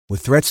With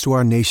threats to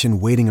our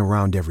nation waiting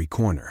around every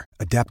corner,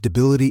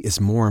 adaptability is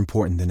more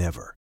important than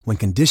ever. When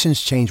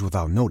conditions change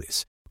without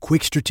notice,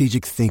 quick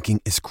strategic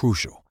thinking is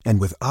crucial.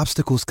 And with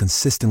obstacles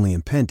consistently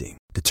impending,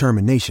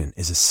 determination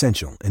is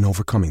essential in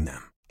overcoming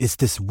them. It's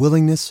this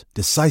willingness,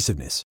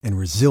 decisiveness, and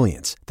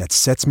resilience that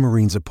sets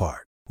Marines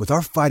apart. With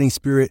our fighting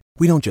spirit,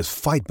 we don't just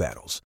fight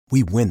battles,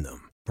 we win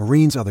them.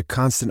 Marines are the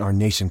constant our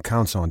nation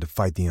counts on to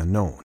fight the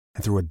unknown.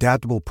 And through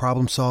adaptable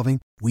problem solving,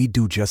 we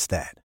do just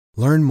that.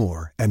 Learn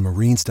more at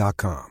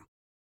marines.com.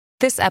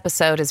 This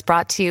episode is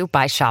brought to you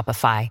by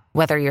Shopify.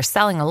 Whether you're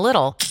selling a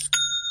little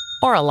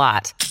or a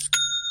lot,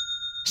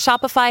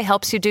 Shopify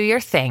helps you do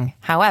your thing,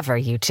 however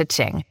you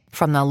cha-ching.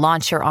 From the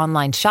launch your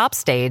online shop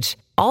stage,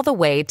 all the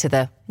way to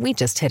the we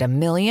just hit 1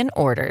 million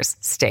orders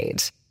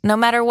stage. No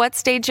matter what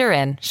stage you're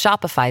in,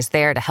 Shopify's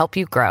there to help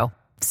you grow.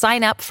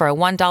 Sign up for a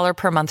 $1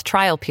 per month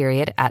trial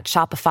period at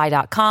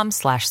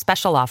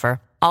shopify.com/special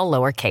offer, all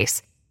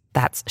lowercase.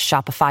 That's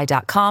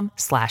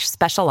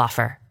shopify.com/special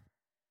offer.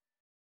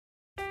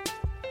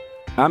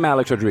 I'm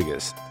Alex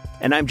Rodriguez.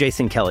 And I'm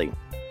Jason Kelly.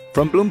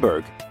 From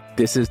Bloomberg,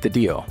 this is The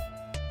Deal.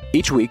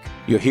 Each week,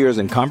 you'll hear us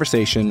in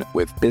conversation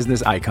with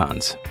business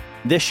icons.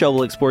 This show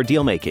will explore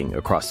deal-making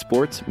across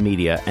sports,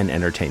 media, and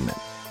entertainment.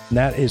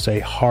 That is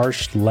a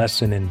harsh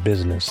lesson in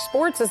business.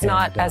 Sports is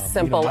not as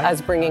simple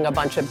as bringing a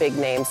bunch of big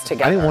names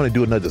together. I didn't want to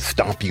do another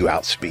stomp you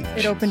out speech.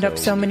 It opened up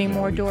so many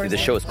more doors. The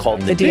show is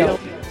called The Deal.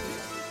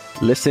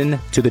 Listen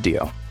to The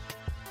Deal.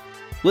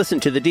 Listen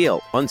to The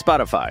Deal on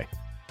Spotify.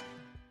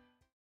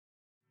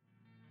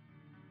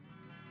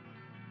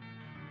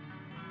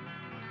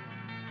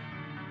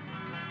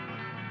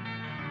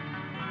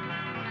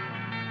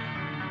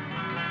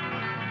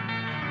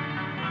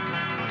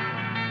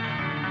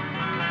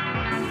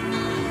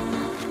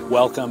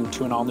 Welcome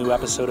to an all-new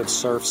episode of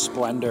Surf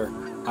Splendor.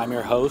 I'm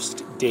your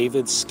host,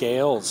 David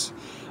Scales.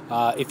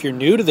 If you're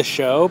new to the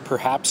show,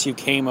 perhaps you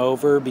came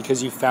over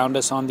because you found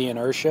us on the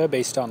inertia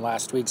based on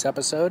last week's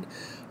episode.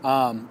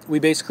 We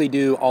basically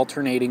do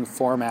alternating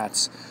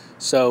formats.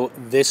 So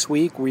this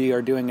week we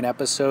are doing an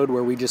episode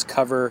where we just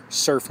cover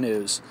surf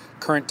news,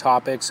 current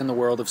topics in the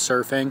world of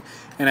surfing,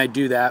 and I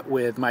do that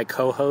with my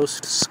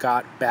co-host,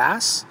 Scott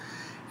Bass.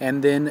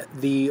 And then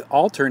the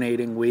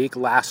alternating week,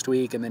 last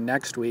week and the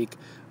next week,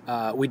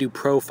 we do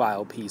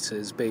profile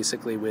pieces,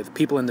 basically, with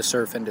people in the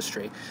surf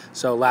industry.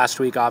 So last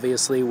week,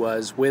 obviously,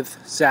 was with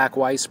Zach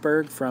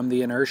Weisberg from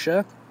The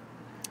Inertia.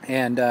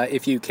 And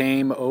if you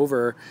came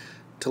over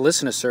to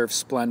listen to Surf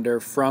Splendor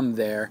from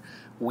there,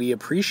 we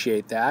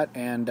appreciate that.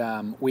 And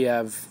we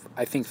have,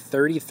 I think,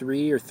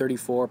 33 or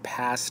 34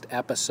 past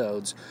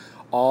episodes,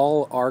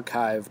 all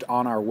archived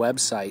on our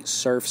website,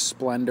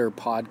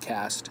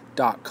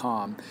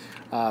 surfsplendorpodcast.com.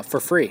 For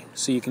free.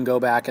 So you can go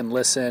back and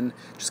listen,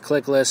 just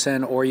click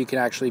listen, or you can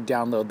actually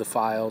download the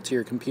file to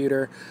your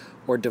computer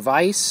or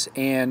device.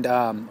 And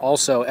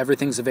also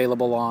everything's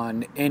available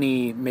on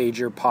any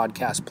major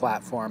podcast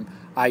platform,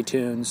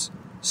 iTunes,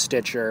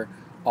 Stitcher,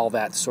 all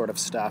that sort of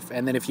stuff.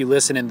 And then if you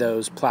listen in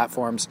those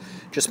platforms,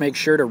 just make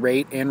sure to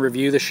rate and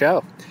review the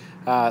show.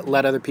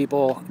 Let other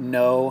people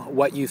know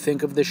what you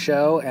think of the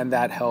show, and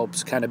that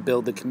helps kind of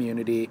build the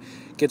community,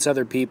 gets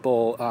other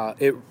people,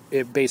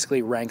 it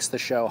basically ranks the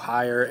show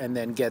higher and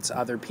then gets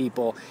other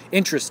people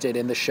interested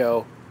in the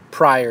show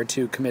prior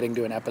to committing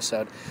to an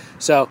episode.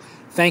 So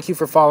thank you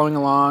for following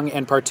along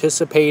and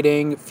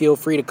participating. Feel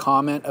free to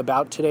comment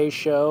about today's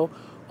show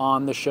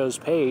on the show's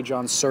page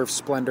on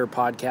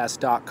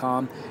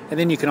surfsplendorpodcast.com. And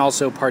then you can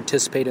also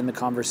participate in the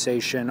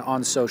conversation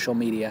on social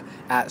media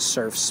at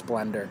Surf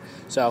Splendor.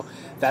 So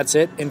that's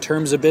it in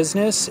terms of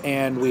business,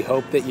 and we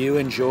hope that you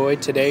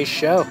enjoyed today's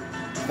show.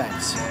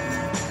 Thanks.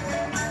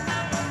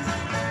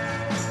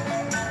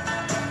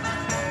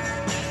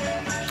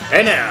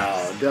 And now,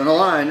 down the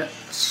line,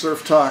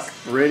 Surf Talk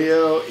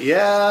Radio.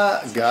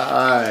 Yeah,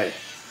 guy.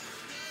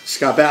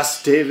 Scott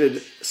Bass,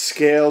 David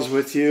Scales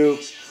with you.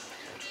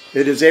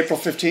 It is April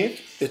 15th.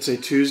 It's a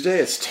Tuesday.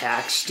 It's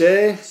tax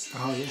day.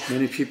 Oh, yeah.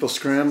 Many people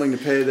scrambling to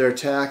pay their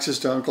taxes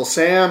to Uncle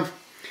Sam.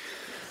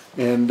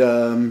 And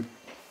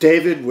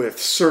David with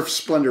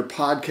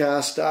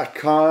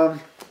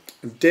surfsplendorpodcast.com.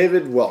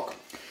 David, welcome.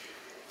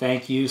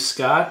 Thank you,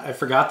 Scott. I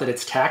forgot that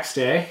it's tax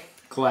day.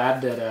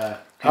 Glad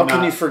that... How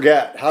can you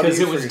forget? Because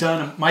it was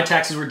done. My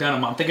taxes were done a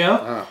month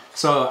ago,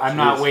 so I'm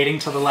not waiting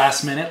till the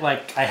last minute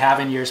like I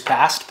have in years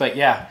past. But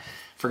yeah,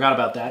 forgot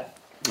about that.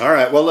 All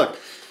right. Well, look.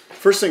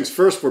 First things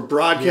first. We're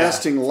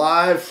broadcasting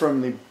live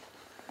from the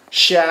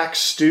Shack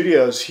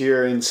Studios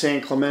here in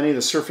San Clemente, the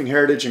Surfing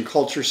Heritage and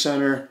Culture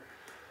Center,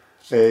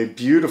 a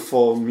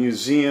beautiful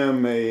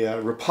museum, a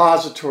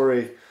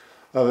repository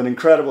of an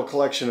incredible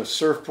collection of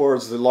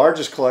surfboards, the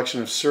largest collection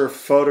of surf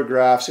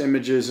photographs,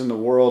 images in the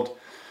world.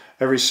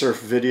 Every surf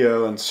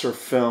video and surf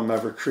film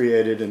ever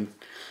created, and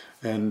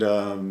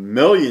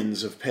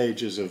millions of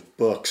pages of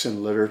books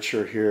and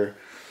literature here,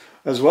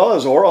 as well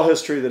as oral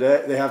history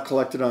that they have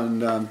collected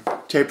on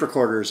tape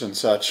recorders and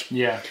such.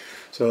 Yeah.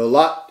 So a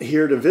lot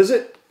here to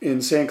visit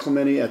in San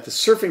Clemente at the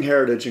Surfing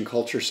Heritage and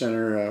Culture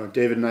Center.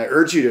 David and I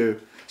urge you to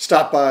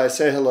stop by,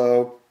 say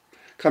hello,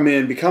 come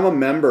in, become a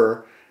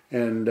member,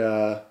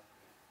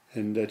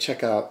 and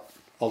check out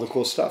all the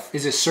cool stuff.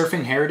 Is it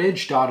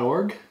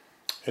surfingheritage.org?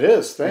 It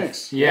is,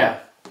 thanks. Yeah,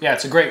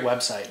 it's a great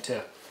website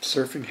too.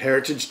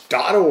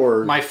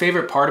 Surfingheritage.org. My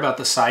favorite part about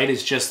the site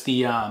is just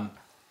the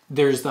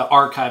there's the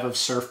archive of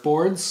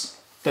surfboards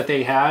that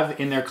they have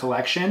in their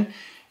collection,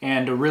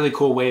 and a really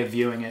cool way of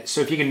viewing it.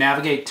 So if you can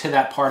navigate to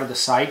that part of the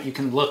site, you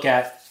can look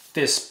at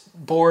this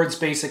boards,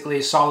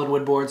 basically solid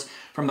wood boards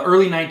from the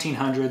early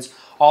 1900s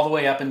all the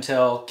way up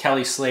until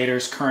Kelly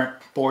Slater's current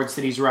boards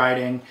that he's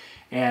riding,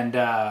 and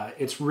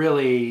it's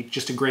really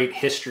just a great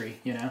history,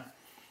 you know?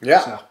 Yeah,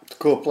 so, it's a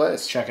cool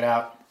place. Check it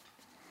out.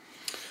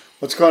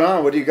 What's going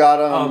on? What do you got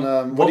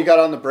on? What do you got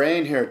on the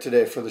brain here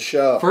today for the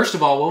show? First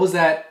of all, what was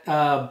that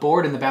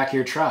board in the back of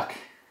your truck?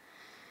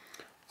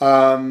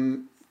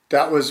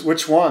 That was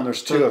which one?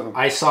 There's two of them.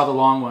 I saw the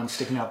long one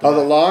sticking out. The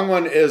long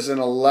one is an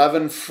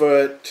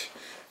 11-foot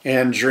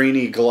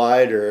Andrini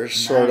glider,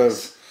 sort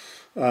of,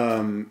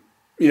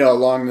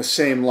 along the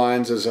same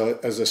lines as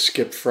a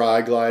Skip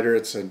Fry glider.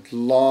 It's a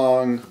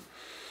long,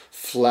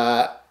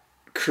 flat,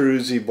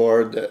 cruisy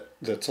board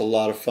that's a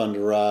lot of fun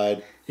to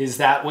ride. Is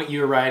that what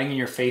you were riding in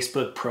your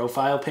Facebook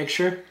profile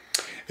picture?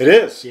 It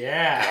is.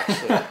 Yeah.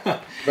 Actually.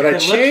 But I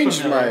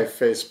changed my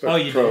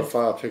Facebook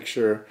profile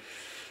picture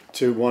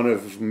to one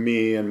of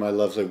me and my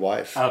lovely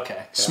wife. Okay.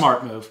 Yeah.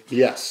 Smart move.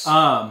 Yes.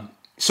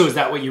 So is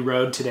that what you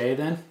rode today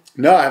then?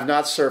 No, I have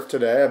not surfed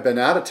today. I've been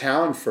out of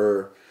town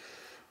for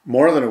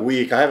more than a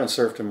week. I haven't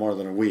surfed in more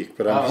than a week,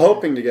 but I'm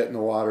hoping to get in the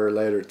water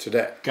later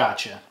today.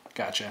 Gotcha.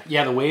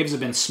 Yeah, the waves have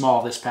been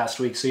small this past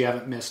week, so you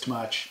haven't missed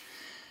much.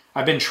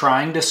 I've been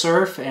trying to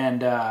surf,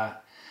 and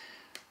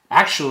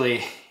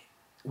actually,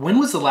 when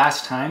was the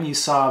last time you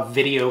saw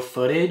video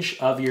footage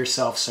of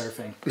yourself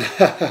surfing?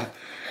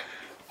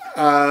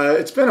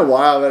 It's been a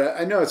while, but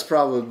I know it's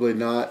probably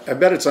not. I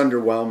bet it's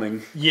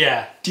underwhelming.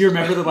 Yeah. Do you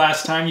remember the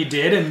last time you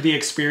did and the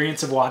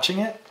experience of watching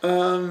it?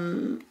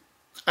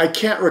 I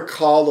can't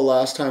recall the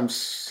last time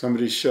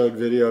somebody showed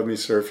video of me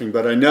surfing,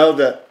 but I know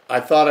that I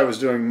thought I was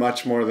doing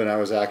much more than I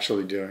was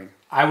actually doing.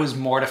 I was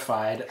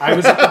mortified. I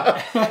was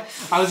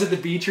at the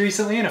beach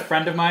recently, and a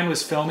friend of mine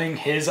was filming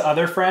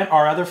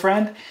our other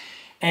friend.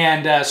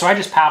 And so I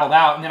just paddled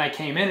out, and then I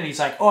came in, and he's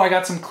like, "Oh, I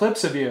got some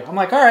clips of you." I'm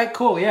like, "All right,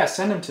 cool, yeah,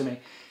 send them to me."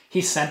 He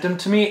sent them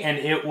to me, and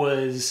it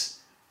was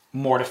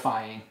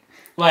mortifying.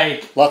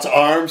 Like, lots of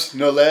arms,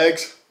 no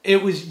legs.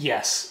 It was,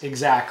 yes,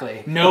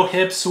 exactly. No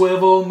hip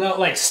swivel, no,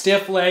 like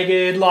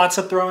stiff-legged, lots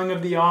of throwing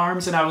of the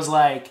arms, and I was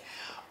like,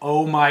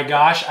 oh my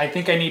gosh, I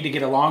think I need to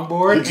get a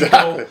longboard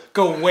and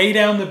go way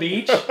down the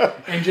beach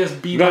and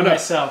just be by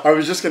myself. I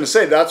was just going to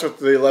say, that's what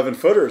the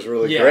 11-footer is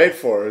really great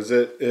for, is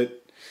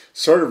it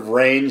sort of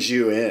reins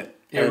you in.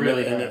 It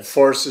really does. And it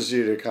forces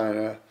you to kind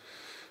of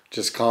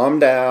just calm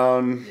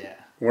down. Yeah.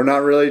 We're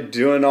not really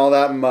doing all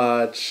that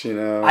much,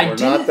 we're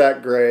not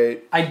that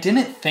great. I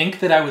didn't think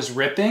that I was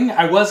ripping.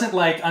 I wasn't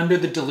like under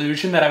the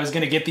delusion that I was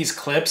going to get these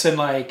clips and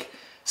like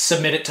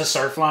submit it to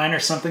Surfline or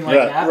something like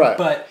that.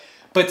 Right.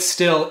 But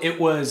still, it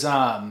was,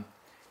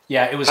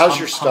 it was. How's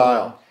your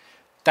style?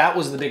 That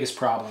was the biggest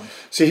problem.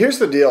 See, here's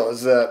the deal,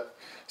 is that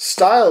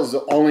style is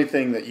the only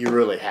thing that you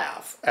really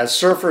have. As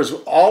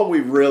surfers, all we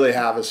really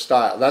have is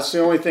style. That's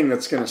the only thing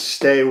that's going to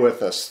stay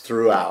with us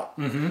throughout.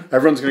 Mm-hmm.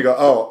 Everyone's going to go,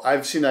 oh,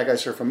 I've seen that guy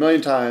surf a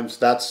million times.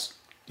 That's,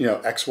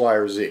 X, Y,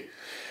 or Z.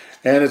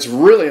 And it's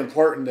really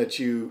important that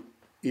you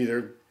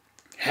either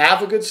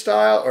have a good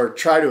style or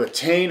try to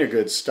attain a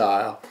good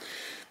style.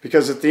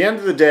 Because at the end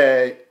of the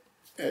day,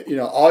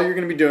 all you're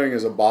going to be doing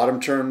is a bottom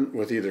turn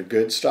with either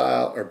good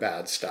style or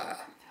bad style.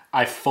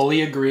 I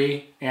fully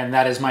agree, and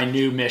that is my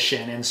new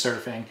mission in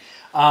surfing.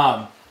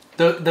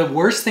 The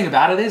worst thing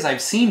about it is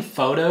I've seen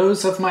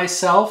photos of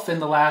myself in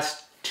the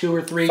last 2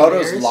 or 3 years.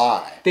 Photos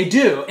lie. They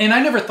do, and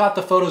I never thought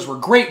the photos were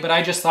great, but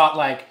I just thought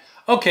like,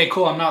 okay,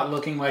 cool, I'm not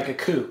looking like a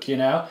kook,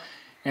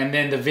 And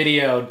then the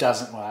video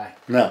doesn't lie.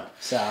 No.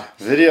 So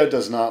video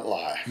does not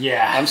lie.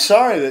 Yeah. I'm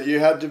sorry that you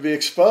had to be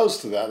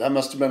exposed to that. That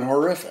must have been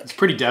horrific. It's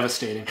pretty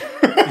devastating.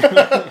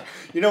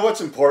 You know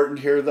what's important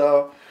here,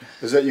 though,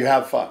 is that you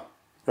have fun,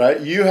 right?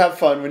 You have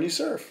fun when you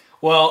surf.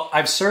 Well,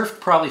 I've surfed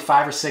probably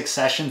 5 or 6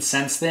 sessions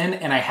since then,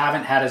 and I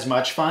haven't had as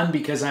much fun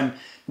because I'm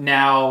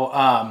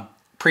now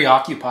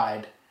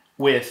preoccupied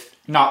with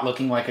not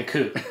looking like a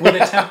kook, with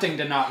attempting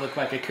to not look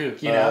like a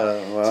kook,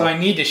 Well. So I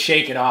need to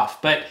shake it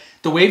off. But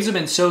the waves have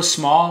been so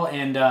small,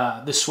 and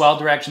the swell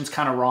direction's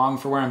kind of wrong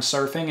for where I'm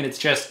surfing, and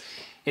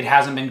it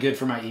hasn't been good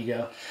for my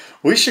ego.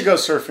 We should go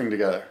surfing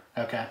together.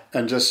 Okay.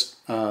 And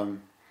just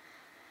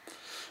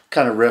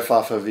kind of riff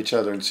off of each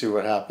other and see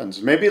what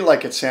happens. Maybe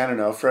like at San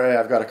Onofre,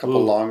 I've got a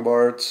couple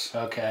longboards.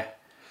 Okay.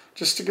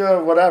 Just to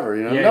go whatever,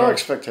 no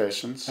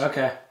expectations.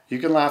 Okay. You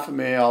can laugh at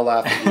me, I'll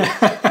laugh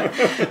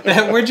at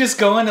you. We're just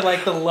going to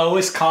like the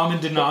lowest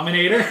common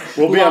denominator.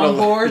 We'll be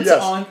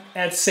longboards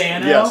at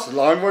Sano. Yes,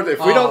 longboards.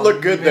 If we don't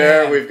look good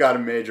there, we've got a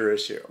major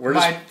issue. We're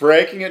just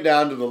breaking it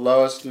down to the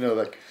lowest,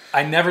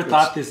 I never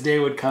thought this day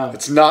would come.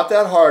 It's not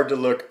that hard to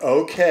look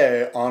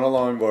okay on a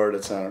longboard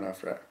at San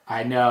Onofre.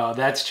 I know.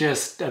 That's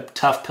just a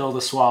tough pill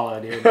to swallow,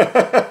 dude.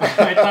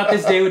 I thought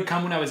this day would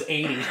come when I was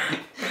 80.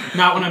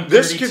 Not when I'm 32.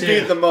 This could be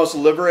the most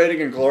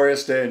liberating and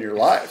glorious day in your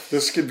life.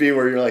 This could be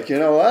where you're like, you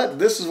know what?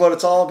 This is what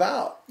it's all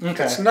about.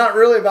 Okay. It's not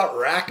really about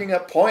racking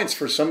up points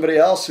for somebody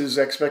else whose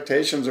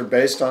expectations are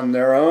based on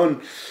their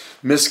own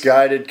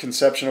misguided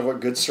conception of what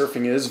good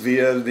surfing is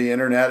via the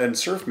internet and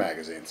surf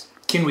magazines.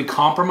 Can we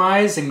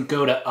compromise and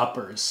go to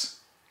uppers?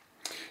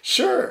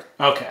 Sure.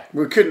 Okay.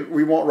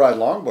 We won't ride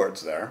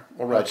longboards there.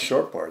 We'll ride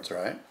shortboards,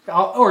 right?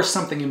 Or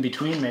something in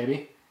between,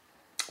 maybe.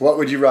 What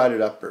would you ride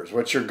at uppers?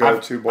 What's your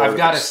go-to board? I've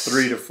got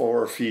 3 to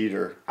 4 feet,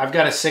 or I've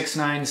got a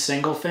 6'9"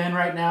 single fin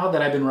right now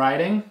that I've been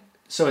riding.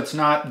 So it's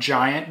not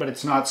giant, but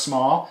it's not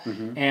small.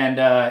 Mm-hmm.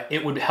 And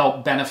it would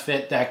help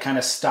benefit that kind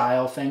of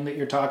style thing that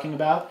you're talking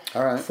about.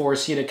 All right.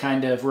 Force you to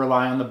kind of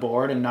rely on the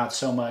board and not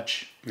so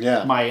much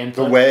my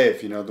input.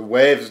 The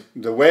wave,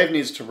 the wave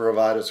needs to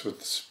provide us with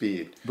the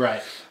speed.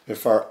 Right.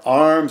 If our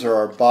arms or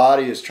our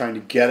body is trying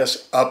to get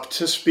us up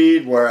to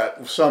speed, where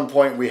at some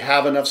point we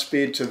have enough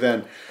speed to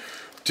then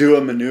do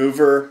a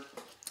maneuver,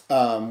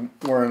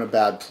 we're in a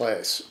bad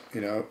place.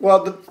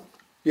 Well,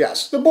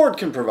 yes, the board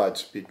can provide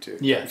speed too.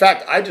 Yeah. In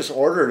fact, I just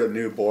ordered a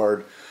new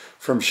board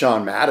from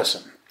Sean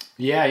Madison.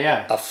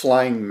 Yeah. A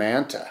Flying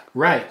Manta.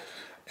 Right.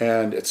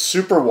 And it's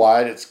super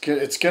wide. It's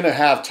going to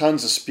have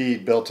tons of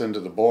speed built into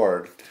the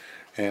board.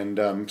 And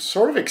I'm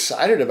sort of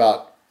excited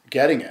about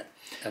getting it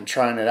and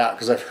trying it out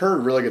because I've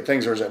heard really good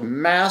things. There's a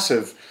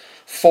massive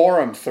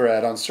forum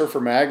thread on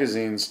Surfer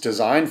Magazine's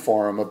design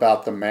forum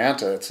about the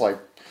Manta. It's like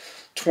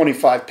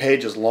 25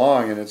 pages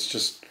long, and it's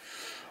just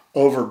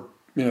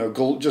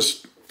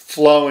just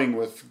flowing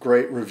with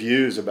great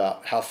reviews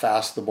about how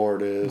fast the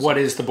board is. What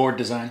is the board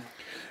design?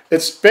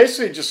 It's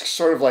basically just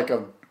sort of like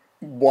a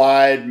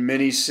wide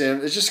mini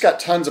sim. It's just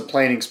got tons of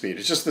planing speed.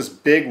 It's just this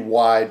big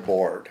wide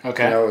board.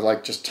 Okay.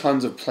 Like just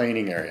tons of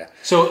planing area.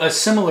 So a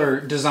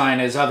similar design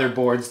as other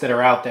boards that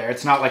are out there.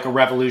 It's not like a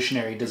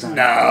revolutionary design.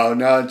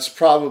 No, it's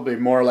probably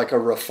more like a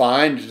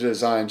refined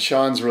design.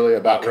 Sean's really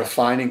about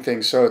refining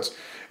things. So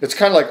it's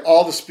kind of like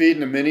all the speed in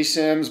the mini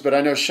sims, but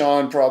I know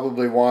Sean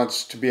probably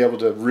wants to be able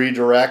to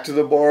redirect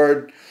the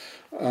board.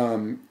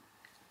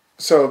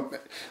 So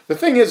the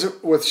thing is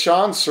with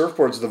Sean's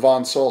surfboards, the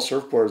Von Sol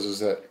surfboards, is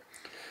that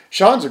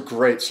Sean's a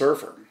great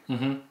surfer,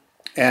 mm-hmm.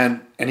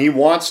 and he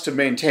wants to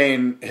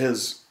maintain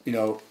his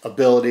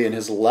ability and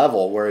his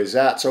level where he's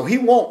at. So he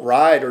won't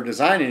ride or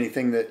design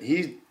anything that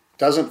he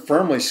doesn't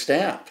firmly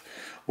stamp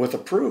with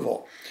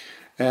approval.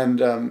 And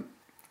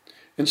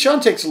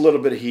Sean takes a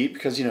little bit of heat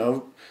because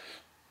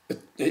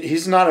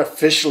he's not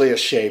officially a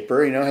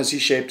shaper. Has he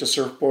shaped a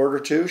surfboard or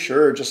two?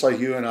 Sure, just like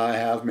you and I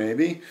have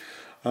maybe,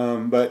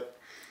 but.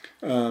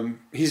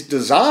 He's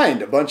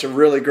designed a bunch of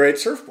really great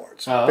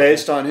surfboards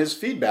based on his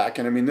feedback.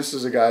 And I mean, this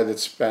is a guy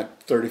that's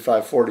spent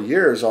 35, 40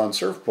 years on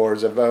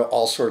surfboards of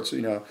all sorts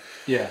of,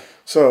 Yeah.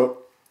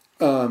 So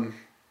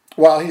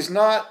while he's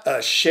not a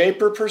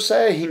shaper per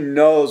se, he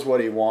knows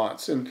what he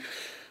wants. And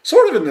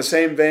sort of in the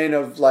same vein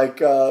of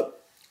like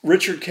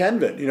Richard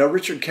Kenvin.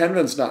 Richard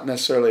Kenvin's not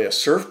necessarily a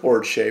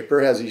surfboard shaper.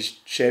 Has he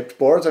shaped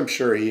boards? I'm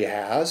sure he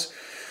has.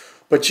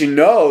 But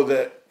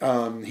that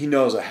he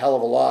knows a hell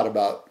of a lot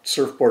about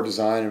surfboard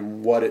design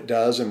and what it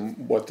does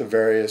and what the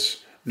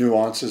various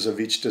nuances of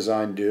each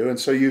design do. And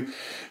so you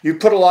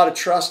put a lot of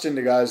trust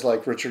into guys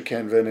like Richard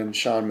Kenvin and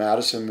Sean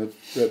Madison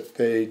that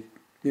they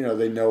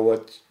know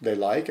what they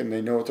like and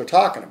they know what they're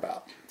talking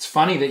about. It's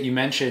funny that you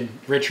mentioned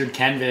Richard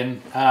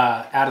Kenvin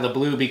out of the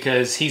blue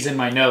because he's in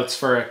my notes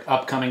for an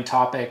upcoming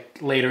topic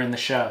later in the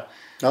show.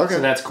 Okay. So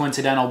that's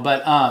coincidental.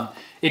 But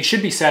it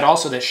should be said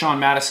also that Sean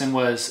Madison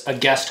was a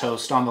guest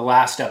host on the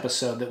last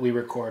episode that we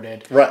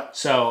recorded. Right.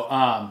 So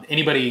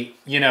anybody,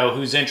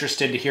 who's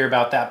interested to hear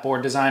about that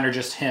board design or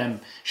just him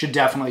should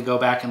definitely go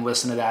back and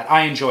listen to that.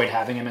 I enjoyed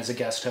having him as a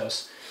guest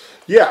host.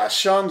 Yeah,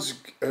 Sean's,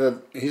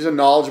 he's a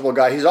knowledgeable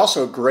guy. He's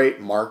also a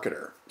great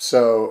marketer.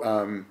 So,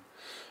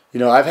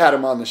 I've had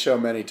him on the show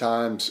many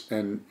times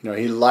and,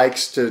 he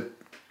likes to,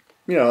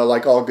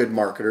 like all good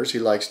marketers, he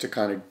likes to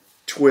kind of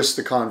twist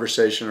the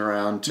conversation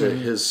around to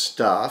his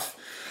stuff.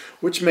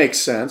 Which makes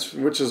sense,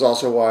 which is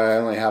also why I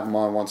only have him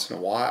on once in a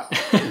while.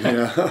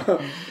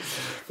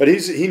 But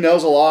he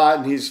knows a lot,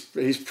 and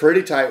he's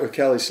pretty tight with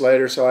Kelly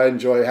Slater, so I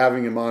enjoy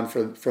having him on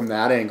from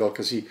that angle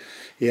because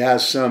he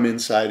has some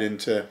insight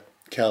into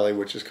Kelly,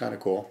 which is kind of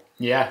cool.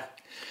 Yeah.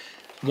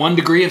 1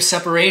 degree of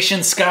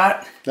separation,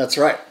 Scott. That's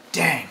right.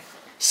 Dang.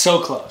 So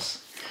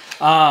close.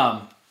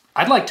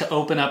 I'd like to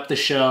open up the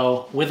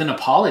show with an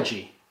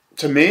apology.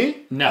 To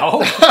me?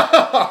 No.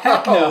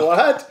 Heck no.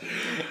 What?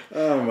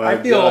 Oh my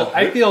God.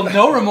 I feel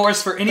no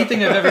remorse for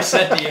anything I've ever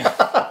said to you.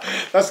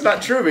 That's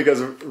not true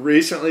because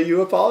recently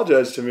you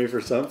apologized to me for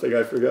something.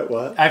 I forget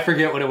what. I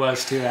forget what it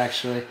was too,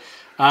 actually.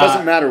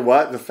 Doesn't matter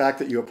what. The fact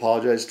that you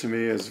apologized to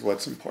me is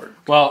what's important.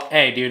 Well,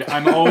 hey, dude,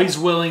 I'm always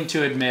willing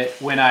to admit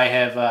when I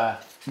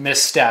have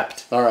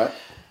misstepped. All right.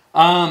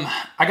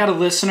 I got a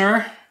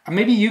listener.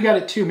 Maybe you got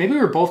it too. Maybe we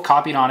were both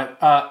copied on it.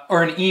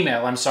 Or an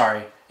email, I'm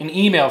sorry. An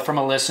email from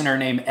a listener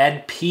named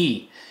Ed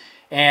P.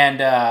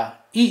 And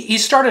he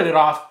started it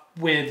off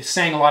with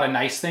saying a lot of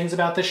nice things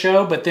about the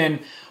show, but then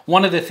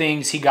one of the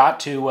things he got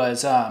to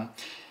was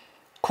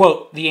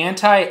Quote, the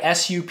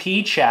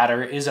anti-SUP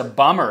chatter is a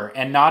bummer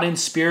and not in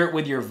spirit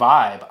with your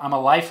vibe. I'm a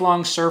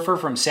lifelong surfer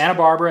from Santa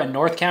Barbara and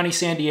North County,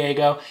 San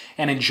Diego,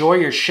 and enjoy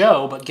your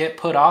show, but get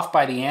put off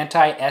by the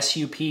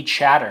anti-SUP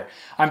chatter.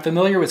 I'm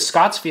familiar with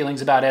Scott's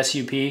feelings about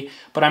SUP,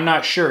 but I'm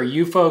not sure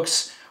you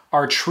folks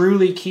are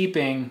truly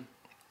keeping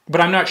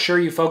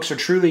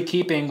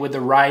with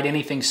the Ride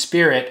Anything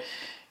spirit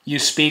you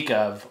speak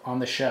of on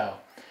the show.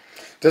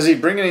 Does he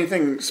bring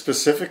anything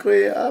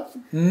specifically up?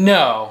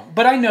 No,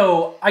 but I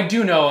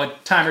do know a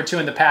time or two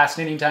in the past,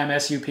 anytime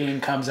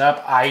SUPing comes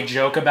up, I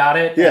joke about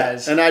it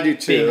as and I do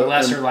too. Being a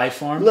lesser life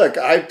form. Look,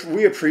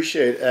 we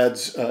appreciate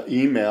Ed's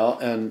email,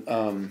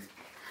 and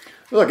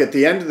look, at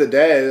the end of the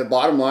day, the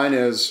bottom line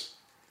is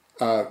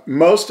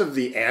most of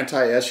the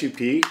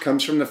anti-SUP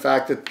comes from the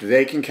fact that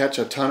they can catch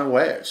a ton of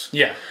waves.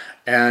 Yeah.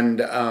 And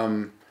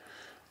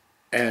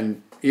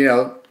you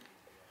know,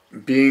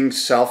 being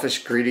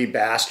selfish, greedy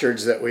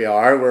bastards that we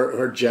are,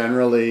 we're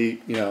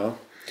generally, you know,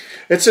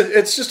 it's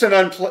just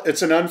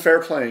an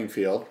unfair playing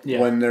field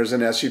when there's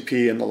an SUP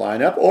in the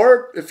lineup,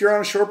 or if you're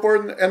on a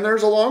shortboard and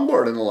there's a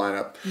longboard in the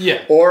lineup,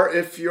 or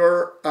if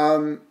you're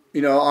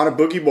you know, on a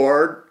boogie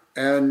board,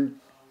 and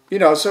you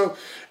know, so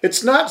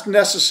it's not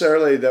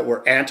necessarily that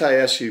we're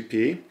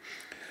anti-SUP,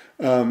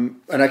 and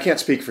I can't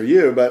speak for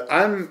you, but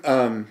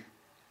I'm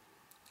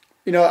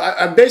you know,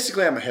 I'm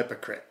a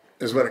hypocrite,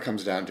 is what it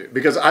comes down to,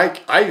 because I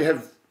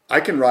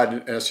can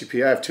ride an SUP.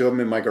 I have two of them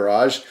in my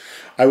garage.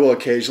 I will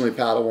occasionally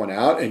paddle one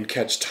out and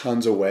catch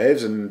tons of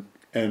waves, and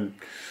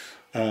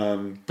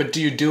but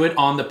do you do it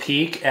on the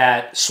peak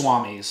at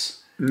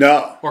Swami's?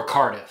 No. Or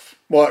Cardiff?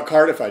 Well, at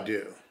Cardiff I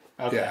do.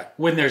 Okay. Yeah.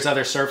 When there's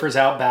other surfers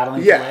out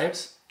battling for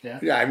waves? Yeah.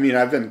 Yeah, I mean,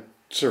 I've been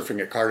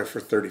surfing at Cardiff for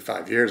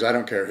 35 years. I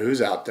don't care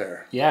who's out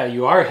there. Yeah,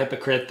 you are a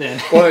hypocrite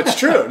then. Well, it's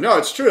true. No,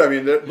 it's true. I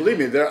mean, believe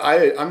me,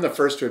 I'm the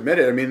first to admit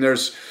it. I mean,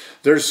 there's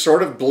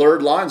sort of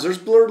blurred lines. There's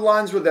blurred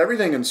lines with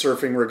everything in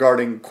surfing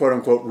regarding quote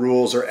unquote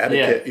rules or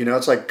etiquette. Yeah. You know,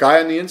 it's like, guy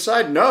on the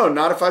inside? No,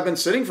 not if I've been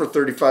sitting for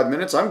 35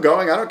 minutes. I'm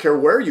going. I don't care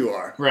where you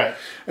are. Right.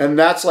 And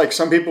that's like,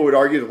 some people would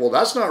argue that, well,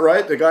 that's not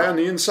right. The guy on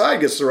the inside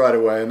gets the right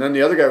of way. And then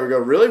the other guy would go,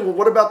 really? Well,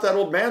 what about that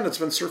old man that's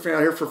been surfing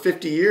out here for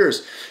 50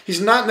 years?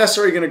 He's not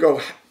necessarily going to go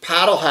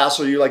paddle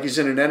hassle you like he's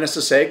in an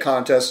NSSA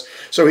contest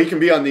so he can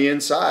be on the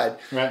inside.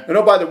 Right. And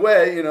oh, by the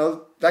way, you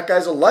know, that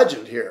guy's a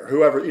legend here.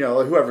 Whoever, you know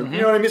what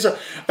I mean? So,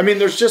 I mean,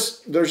 there's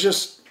just,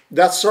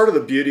 that's sort of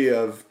the beauty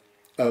of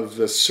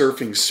the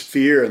surfing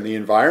sphere and the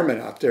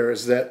environment out there,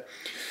 is that,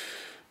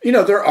 you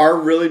know, there are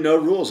really no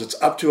rules. It's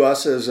up to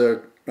us as I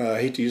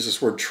hate to use this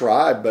word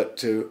tribe,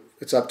 but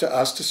it's up to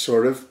us to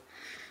sort of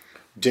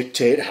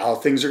dictate how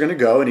things are going to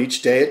go, and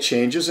each day it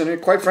changes,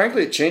 and quite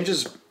frankly, it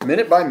changes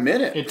minute by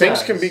minute.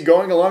 Things can be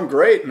going along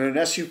great, and an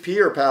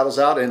SUPer paddles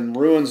out and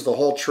ruins the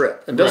whole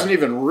trip and doesn't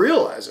even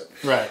realize it.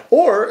 Right.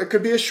 Or it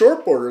could be a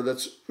shortboarder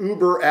that's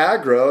uber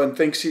aggro and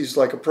thinks he's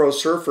like a pro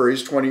surfer.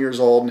 He's 20 years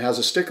old and has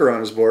a sticker on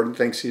his board and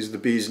thinks he's the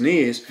bee's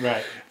knees.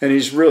 Right. And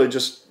he's really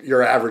just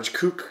your average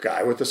kook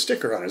guy with a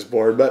sticker on his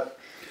board. But,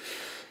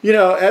 you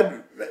know,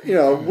 Ed, you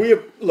know,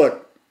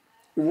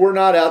 we're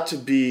not out to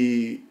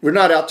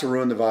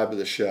ruin the vibe of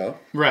the show.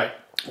 Right.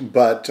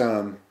 But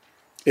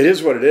it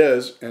is what it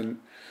is, and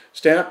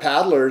stand-up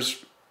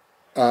paddlers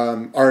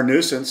are a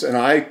nuisance, and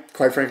I,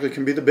 quite frankly,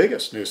 can be the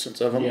biggest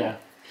nuisance of them. Yeah.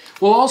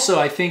 Well, also,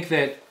 I think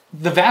that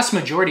the vast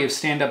majority of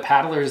stand-up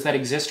paddlers that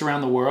exist around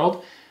the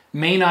world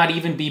may not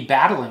even be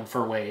battling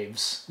for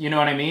waves. You know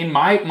what I mean?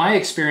 My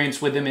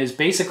experience with them is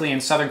basically in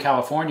Southern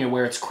California,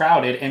 where it's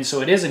crowded, and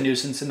so it is a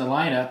nuisance in the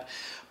lineup.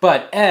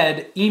 But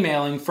Ed,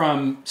 emailing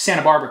from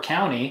Santa Barbara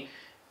County,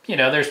 you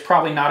know, there's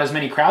probably not as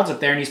many crowds up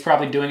there, and he's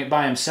probably doing it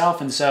by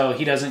himself, and so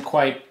he doesn't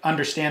quite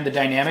understand the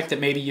dynamic that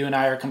maybe you and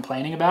I are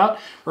complaining about,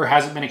 or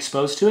hasn't been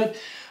exposed to it.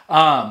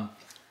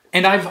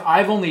 And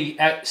I've only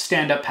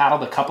stand-up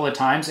paddled a couple of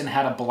times and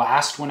had a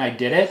blast when I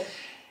did it,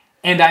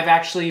 and I've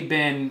actually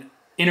been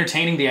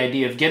entertaining the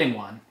idea of getting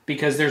one,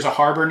 because there's a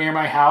harbor near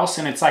my house,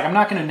 and it's like, I'm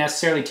not going to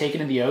necessarily take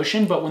it in the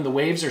ocean, but when the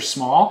waves are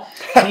small,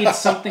 I need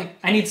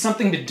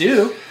something to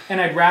do, and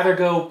I'd rather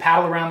go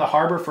paddle around the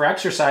harbor for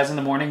exercise in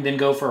the morning than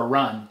go for a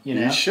run, you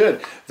know? You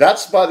should.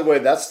 That's, by the way,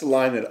 that's the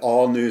line that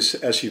all new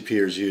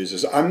SUPers use,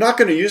 is, I'm not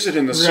going to use it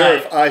in the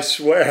surf, I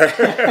swear.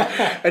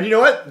 And you know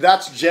what?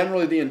 That's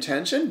generally the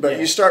intention, but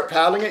you start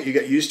paddling it, you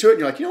get used to it,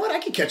 and you're like, you know what? I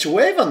can catch a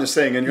wave on this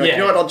thing. And you're like, you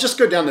know what? I'll just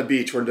go down the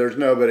beach where there's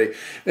nobody.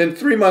 Then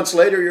 3 months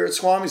later, you're at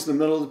Swami's in the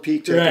middle of the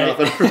peak taking off.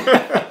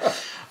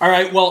 All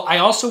right. Well, I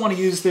also want to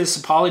use this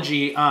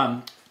apology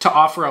to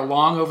offer a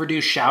long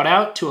overdue shout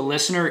out to a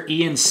listener,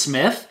 Ian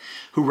Smith,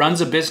 who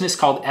runs a business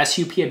called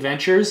SUP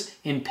Adventures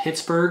in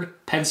Pittsburgh,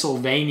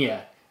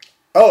 Pennsylvania.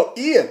 Oh,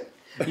 Ian.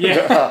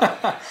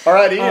 Yeah. All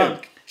right, Ian.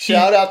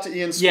 Shout out to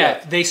Ian Smith.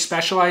 Yeah, they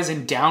specialize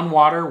in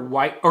downriver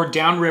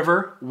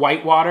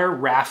whitewater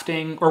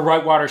rafting, or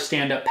whitewater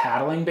stand-up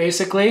paddling,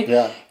 basically.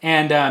 Yeah.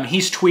 And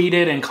he's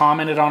tweeted and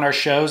commented on our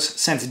shows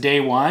since day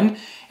one,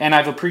 and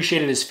I've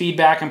appreciated his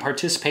feedback and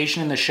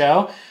participation in the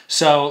show.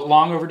 So,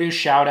 long overdue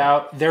shout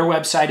out. Their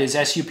website is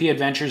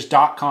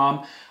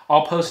supadventures.com.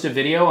 I'll post a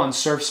video on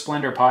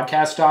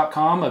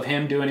surfsplendorpodcast.com of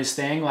him doing his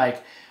thing,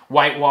 like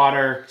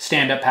whitewater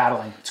stand-up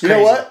paddling. It's crazy. You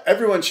know what?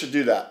 Everyone should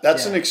do that.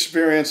 That's an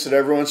experience that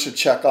everyone should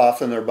check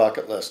off in their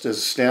bucket list,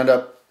 is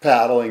stand-up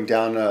paddling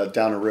down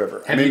a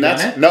river. Have you done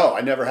it? No,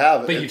 I never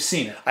have. But you've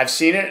seen it. I've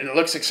seen it, and it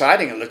looks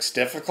exciting. It looks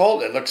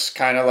difficult. It looks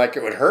kind of like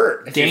it would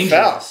hurt if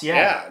dangerous, you fell.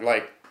 Yeah,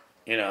 like,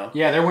 you know.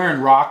 Yeah, they're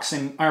wearing rocks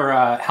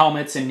or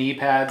helmets and knee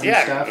pads and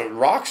stuff. Yeah, the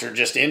rocks are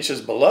just inches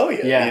below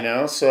you, you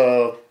know,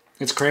 so.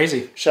 It's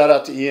crazy. Shout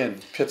out to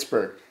Ian,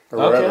 Pittsburgh, or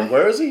wherever.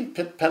 Where is he?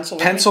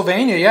 Pennsylvania?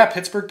 Pennsylvania, yeah,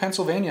 Pittsburgh,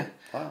 Pennsylvania.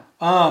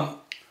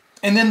 Wow.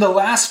 And then the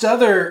last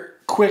other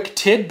quick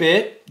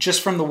tidbit,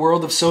 just from the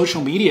world of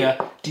social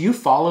media, do you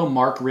follow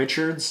Mark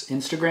Richards'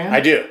 Instagram? I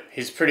do.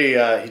 He's pretty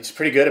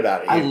good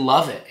about it. I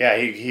love it. Yeah,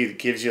 he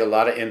gives you a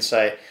lot of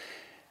insight.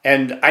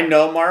 And I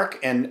know Mark,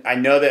 and I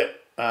know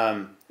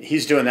that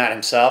he's doing that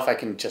himself. I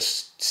can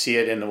just see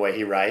it in the way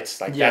he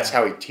writes. Like, that's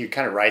how he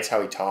kind of writes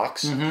how he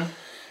talks. Mm-hmm.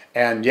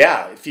 And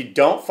yeah, if you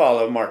don't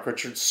follow Mark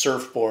Richards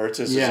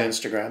Surfboards, is his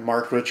Instagram,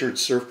 Mark Richards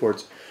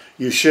Surfboards,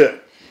 you should.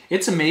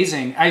 It's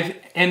amazing.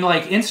 And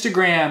like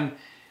Instagram,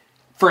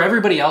 for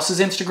everybody else's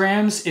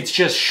Instagrams, it's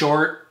just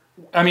short.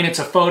 I mean, it's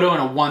a photo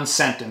and a one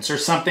sentence or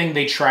something.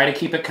 They try to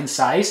keep it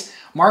concise.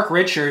 Mark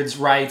Richards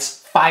writes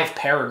 5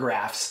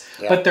 paragraphs,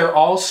 but they're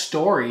all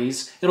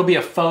stories. It'll be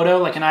a photo,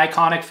 like an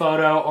iconic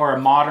photo or a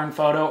modern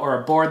photo or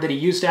a board that he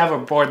used to have, a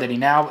board that he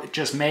now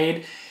just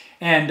made.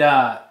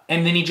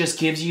 And then he just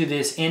gives you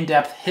this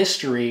in-depth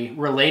history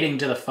relating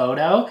to the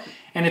photo.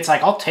 And it's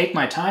like, I'll take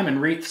my time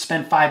and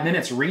spend 5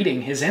 minutes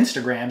reading his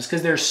Instagrams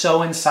because they're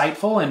so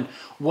insightful, and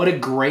what a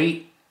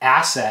great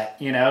asset,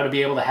 you know, to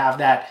be able to have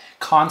that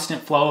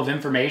constant flow of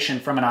information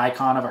from an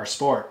icon of our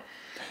sport.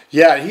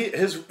 Yeah,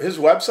 his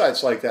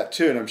website's like that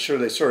too, and I'm sure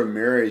they sort of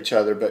mirror each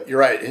other. But you're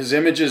right, his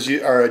images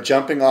are a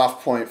jumping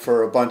off point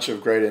for a bunch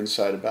of great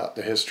insight about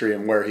the history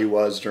and where he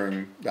was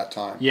during that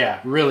time.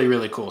 Yeah, really,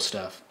 really cool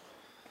stuff.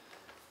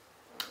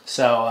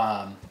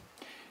 So,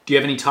 do you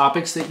have any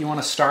topics that you want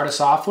to start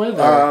us off with?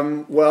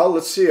 Well,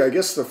 let's see. I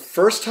guess the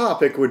first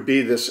topic would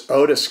be this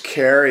Otis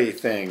Carey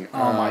thing.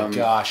 Oh my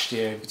gosh,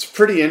 dude. It's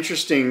pretty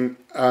interesting.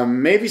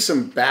 Maybe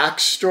some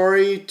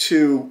backstory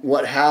to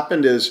what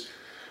happened is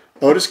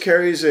Otis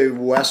Carey's a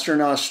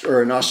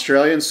an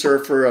Australian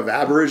surfer of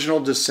Aboriginal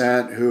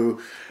descent who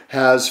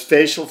has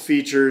facial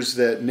features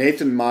that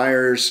Nathan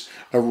Myers,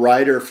 a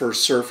writer for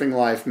Surfing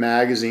Life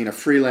magazine, a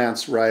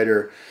freelance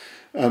writer,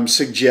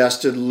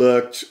 suggested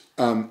looked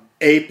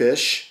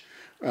apish.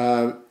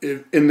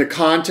 In the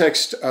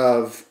context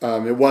of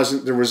there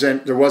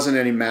wasn't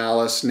any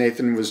malice.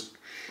 Nathan was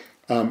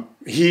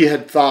he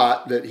had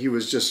thought that he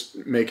was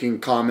just making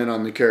comment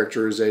on the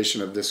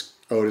characterization of this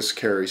Otis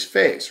Carey's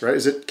face, right?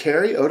 Is it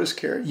Carey? Otis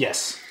Carey?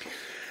 Yes.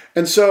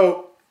 And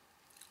so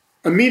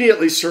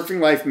immediately Surfing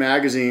Life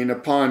magazine,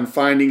 upon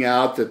finding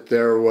out that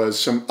there was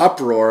some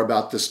uproar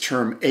about this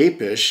term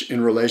apish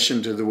in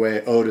relation to the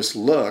way Otis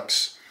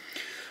looks,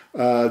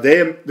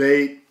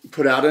 they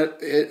put out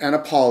an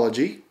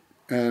apology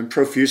and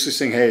profusely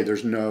saying, hey,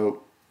 there's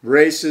no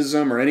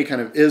racism or any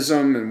kind of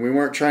ism, and we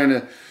weren't trying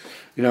to,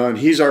 and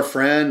he's our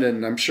friend,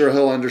 and I'm sure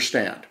he'll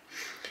understand.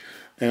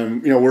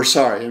 And, we're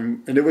sorry.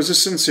 And it was a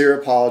sincere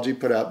apology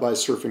put out by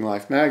Surfing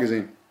Life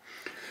magazine.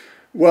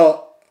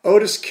 Well,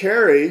 Otis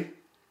Carey,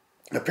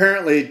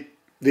 apparently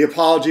the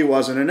apology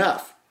wasn't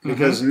enough,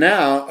 because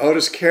now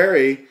Otis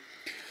Carey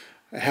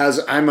has,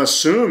 I'm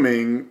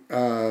assuming,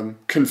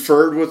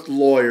 conferred with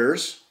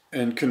lawyers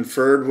and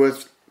conferred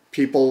with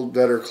people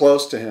that are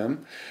close to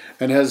him,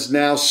 and has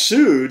now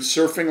sued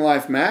Surfing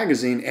Life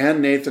magazine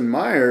and Nathan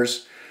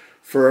Myers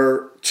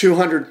for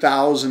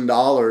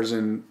 $200,000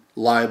 in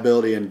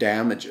liability and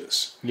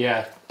damages.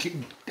 Yeah,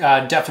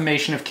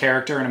 defamation of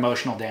character and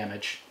emotional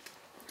damage.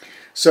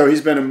 So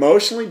he's been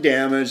emotionally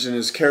damaged, and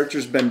his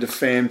character's been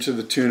defamed to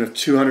the tune of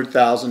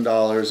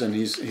 $200,000, and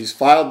he's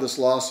filed this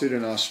lawsuit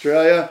in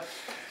Australia.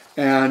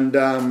 And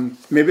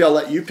maybe I'll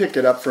let you pick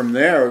it up from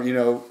there.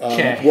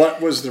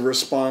 What was the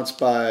response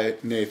by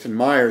Nathan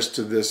Myers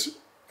to this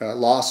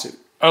lawsuit?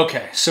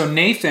 Okay, so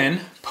Nathan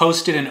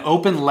posted an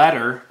open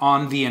letter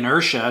on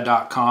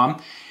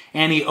theinertia.com,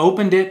 and he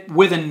opened it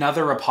with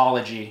another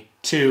apology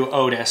to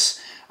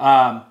Otis.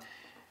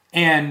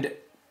 And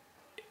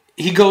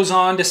he goes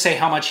on to say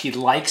how much he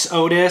likes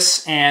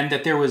Otis and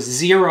that there was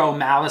zero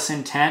malice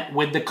intent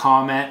with the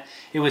comment.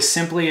 It was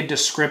simply a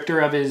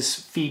descriptor of his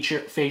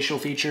facial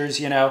features,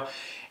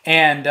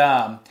 and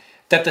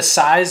that the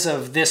size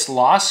of this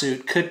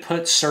lawsuit could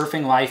put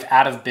Surfing Life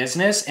out of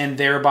business and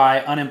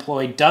thereby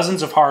unemploy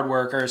dozens of hard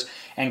workers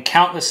and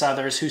countless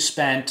others who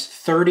spent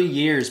 30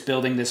 years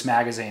building this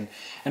magazine.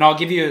 And I'll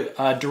give you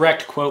a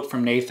direct quote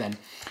from Nathan.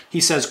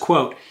 He says,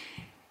 quote,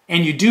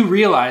 "And you do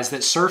realize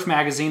that surf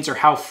magazines are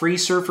how free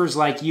surfers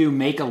like you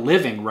make a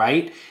living,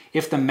 right?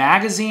 If the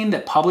magazine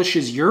that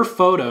publishes your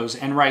photos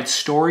and writes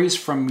stories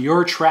from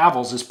your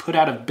travels is put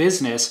out of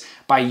business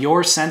by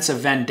your sense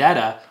of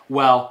vendetta,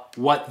 well,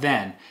 what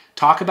then?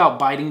 Talk about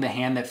biting the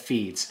hand that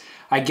feeds.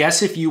 I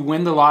guess if you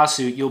win the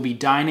lawsuit, you'll be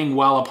dining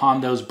well upon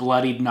those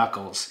bloodied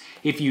knuckles.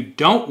 If you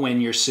don't win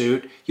your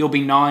suit, you'll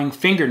be gnawing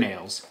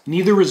fingernails.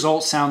 Neither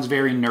result sounds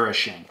very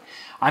nourishing.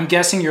 I'm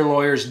guessing your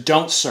lawyers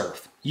don't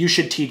surf. You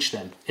should teach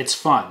them. It's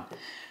fun.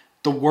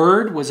 The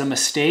word was a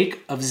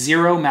mistake of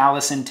zero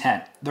malice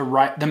intent.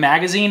 The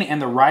magazine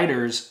and the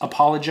writers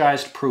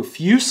apologized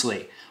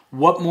profusely.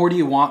 What more do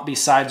you want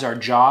besides our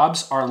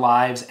jobs, our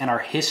lives, and our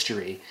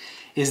history?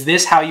 Is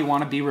this how you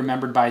want to be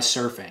remembered by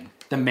surfing?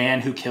 The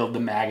man who killed the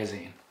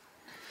magazine.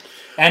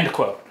 End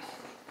quote.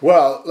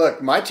 Well,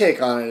 look, my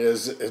take on it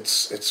is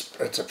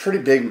it's a pretty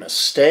big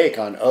mistake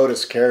on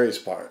Otis Carey's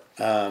part.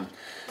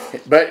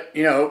 But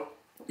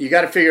you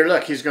got to figure.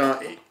 Look,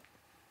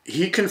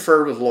 he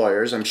conferred with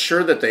lawyers. I'm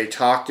sure that they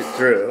talked it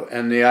through,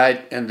 and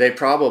they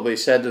probably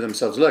said to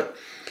themselves, "Look,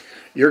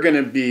 you're going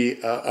to be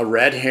a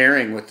red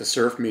herring with the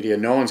surf media.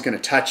 No one's going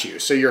to touch you.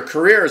 So your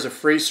career as a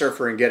free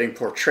surfer and getting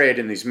portrayed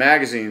in these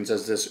magazines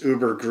as this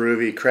uber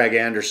groovy Craig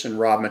Anderson,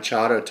 Rob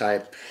Machado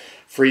type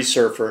free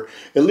surfer,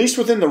 at least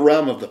within the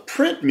realm of the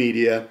print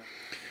media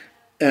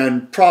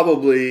and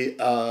probably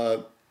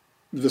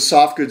the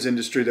soft goods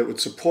industry that would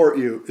support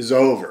you, is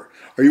over.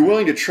 Are you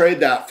willing to trade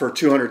that for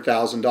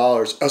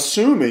 $200,000,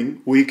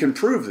 assuming we can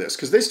prove this?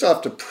 Because they still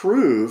have to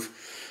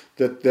prove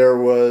that there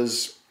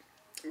was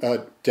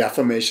a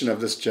defamation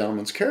of this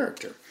gentleman's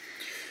character.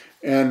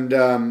 And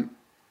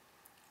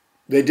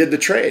they did the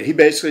trade. He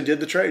basically did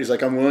the trade. He's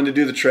like, I'm willing to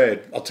do the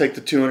trade. I'll take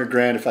the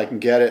 $200,000 if I can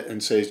get it,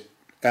 and say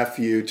F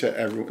you to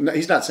everyone. No,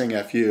 he's not saying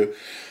F you.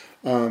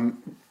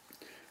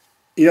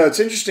 It's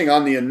interesting.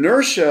 On the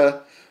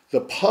inertia,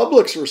 the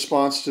public's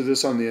response to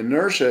this on the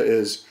inertia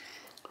is,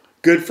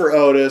 good for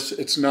Otis.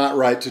 It's not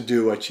right to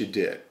do what you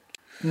did.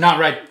 Not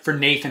right for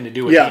Nathan to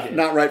do what he did. Yeah,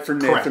 not right for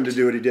Nathan to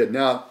do what he did.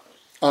 Now,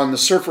 on the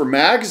Surfer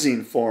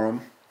Magazine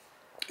forum,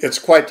 it's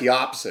quite the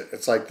opposite.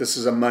 It's like, this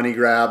is a money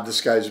grab. This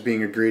guy's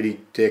being a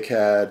greedy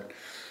dickhead,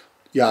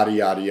 yada,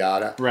 yada,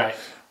 yada. Right.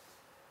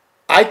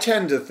 I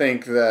tend to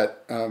think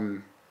that,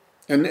 and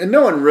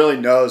no one really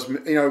knows,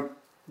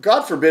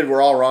 God forbid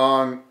we're all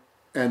wrong,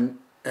 and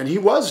he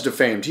was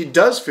defamed. He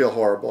does feel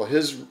horrible.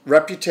 His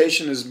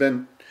reputation has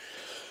been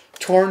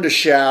torn to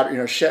shreds,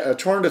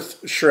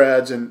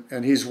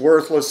 and he's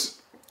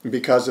worthless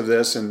because of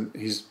this, and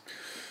he's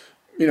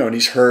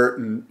hurt,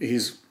 and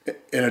he's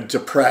in a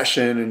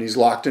depression, and he's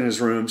locked in his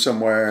room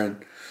somewhere,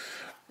 and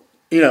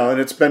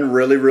it's been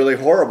really, really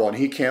horrible, and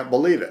he can't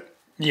believe it.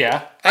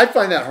 Yeah. I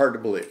find that hard to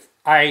believe.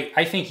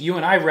 I think you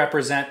and I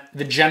represent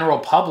the general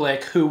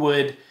public who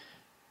would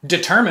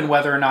determine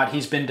whether or not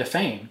he's been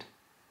defamed.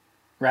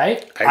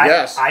 Right? I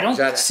guess. I don't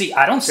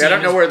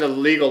know where the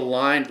legal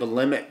line, the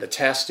limit, the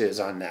test is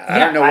on that. I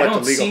don't know what the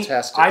legal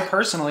test is. I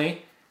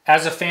personally,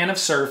 as a fan of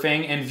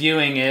surfing and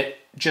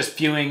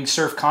viewing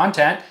surf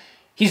content,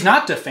 he's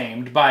not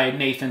defamed by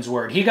Nathan's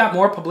word. He got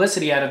more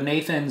publicity out of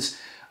Nathan's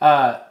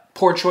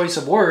poor choice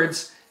of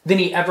words than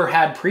he ever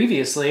had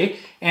previously,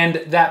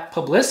 and that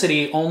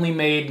publicity only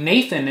made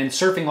Nathan and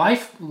Surfing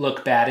Life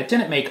look bad. It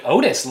didn't make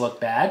Otis look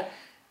bad.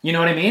 You know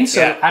what I mean?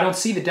 So yeah. I don't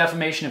see the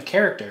defamation of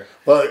character.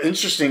 Well,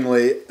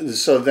 interestingly,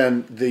 so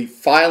then the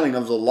filing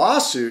of the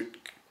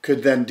lawsuit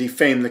could then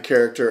defame the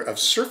character of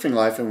Surfing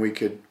Life, and we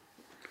could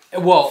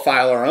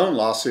file our own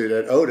lawsuit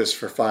at Otis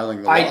for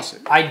filing the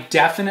lawsuit. I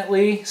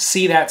definitely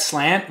see that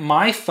slant.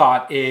 My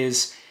thought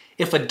is,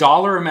 if a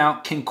dollar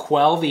amount can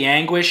quell the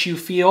anguish you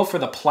feel for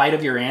the plight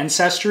of your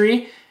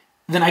ancestry,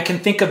 then I can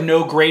think of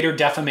no greater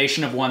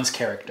defamation of one's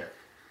character.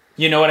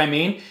 You know what I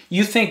mean?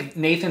 You think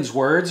Nathan's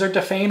words are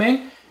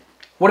defaming?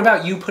 What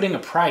about you putting a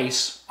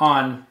price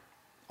on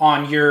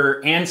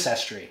your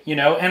ancestry,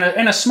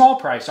 and a small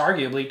price,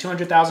 arguably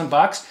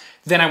 $200,000?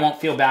 Then I won't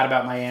feel bad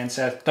about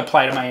the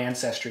plight of my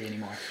ancestry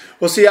anymore.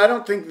 Well, see, I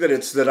don't think that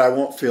it's that I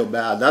won't feel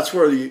bad. That's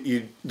where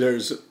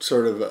there's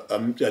sort of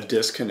a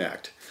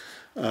disconnect.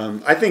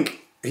 I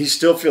think he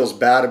still feels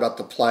bad about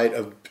the plight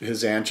of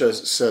his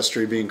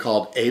ancestry being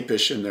called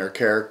apish in their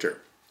character,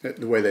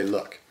 the way they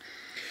look.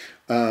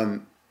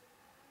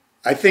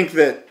 I think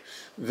that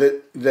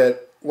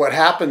what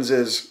happens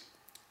is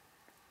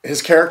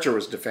his character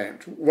was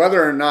defamed.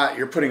 Whether or not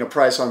you're putting a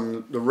price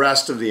on the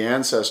rest of the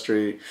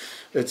ancestry,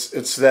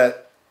 it's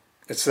that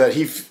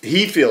he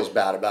feels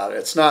bad about it.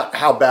 It's not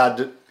how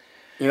bad,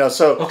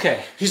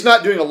 Okay. He's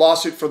not doing a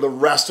lawsuit for the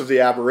rest of the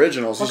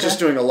Aboriginals. He's just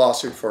doing a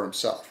lawsuit for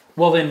himself.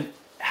 Well, then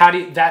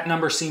that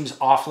number seems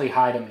awfully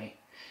high to me.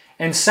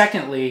 And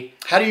secondly,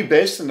 how do you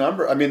base the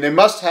number? I mean, they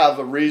must have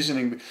a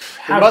reasoning.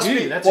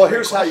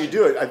 Here's how you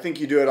do it. I think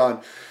you do it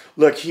on,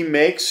 look, he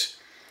makes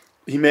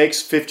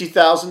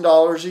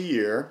 $50,000 a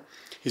year.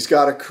 He's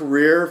got a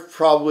career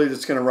probably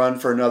that's going to run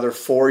for another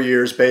 4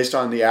 years based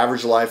on the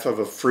average life of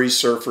a free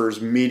surfer's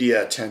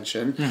media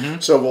attention. Mm-hmm.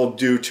 So we'll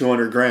do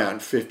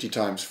 $200,000, 50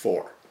 times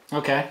 4.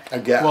 Okay. I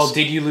guess. Well,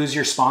 did you lose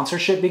your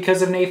sponsorship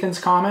because of Nathan's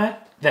comment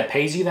that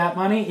pays you that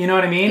money? You know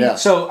what I mean? Yeah.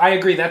 So I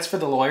agree that's for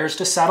the lawyers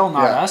to settle,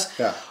 not us.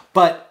 Yeah.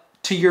 But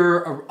to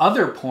your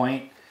other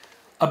point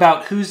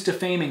about who's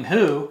defaming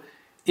who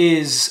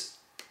is,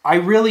 I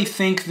really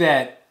think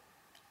that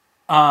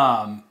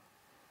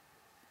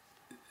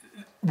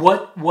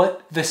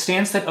what the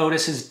stance that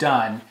Otis has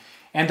done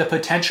and the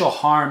potential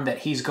harm that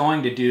he's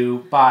going to do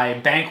by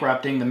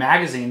bankrupting the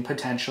magazine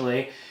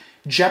potentially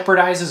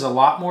jeopardizes a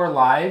lot more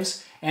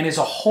lives and is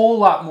a whole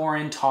lot more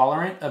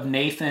intolerant of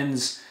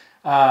Nathan's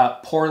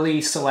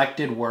poorly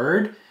selected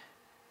word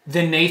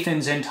than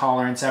Nathan's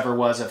intolerance ever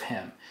was of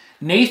him.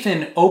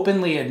 Nathan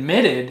openly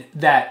admitted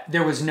that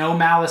there was no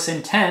malice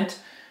intent.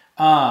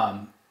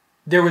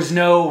 There was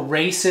no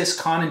racist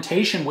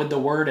connotation with the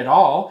word at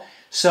all.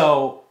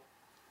 So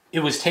it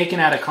was taken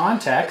out of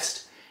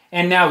context.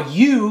 And now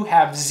you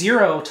have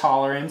zero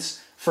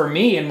tolerance for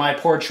me and my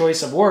poor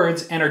choice of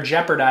words and are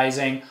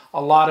jeopardizing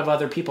a lot of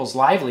other people's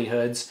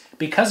livelihoods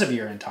because of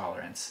your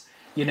intolerance.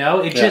 You know,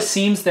 it just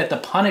seems that the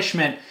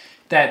punishment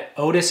that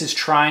Otis is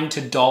trying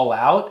to dole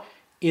out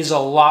is a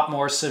lot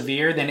more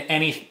severe than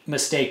any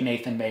mistake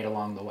Nathan made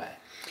along the way.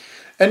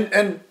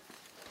 And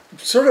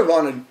sort of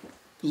on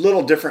a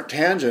little different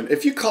tangent,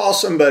 if you call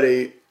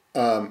somebody,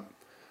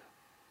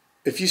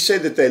 if you say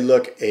that they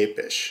look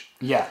apish,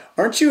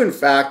 aren't you in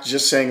fact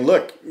just saying,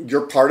 look,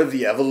 you're part of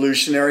the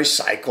evolutionary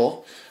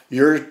cycle,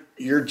 your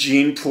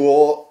gene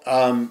pool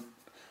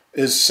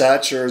is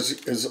such or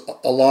is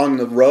along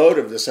the road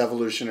of this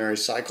evolutionary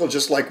cycle,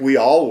 just like we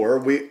all were.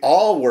 We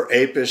all were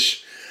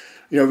apish.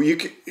 You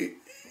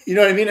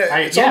know what I mean?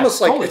 It's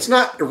almost like it's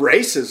not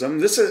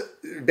racism. This is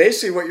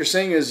basically what you're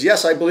saying is,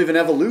 yes, I believe in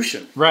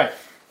evolution. Right.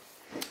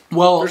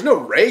 Well, there's no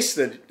race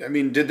that, I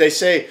mean, did they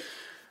say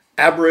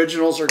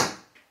Aboriginals are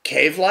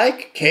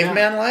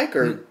caveman-like,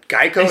 or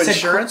Geico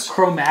Insurance?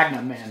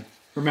 Cro-Magnon, man.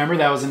 Remember,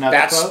 that was another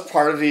That's quote?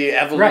 Part of the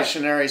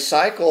evolutionary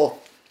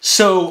cycle.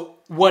 So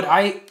what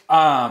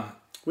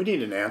we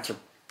need a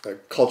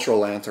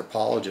cultural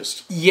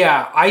anthropologist.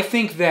 Yeah, I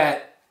think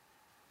that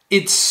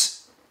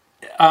it's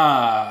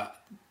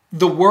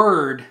the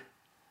word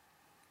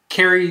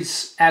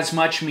carries as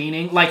much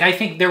meaning. Like, I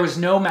think there was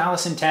no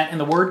malice intent, and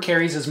the word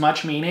carries as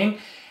much meaning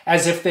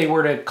as if they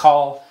were to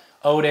call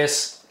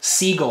Otis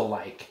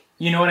seagull-like.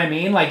 You know what I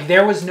mean? Like,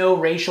 there was no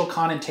racial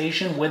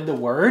connotation with the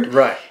word.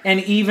 Right.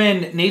 And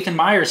even Nathan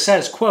Myers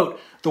says, quote,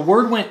 the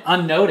word went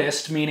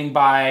unnoticed, meaning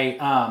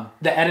by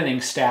the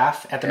editing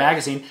staff at the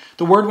magazine.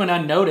 The word went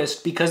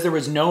unnoticed because there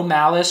was no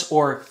malice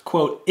or,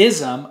 quote,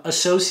 ism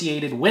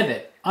associated with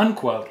it,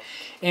 unquote.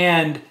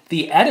 And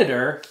the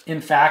editor,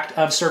 in fact,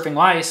 of Surfing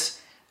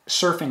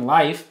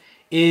Life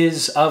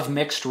is of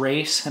mixed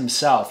race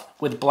himself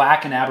with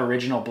black and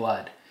Aboriginal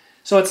blood.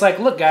 So it's like,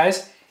 look,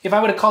 guys, if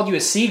I would have called you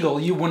a seagull,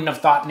 you wouldn't have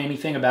thought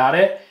anything about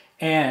it.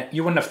 And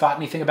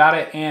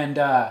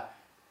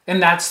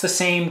that's the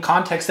same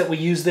context that we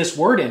use this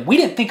word in. We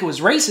didn't think it was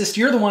racist.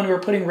 You're the one who are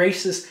putting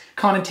racist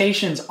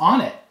connotations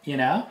on it, you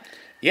know?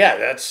 Yeah,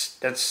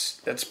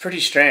 that's pretty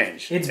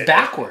strange. It's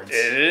backwards.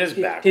 It is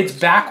backwards. It's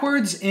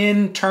backwards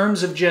in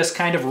terms of just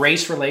kind of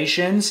race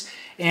relations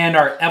and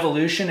our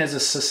evolution as a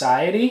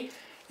society,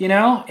 you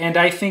know? And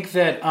I think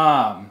that,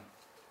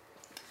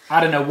 I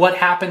don't know, what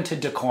happened to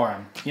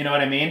decorum? You know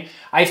what I mean?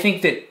 I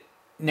think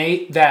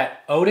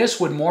that Otis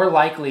would more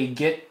likely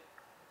get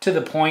to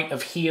the point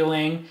of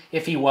healing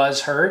if he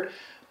was hurt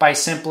by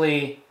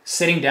simply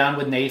sitting down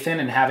with Nathan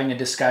and having a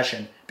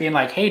discussion. Being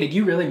like, hey, did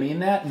you really mean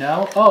that?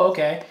 No? Oh,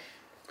 okay.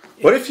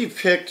 What if you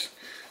picked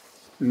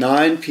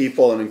 9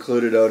 people and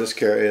included Otis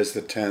Carey as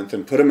the 10th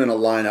and put them in a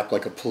lineup,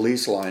 like a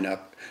police lineup,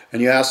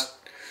 and you asked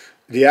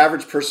the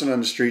average person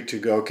on the street to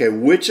go, okay,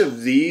 which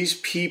of these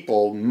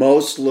people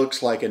most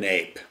looks like an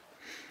ape?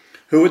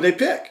 Who would they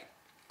pick?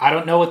 I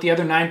don't know what the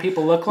other 9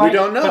 people look like. We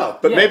don't know,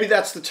 but maybe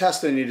that's the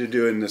test they need to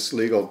do in this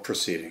legal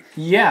proceeding.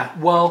 Yeah,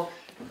 well,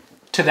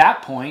 to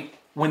that point,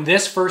 when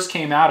this first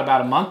came out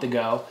about a month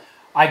ago,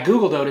 I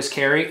Googled Otis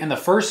Carey, and the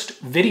first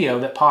video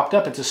that popped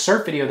up, it's a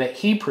surf video that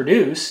he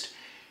produced,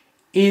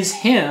 is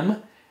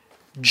him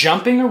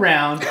jumping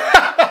around,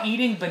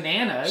 eating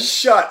bananas.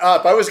 Shut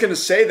up. I was going to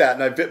say that,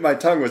 and I bit my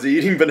tongue. Was he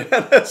eating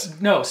bananas?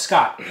 No,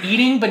 Scott.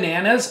 Eating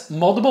bananas,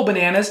 multiple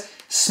bananas,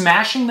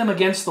 smashing them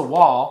against the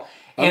wall.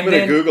 I'm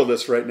going to Google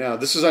this right now.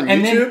 This is on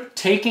YouTube?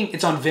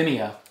 It's on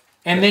Vimeo.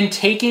 And then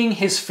taking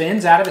his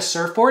fins out of his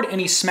surfboard, and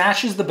he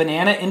smashes the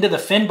banana into the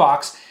fin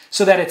box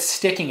so that it's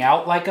sticking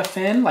out like a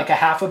fin, like a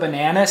half a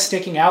banana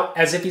sticking out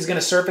as if he's going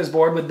to surf his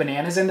board with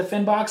bananas in the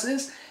fin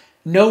boxes.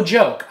 No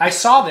joke. I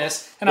saw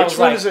this, and I was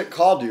like... Which one is it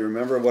called? Do you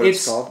remember what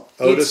it's called?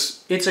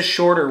 Otis? It's a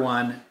shorter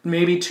one,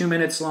 maybe 2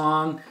 minutes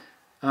long.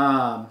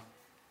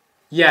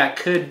 Yeah, it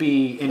could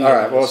be any of those. All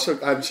right, well, so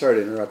I'm sorry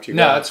to interrupt you.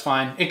 No, it's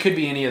fine. It could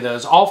be any of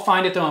those. I'll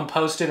find it, though, and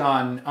post it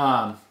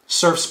on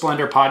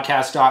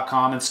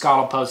surfsplendorpodcast.com, and Scott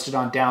will post it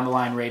on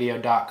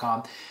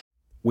downthelineradio.com.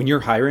 When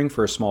you're hiring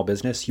for a small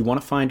business, you want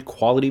to find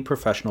quality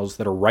professionals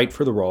that are right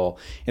for the role,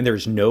 and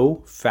there's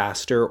no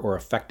faster or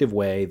effective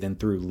way than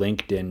through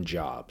LinkedIn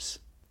Jobs.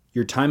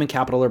 Your time and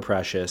capital are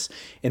precious,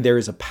 and there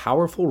is a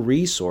powerful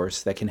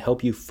resource that can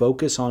help you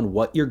focus on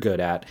what you're good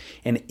at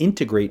and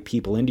integrate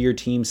people into your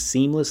team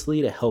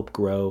seamlessly to help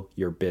grow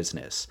your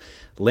business.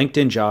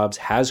 LinkedIn Jobs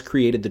has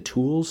created the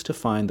tools to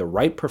find the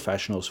right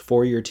professionals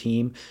for your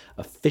team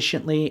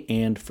efficiently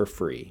and for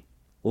free.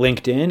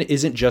 LinkedIn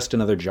isn't just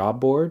another job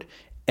board.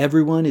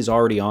 Everyone is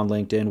already on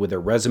LinkedIn with their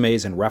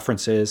resumes and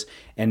references,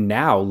 and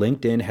now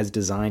LinkedIn has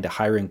designed a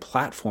hiring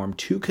platform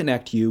to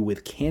connect you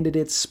with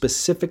candidates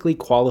specifically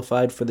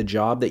qualified for the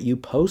job that you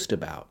post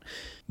about.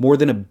 More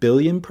than 1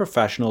 billion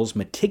professionals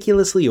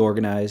meticulously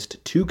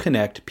organized to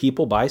connect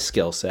people by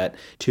skill set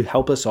to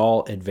help us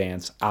all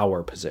advance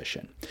our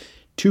position.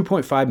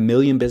 2.5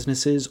 million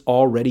businesses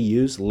already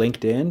use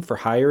LinkedIn for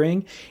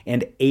hiring,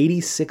 and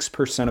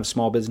 86% of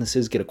small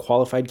businesses get a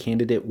qualified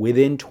candidate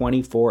within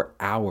 24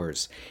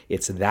 hours.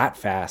 It's that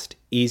fast,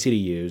 easy to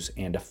use,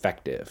 and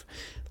effective.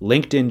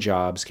 LinkedIn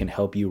Jobs can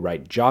help you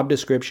write job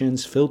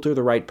descriptions, filter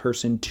the right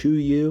person to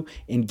you,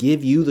 and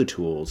give you the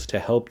tools to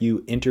help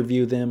you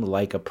interview them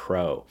like a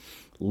pro.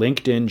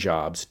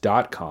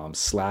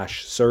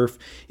 LinkedInjobs.com/surf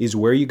is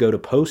where you go to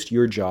post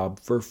your job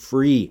for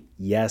free.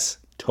 Yes,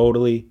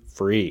 totally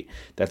free.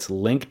 That's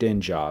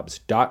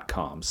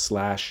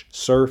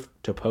LinkedInjobs.com/surf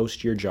to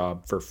post your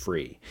job for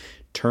free.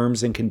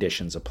 Terms and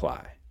conditions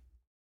apply.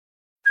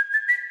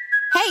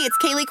 Hey, it's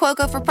Kaylee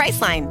Cuoco for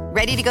Priceline.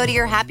 Ready to go to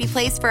your happy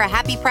place for a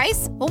happy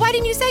price? Well, why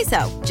didn't you say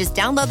so? Just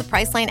download the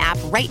Priceline app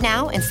right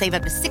now and save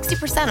up to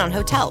 60% on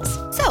hotels.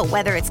 So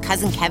whether it's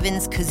Cousin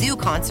Kevin's Kazoo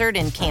Concert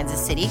in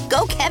Kansas City,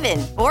 go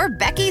Kevin, or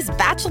Becky's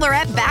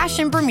Bachelorette Bash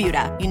in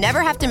Bermuda, you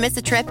never have to miss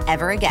a trip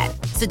ever again.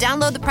 So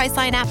download the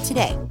Priceline app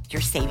today.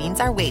 Your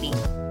savings are waiting.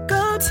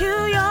 Go to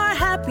your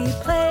happy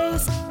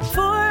place for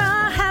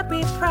a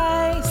happy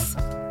price.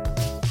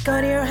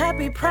 Go to your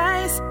happy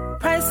price,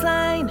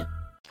 Priceline.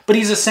 But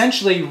he's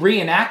essentially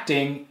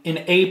reenacting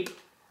an ape,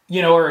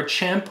 or a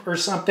chimp or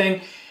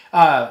something.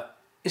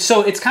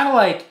 So it's kind of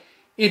like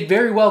it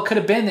very well could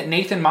have been that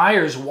Nathan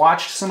Myers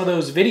watched some of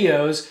those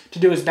videos to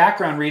do his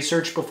background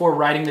research before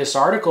writing this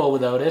article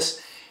with Otis,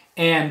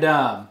 and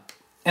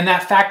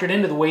that factored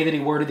into the way that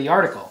he worded the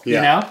article.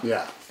 Yeah.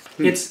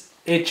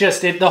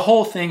 The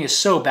whole thing is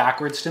so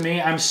backwards to me.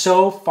 I'm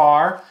so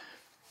far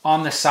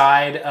on the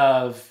side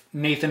of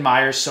Nathan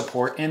Myers'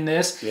 support in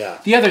this. Yeah.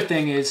 The other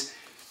thing is,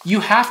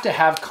 you have to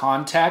have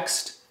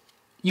context.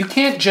 You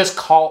can't just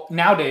call...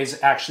 Nowadays,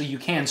 actually, you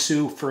can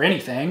sue for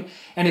anything.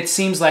 And it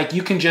seems like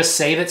you can just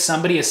say that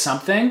somebody is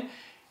something.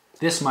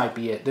 This might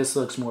be it. This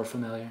looks more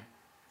familiar.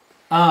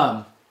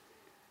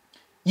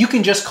 You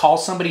can just call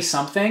somebody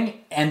something,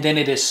 and then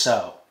it is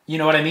so. You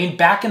know what I mean?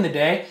 Back in the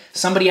day,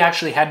 somebody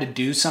actually had to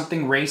do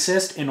something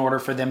racist in order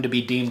for them to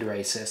be deemed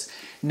racist.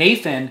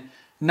 Nathan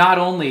not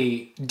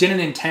only didn't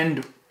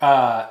intend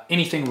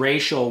anything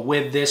racial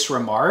with this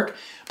remark,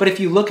 but if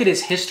you look at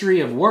his history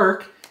of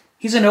work,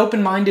 he's an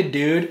open-minded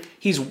dude.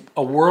 He's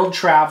a world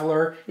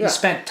traveler. Yeah. He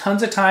spent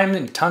tons of time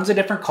in tons of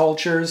different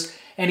cultures,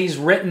 and he's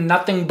written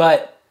nothing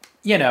but,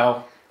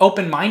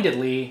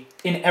 open-mindedly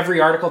in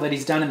every article that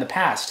he's done in the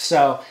past.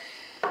 So,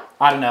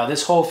 I don't know.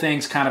 This whole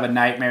thing's kind of a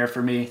nightmare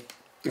for me.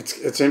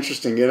 It's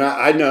interesting.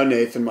 I know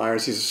Nathan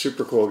Myers. He's a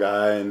super cool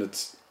guy, and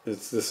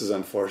this is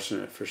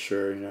unfortunate for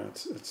sure.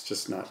 It's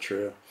just not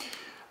true.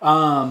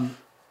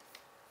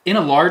 In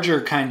a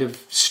larger kind of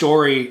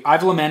story,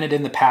 I've lamented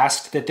in the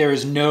past that there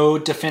is no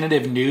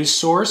definitive news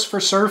source for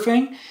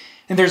surfing.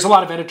 And there's a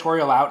lot of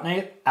editorial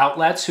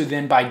outlets who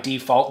then by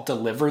default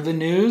deliver the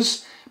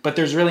news, but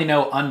there's really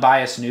no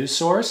unbiased news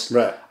source.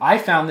 Right. I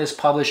found this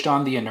published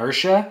on The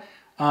Inertia.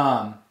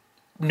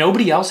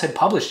 Nobody else had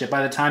published it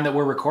by the time that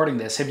we're recording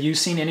this. Have you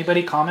seen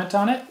anybody comment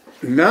on it?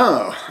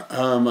 No,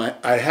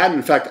 I hadn't.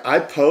 In fact, I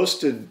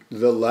posted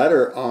the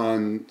letter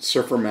on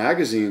Surfer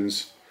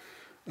Magazine's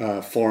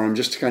forum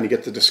just to kind of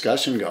get the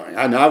discussion going.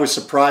 I was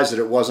surprised that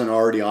it wasn't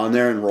already on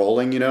there and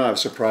rolling. I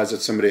was surprised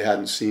that somebody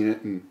hadn't seen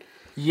it.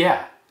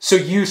 Yeah. So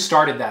you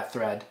started that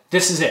thread.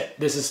 This is it.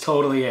 This is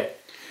totally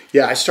it.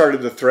 Yeah, I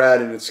started the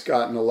thread, and it's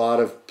gotten a lot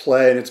of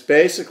play. And it's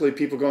basically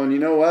people going, you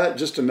know what?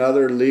 Just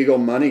another legal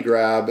money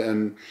grab.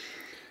 And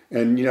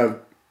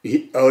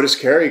Otis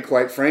Carey,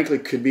 quite frankly,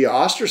 could be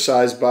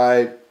ostracized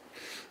by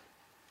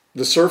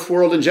the surf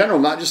world in general,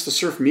 not just the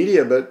surf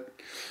media, but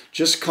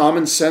just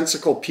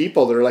commonsensical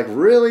people that are like,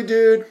 really,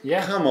 dude?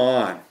 Yeah. Come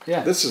on.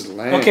 Yeah. This is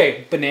lame.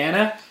 Okay,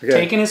 banana,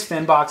 taking his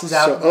fin boxes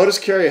out. So Otis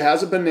Carey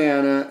has a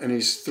banana, and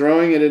he's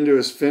throwing it into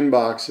his fin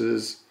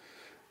boxes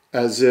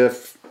as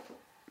if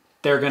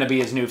they're going to be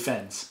his new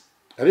fins.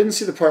 I didn't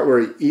see the part where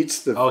he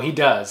eats the... Oh, he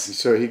does.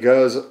 So he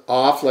goes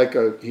off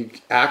he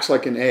acts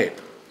like an ape.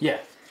 Yeah.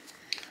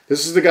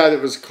 This is the guy that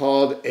was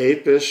called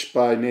apish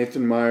by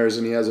Nathan Myers,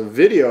 and he has a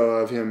video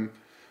of him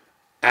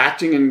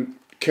acting in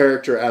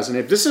character as an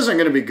ape. This isn't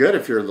going to be good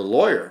if you're the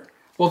lawyer.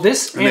 Well,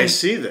 and they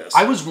see this.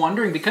 I was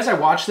wondering, because I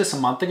watched this a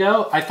month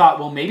ago, I thought,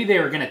 well, maybe they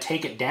were going to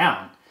take it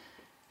down.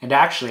 And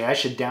actually, I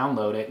should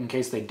download it in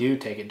case they do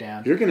take it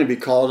down. You're going to be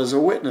called as a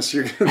witness.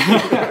 When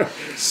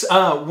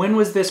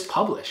was this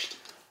published?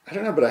 I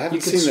don't know, but I haven't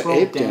seen the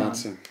ape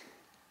dancing.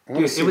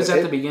 Dude, it was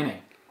at the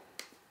beginning.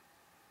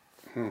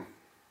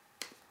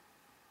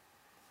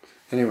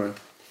 Anyway,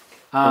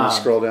 want me to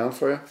scroll down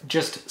for you?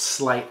 Just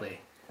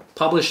slightly.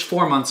 Published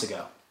 4 months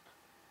ago.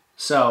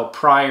 So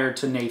prior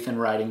to Nathan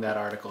writing that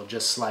article,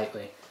 just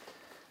slightly.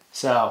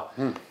 So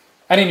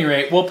at any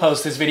rate, we'll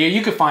post this video.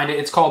 You can find it.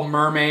 It's called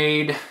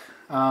Mermaid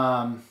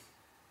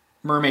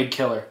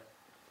Killer.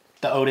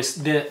 The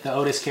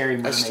Otis Carey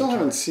mermaid. I still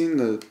haven't seen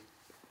the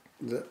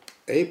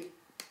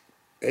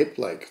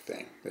ape-like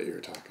thing that you were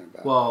talking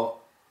about.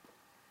 Well,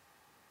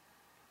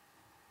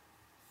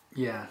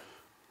 yeah.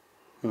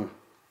 Huh.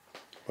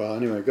 Well,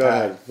 anyway, go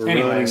ahead. We're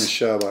ruining the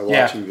show by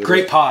watching videos.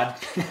 Great pod.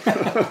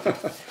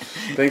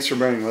 Thanks for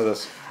bearing with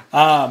us.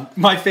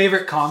 My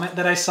favorite comment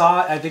that I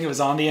saw, I think it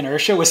was on the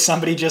Inertia, was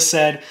somebody just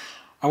said,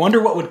 I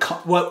wonder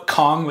what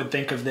Kong would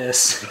think of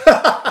this.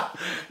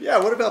 Yeah,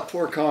 what about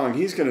poor Kong?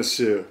 He's going to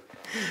sue.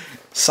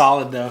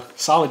 Solid, though.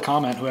 Solid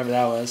comment, whoever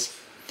that was.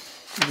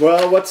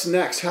 Well, what's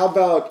next? How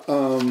about,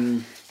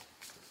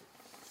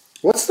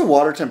 what's the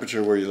water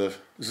temperature where you live?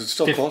 Is it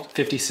still cold?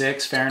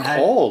 56 Fahrenheit.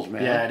 It's cold,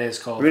 man. Yeah, it is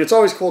cold. I mean, it's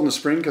always cold in the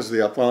spring because of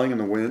the upwelling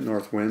and the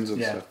north winds and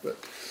stuff. But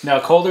no,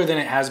 colder than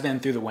it has been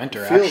through the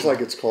winter, feels like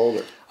it's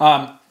colder.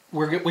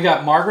 We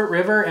got Margaret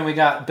River and we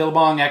got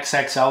Billabong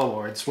XXL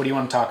Awards. What do you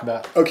want to talk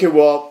about? Okay,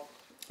 well,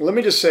 let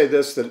me just say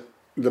this, that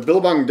the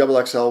Billabong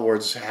XXL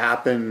Awards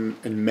happen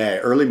in May,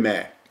 early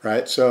May,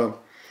 right? So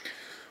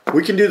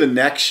we can do the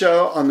next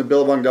show on the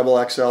Billabong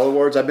XXL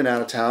Awards. I've been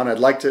out of town.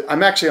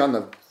 I'm actually on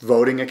the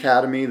Voting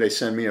Academy. They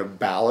send me a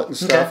ballot and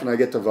stuff, and I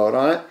get to vote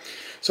on it.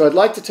 So I'd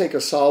like to take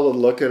a solid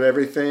look at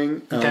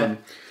everything and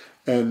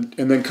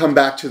then come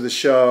back to the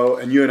show,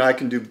 and you and I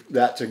can do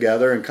that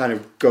together and kind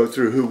of go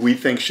through who we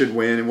think should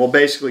win. And we'll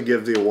basically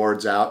give the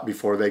awards out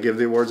before they give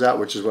the awards out,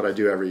 which is what I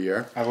do every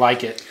year. I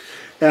like it.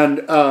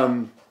 And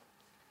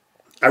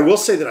I will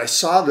say that I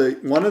saw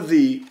one of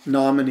the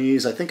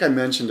nominees, I think I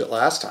mentioned it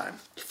last time,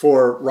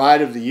 for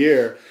Ride of the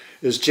Year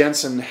is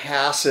Jensen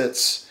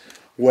Hassett's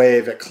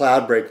wave at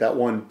Cloudbreak, that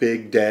one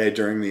big day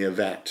during the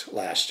event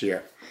last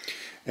year.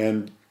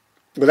 And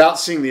without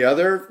seeing the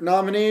other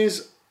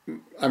nominees,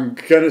 I'm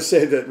going to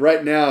say that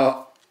right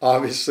now,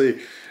 obviously,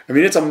 I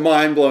mean, it's a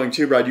mind-blowing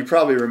tube ride. You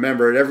probably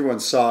remember it. Everyone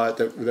saw it.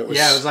 That was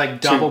it was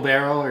like double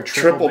barrel or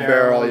triple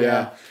barrel,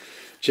 yeah.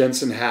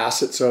 Jensen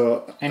Hassett.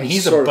 And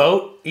he's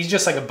he's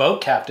just like a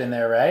boat captain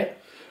there, right?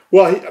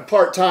 Well,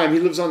 part-time. He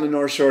lives on the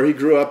North Shore. He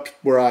grew up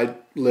where I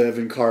live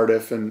in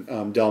Cardiff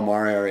and Del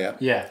Mar area.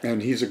 Yeah.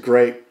 And he's a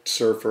great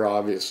surfer,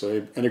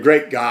 obviously, and a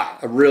great guy,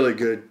 a really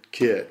good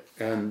kid.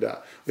 And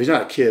he's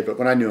not a kid, but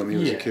when I knew him, he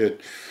was a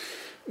kid.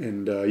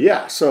 And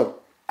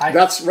so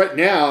that's right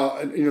now.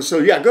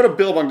 So go to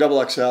Billabong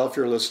XXL if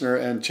you're a listener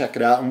and check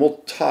it out. And we'll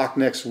talk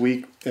next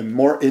week and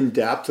more in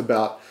depth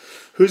about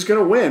who's going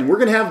to win. We're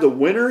going to have the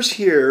winners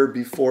here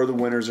before the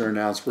winners are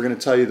announced. We're going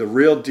to tell you the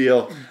real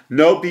deal.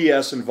 No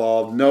BS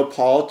involved. No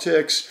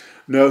politics.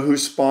 No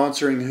who's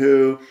sponsoring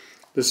who.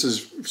 This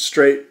is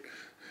straight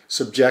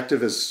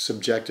subjective as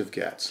subjective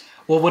gets.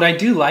 Well, what I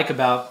do like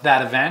about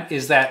that event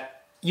is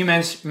that you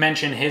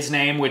mentioned his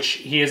name, which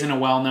he isn't a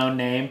well-known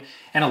name,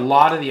 and a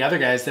lot of the other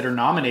guys that are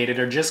nominated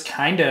are just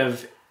kind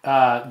of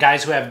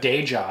guys who have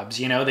day jobs.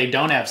 They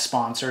don't have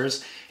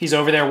sponsors. He's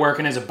over there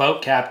working as a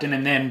boat captain,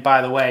 and then,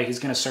 by the way, he's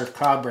going to surf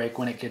Cloudbreak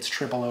when it gets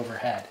triple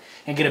overhead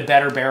and get a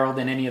better barrel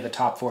than any of the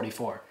top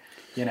 44.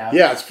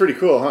 Yeah, it's pretty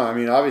cool, huh? I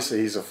mean, obviously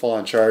he's a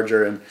full-on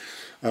charger,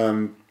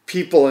 and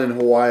people in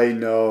Hawaii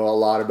know a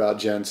lot about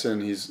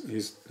Jensen.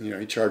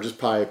 He charges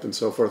pipe and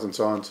so forth and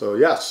so on. So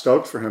yeah,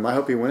 stoked for him. I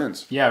hope he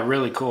wins. Yeah,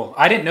 really cool.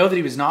 I didn't know that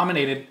he was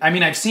nominated. I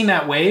mean, I've seen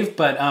that wave,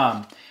 but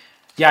I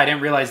didn't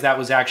realize that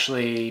was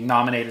actually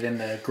nominated in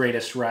the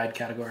greatest ride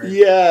category.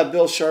 Yeah,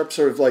 Bill Sharp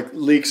sort of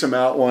leaks them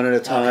out one at a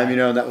time,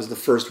 and that was the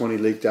first one he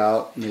leaked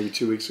out maybe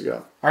 2 weeks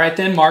ago. All right,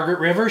 then Margaret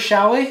River,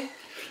 shall we?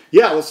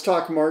 Yeah, let's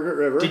talk Margaret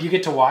River. Did you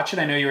get to watch it?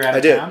 I know you were out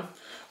of town.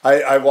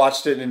 I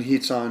watched it in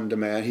Heats on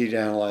Demand, Heat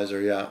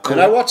Analyzer, yeah. Cool.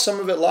 And I watched some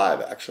of it live,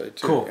 actually,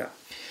 too. Cool. Yeah.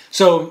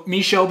 So,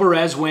 Michel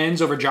Perez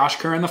wins over Josh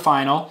Kerr in the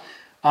final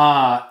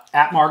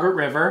at Margaret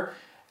River.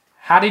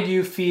 How did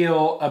you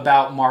feel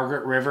about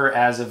Margaret River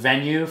as a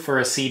venue for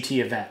a CT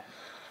event?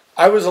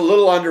 I was a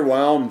little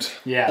underwhelmed,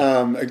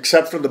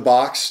 except for the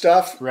box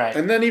stuff. Right.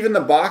 And then even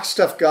the box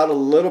stuff got a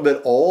little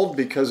bit old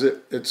because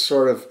it's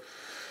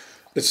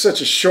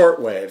such a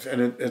short wave,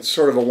 and it's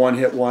sort of a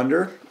one-hit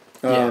wonder.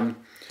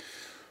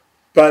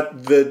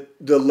 But the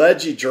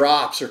ledgy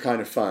drops are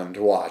kind of fun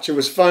to watch. It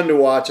was fun to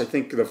watch, I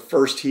think, the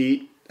first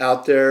heat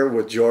out there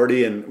with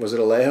Jordi and, was it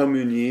Alejo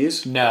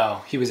Muniz?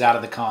 No, he was out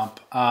of the comp.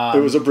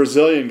 It was a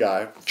Brazilian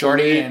guy.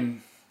 Jordi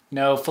and,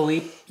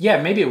 Felipe.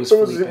 Yeah, maybe it was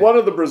Felipe. It was one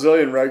of the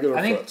Brazilian regular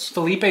I think foots.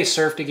 Felipe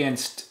surfed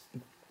against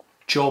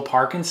Joel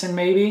Parkinson,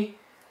 maybe?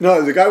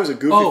 No, the guy was a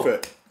goofy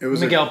foot. It was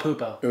Miguel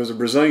Pupo. It was a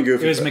Brazilian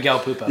goofy. It was foot. Miguel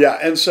Pupo. Yeah,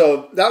 and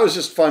so that was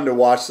just fun to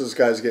watch those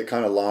guys get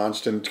kind of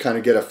launched and kind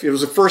of it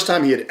was the first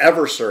time he had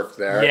ever surfed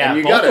there. Yeah,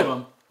 and both of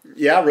them.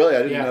 Yeah, really.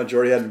 I didn't know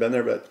Jordi hadn't been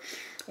there, but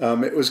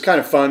it was kind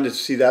of fun to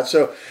see that.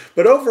 So,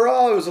 but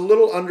overall, I was a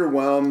little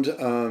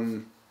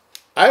underwhelmed.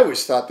 I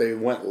always thought they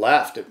went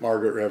left at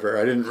Margaret River.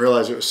 I didn't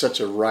realize it was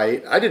such a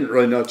right. I didn't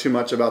really know too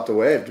much about the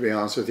wave, to be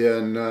honest with you.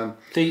 And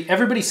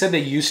everybody said they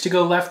used to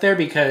go left there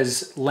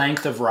because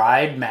length of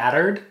ride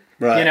mattered.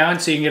 Right.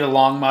 And so you can get a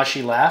long,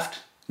 mushy left.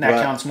 And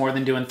that counts more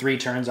than doing 3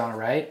 turns on a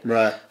right.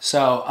 Right.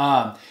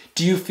 So,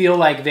 do you feel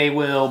like they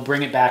will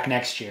bring it back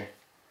next year?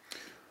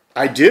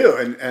 I do.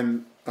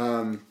 And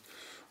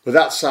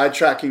without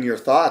sidetracking your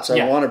thoughts,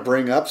 I want to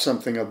bring up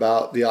something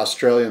about the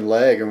Australian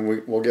leg,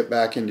 and we'll get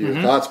back into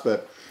your thoughts.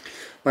 But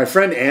my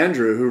friend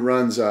Andrew, who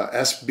runs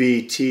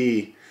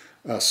SBT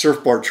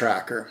Surfboard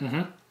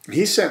Tracker,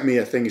 he sent me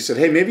a thing. He said,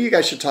 hey, maybe you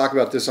guys should talk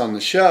about this on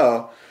the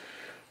show.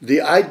 The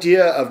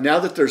idea of, now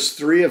that there's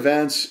 3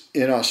 events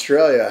in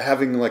Australia,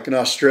 having like an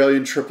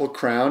Australian Triple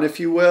Crown, if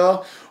you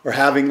will, or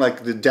having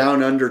like the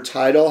Down Under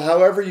title,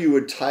 however you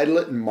would title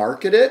it and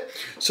market it.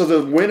 So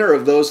the winner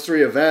of those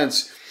 3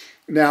 events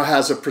now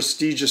has a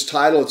prestigious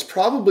title. It's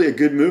probably a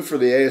good move for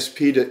the ASP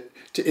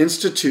to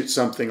institute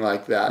something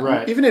like that.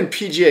 Right. Even in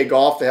PGA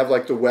golf, they have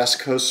like the West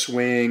Coast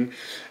swing,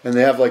 and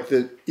they have like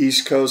the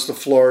East Coast, the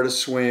Florida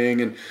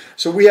swing. And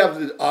so we have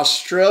the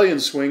Australian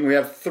swing. We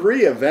have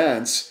 3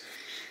 events.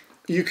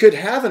 You could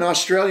have an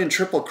Australian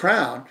Triple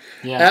Crown,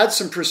 add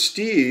some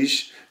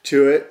prestige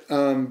to it,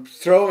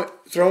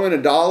 throw in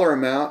a dollar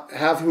amount,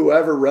 have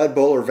whoever, Red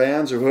Bull or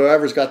Vans or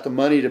whoever's got the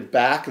money to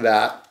back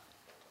that,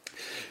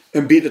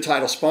 and be the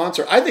title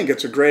sponsor. I think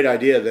it's a great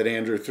idea that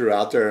Andrew threw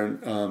out there,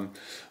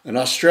 an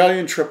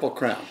Australian Triple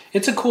Crown.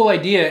 It's a cool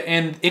idea,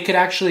 and it could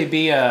actually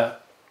be a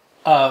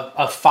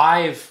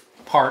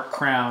 5-part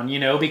crown,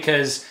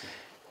 because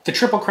the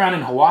Triple Crown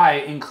in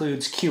Hawaii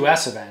includes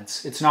QS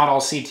events. It's not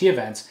all CT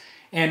events.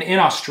 And in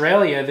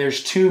Australia,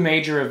 there's 2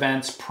 major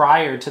events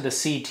prior to the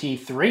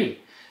CT3.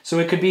 So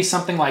it could be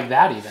something like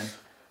that even.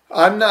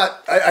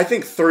 I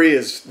think 3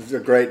 is a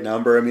great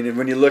number. I mean,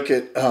 when you look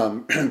at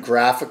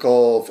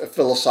graphical,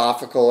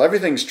 philosophical,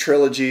 everything's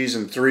trilogies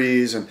and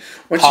 3s. And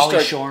once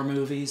Pauly Shore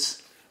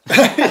movies.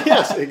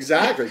 Yes,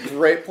 exactly.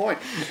 Great point.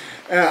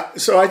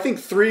 So I think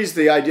 3 is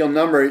the ideal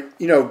number.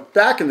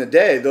 Back in the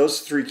day,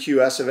 those 3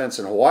 QS events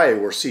in Hawaii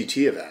were CT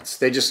events.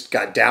 They just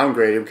got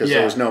downgraded because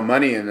there was no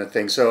money in the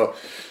thing. So,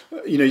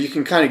 you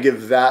can kind of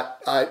give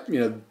that,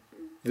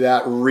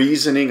 that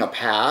reasoning a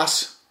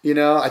pass.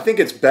 I think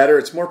it's better.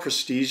 It's more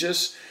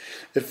prestigious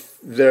if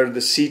they're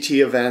the CT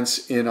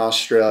events in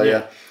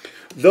Australia. Yeah.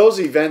 Those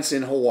events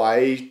in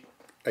Hawaii,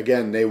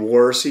 again, they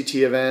were CT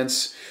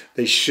events.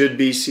 They should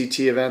be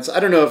CT events.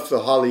 I don't know if the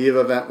Haleiwa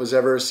event was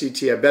ever a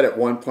CT. I bet at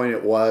one point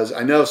it was.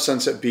 I know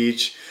Sunset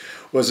Beach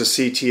was a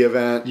CT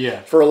event.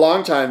 Yeah. For a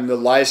long time, the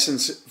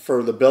license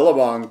for the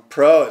Billabong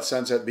Pro at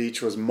Sunset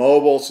Beach was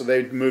mobile, so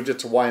they moved it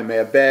to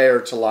Waimea Bay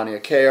or to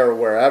Laniakea or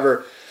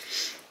wherever.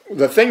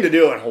 The thing to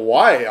do in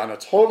Hawaii, on a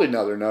totally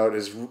another note,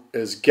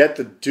 is get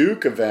the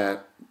Duke event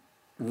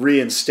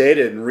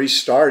reinstated and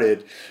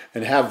restarted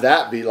and have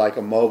that be like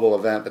a mobile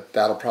event, but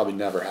that'll probably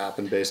never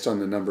happen based on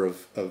the number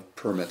of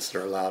permits that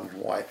are allowed in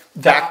Hawaii.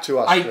 Back to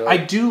Australia. I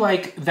do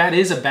like, that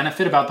is a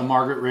benefit about the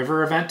Margaret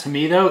River event to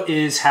me though,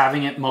 is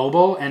having it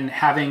mobile and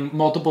having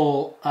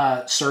multiple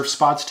surf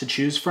spots to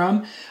choose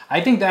from. I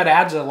think that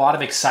adds a lot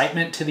of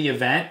excitement to the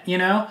event,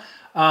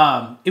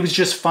 it was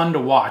just fun to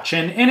watch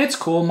and it's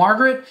cool.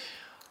 Margaret,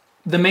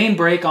 the main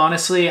break,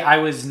 honestly, I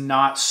was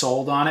not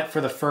sold on it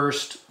for the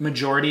first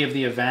majority of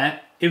the event.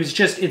 It was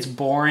just, it's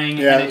boring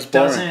and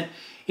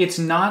it's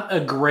not a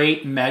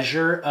great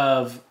measure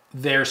of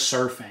their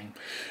surfing.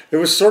 It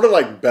was sort of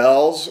like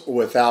Bells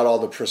without all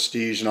the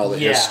prestige and all the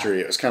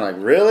history. It was kind of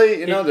like,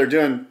 really?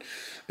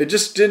 It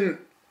just didn't,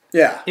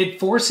 It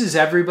forces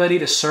everybody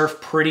to surf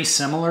pretty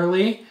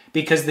similarly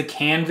because the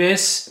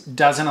canvas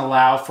doesn't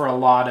allow for a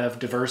lot of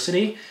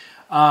diversity.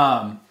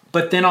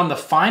 But then on the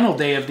final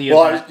day of the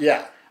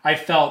event, I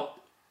felt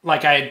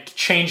like I had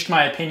changed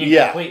my opinion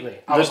completely.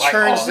 I was like,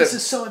 this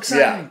is so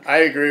exciting. Yeah, I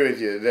agree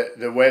with you.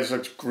 The waves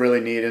looked really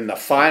neat in the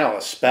final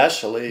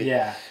especially.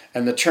 Yeah.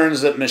 And the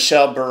turns that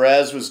Michelle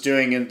Perez was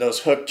doing, in those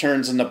hook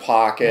turns in the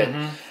pocket,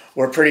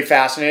 were pretty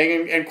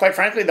fascinating. And quite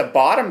frankly, the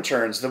bottom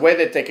turns, the way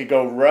that they could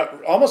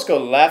almost go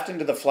left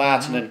into the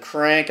flats and then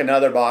crank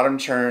another bottom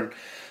turn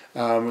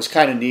was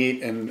kind of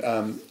neat.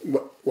 And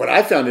what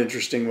I found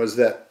interesting was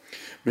that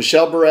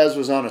Michelle Perez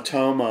was on a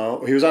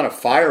Tomo. He was on a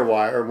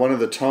Firewire, one of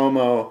the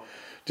Tomo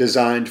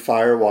designed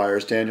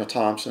Firewires, Daniel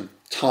Thompson.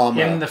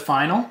 In the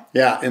final?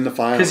 Yeah, in the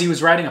final. Because he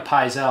was riding a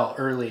Paizel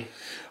early.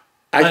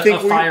 I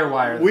think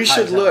Firewire. We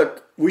should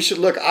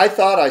look. I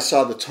thought I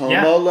saw the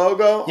Tomo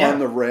logo on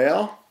the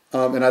rail.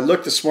 And I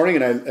looked this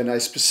morning, and I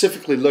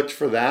specifically looked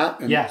for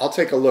that. And I'll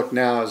take a look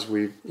now as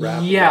we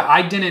wrap it up.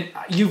 I didn't.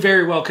 You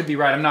very well could be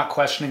right. I'm not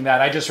questioning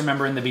that. I just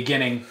remember in the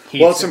beginning.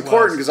 It's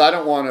important because I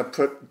don't want to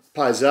put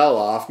Paizel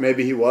off.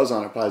 Maybe he was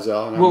on a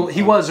Paizel.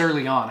 He was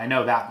early on. I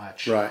know that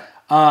much. Right.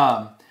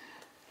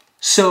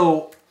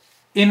 So,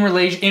 in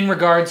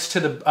regards to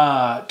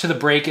the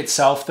break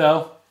itself,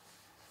 though,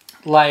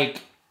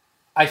 like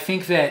I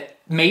think that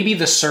maybe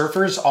the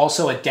surfers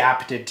also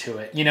adapted to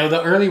it.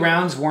 The early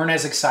rounds weren't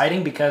as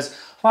exciting because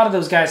a lot of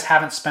those guys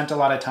haven't spent a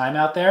lot of time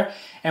out there.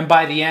 And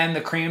by the end,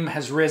 the cream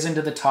has risen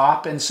to the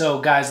top. And so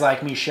guys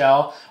like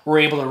Michelle were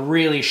able to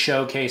really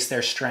showcase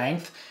their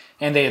strength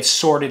and they had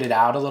sorted it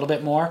out a little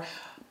bit more.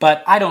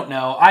 But I don't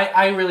know.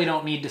 I really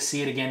don't need to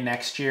see it again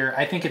next year.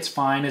 I think it's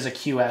fine as a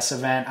QS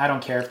event. I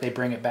don't care if they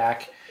bring it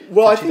back.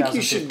 Well, I think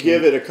you should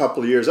give it a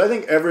couple of years. I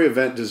think every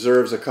event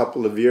deserves a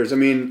couple of years. I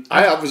mean,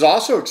 I was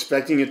also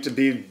expecting it to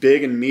be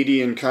big and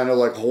meaty and kind of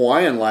like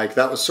Hawaiian-like.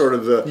 That was sort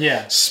of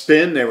the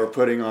spin they were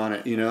putting on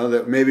it,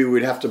 that maybe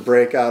we'd have to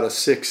break out a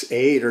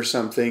 6-8 or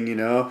something,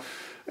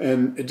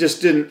 And it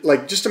just didn't,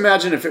 just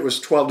imagine if it was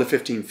 12 to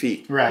 15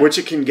 feet, which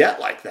it can get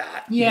like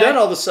that. Yeah. Then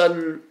all of a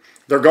sudden,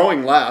 they're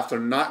going left, they're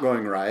not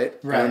going right.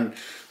 And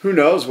who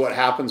knows what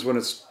happens when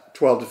it's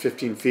 12 to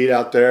 15 feet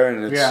out there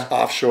and it's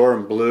offshore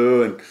and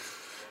blue, and it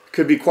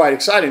could be quite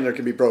exciting. There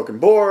could be broken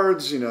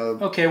boards,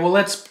 Okay, well,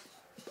 let's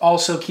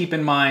also keep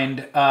in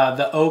mind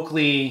the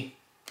Oakley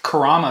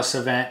Karamas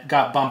event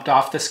got bumped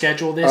off the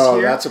schedule this year.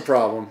 Oh, that's a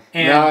problem.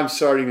 And now I'm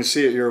starting to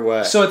see it your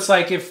way. So it's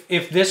like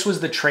if this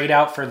was the trade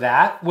out for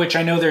that, which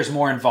I know there's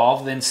more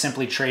involved than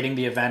simply trading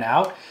the event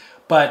out,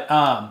 but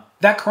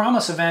that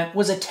Karamas event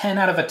was a 10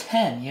 out of a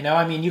 10,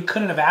 I mean, you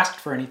couldn't have asked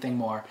for anything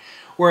more.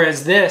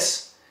 Whereas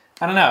this,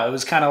 I don't know, it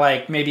was kind of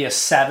like maybe a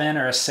 7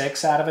 or a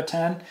 6 out of a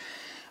 10.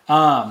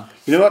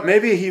 You know what?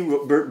 Maybe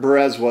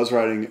Perez was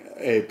riding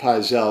a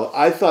Paisel.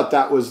 I thought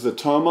that was the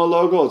Tomo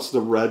logo. It's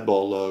the Red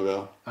Bull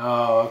logo.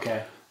 Oh,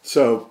 okay.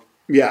 So,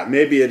 yeah,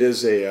 maybe it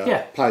is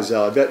a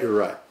Paisel. I bet you're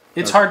right.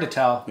 It's hard to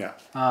tell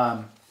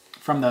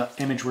from the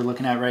image we're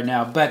looking at right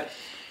now. But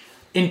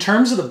in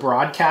terms of the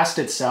broadcast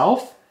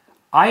itself,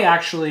 I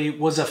actually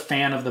was a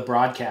fan of the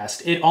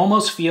broadcast. It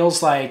almost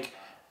feels like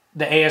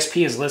the ASP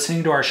is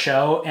listening to our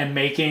show and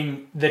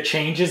making the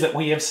changes that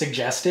we have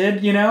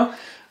suggested,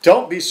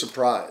 Don't be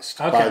surprised,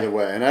 by the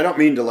way. And I don't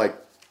mean to,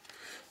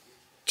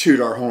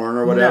 toot our horn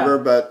or whatever,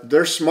 but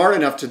they're smart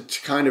enough to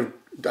kind of...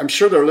 I'm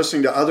sure they're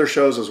listening to other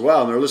shows as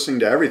well, and they're listening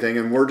to everything,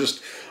 and we're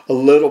just a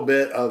little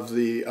bit of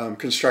the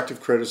constructive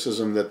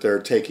criticism that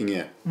they're taking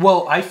in.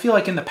 Well, I feel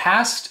like in the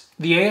past,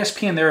 the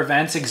ASP and their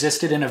events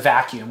existed in a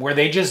vacuum, where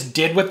they just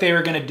did what they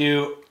were going to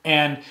do,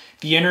 and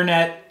the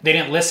internet, they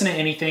didn't listen to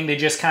anything. They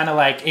just kind of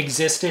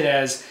existed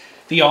as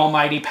the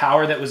almighty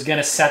power that was going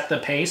to set the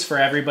pace for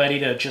everybody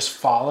to just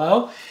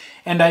follow.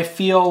 And I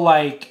feel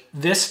like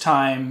this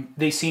time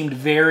they seemed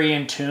very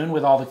in tune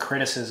with all the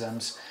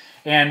criticisms,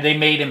 and they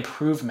made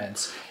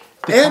improvements.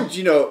 No,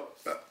 go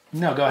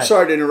ahead.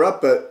 Sorry to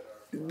interrupt, but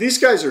these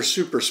guys are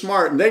super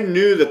smart, and they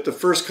knew that the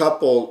first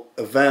couple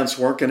events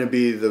weren't going to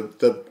be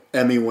the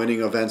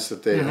Emmy-winning events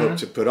that they hoped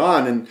to put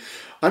on. And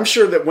I'm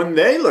sure that when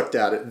they looked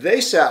at it, they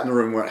sat in the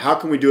room and went, how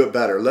can we do it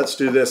better? Let's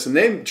do this. And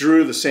they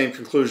drew the same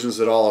conclusions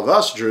that all of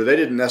us drew. They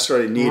didn't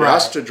necessarily need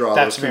us to draw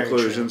those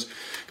conclusions.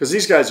 Because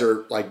these guys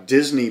are like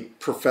Disney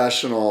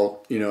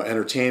professional,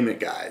 entertainment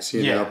guys.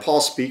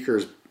 Paul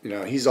Speaker's,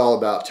 he's all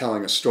about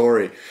telling a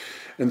story.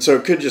 And so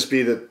it could just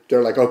be that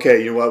they're like,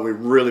 okay, you know what, we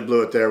really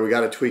blew it there. We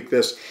got to tweak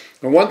this.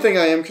 And one thing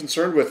I am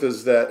concerned with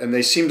is that, and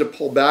they seem to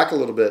pull back a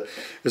little bit,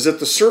 is that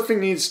the surfing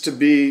needs to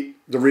be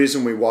the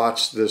reason we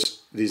watch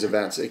these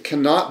events. It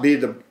cannot be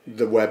the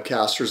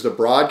webcasters, the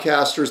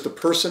broadcasters, the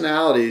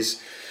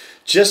personalities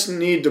just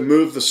need to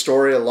move the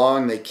story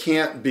along. They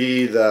can't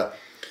be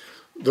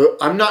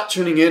I'm not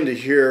tuning in to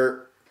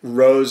hear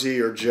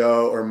Rosie or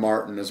Joe or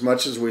Martin, as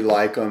much as we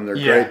like them. They're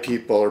great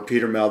people, or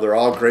Peter Mel. They're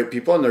all great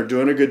people, and they're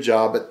doing a good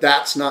job, but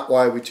that's not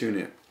why we tune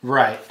in.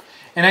 Right.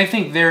 And I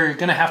think they're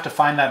going to have to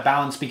find that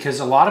balance, because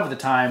a lot of the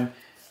time,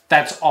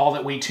 that's all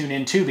that we tune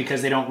into,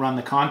 because they don't run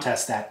the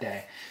contest that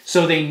day.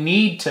 So they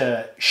need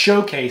to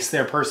showcase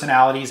their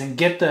personalities and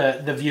get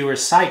the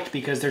viewers psyched,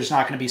 because there's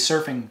not going to be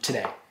surfing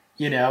today,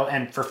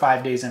 and for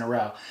 5 days in a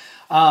row.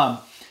 A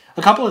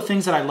couple of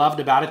things that I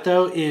loved about it,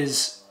 though,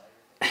 is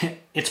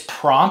it's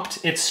prompt.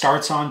 It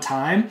starts on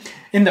time.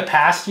 In the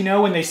past,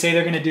 when they say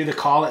they're going to do the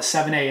call at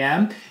 7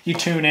 a.m., you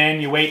tune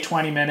in, you wait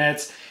 20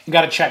 minutes, you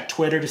got to check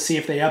Twitter to see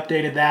if they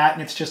updated that,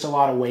 and it's just a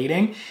lot of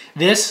waiting.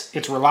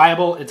 It's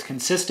reliable, it's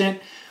consistent.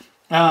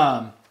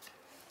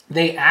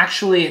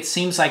 It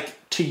seems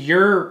like, to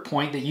your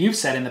point that you've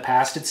said in the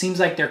past, it seems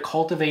like they're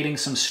cultivating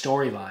some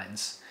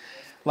storylines.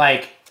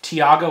 Like,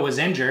 Tiago was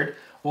injured.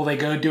 Well, they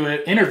go do an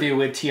interview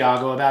with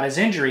Tiago about his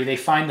injury. They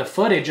find the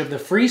footage of the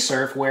free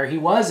surf where he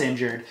was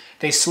injured.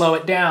 They slow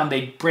it down.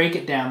 They break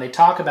it down. They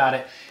talk about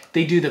it.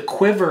 They do the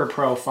quiver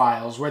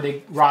profiles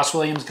where Ross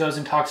Williams goes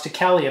and talks to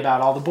Kelly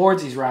about all the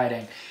boards he's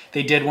riding.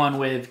 They did one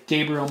with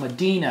Gabriel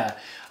Medina.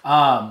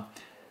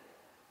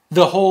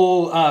 The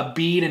whole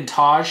Bede and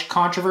Taj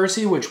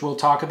controversy, which we'll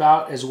talk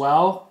about as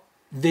well,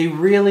 they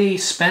really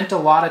spent a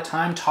lot of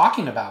time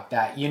talking about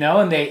that,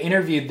 and they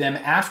interviewed them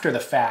after the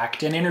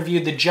fact and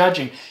interviewed the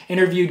judging,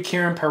 interviewed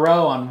Kieran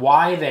Perot on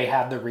why they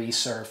had the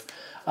resurf.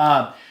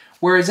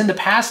 Whereas in the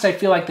past, I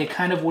feel like they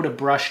kind of would have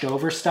brushed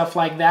over stuff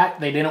like that.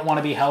 They didn't want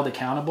to be held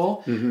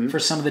accountable for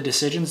some of the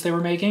decisions they were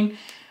making.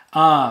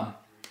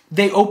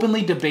 They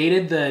openly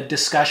debated the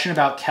discussion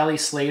about Kelly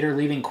Slater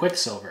leaving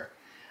Quicksilver.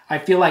 I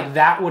feel like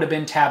that would have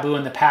been taboo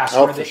in the past.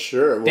 Oh, for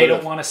sure. They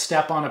don't want to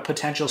step on a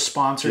potential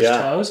sponsor's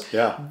toes.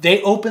 Yeah.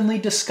 They openly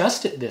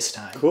discussed it this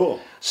time. Cool.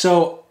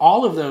 So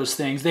all of those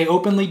things, they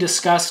openly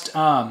discussed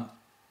or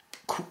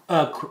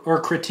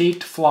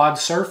critiqued flawed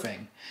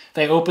surfing.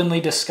 They openly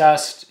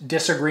discussed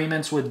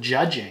disagreements with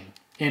judging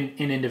in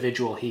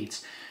individual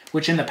heats,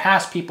 which in the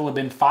past people have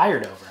been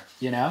fired over,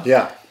 you know?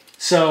 Yeah.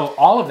 So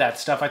all of that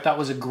stuff I thought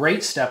was a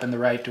great step in the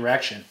right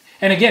direction.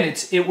 And again,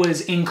 it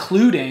was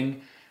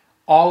including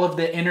all of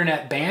the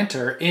internet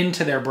banter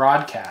into their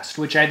broadcast,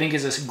 which I think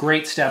is a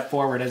great step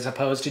forward as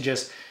opposed to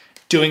just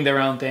doing their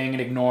own thing and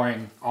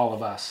ignoring all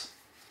of us.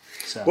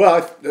 So.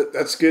 Well,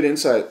 that's good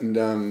insight, and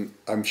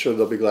I'm sure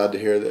they'll be glad to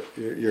hear that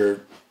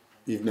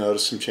you've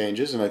noticed some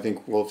changes, and I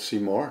think we'll see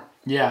more.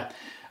 Yeah.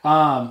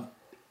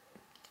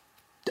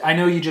 I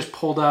know you just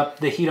pulled up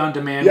the Heat on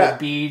Demand with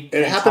Bede.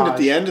 It happened at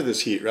the end of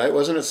this heat, right?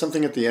 Wasn't it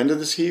something at the end of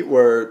this heat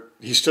where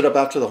he stood up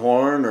after the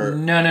horn? Or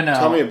No.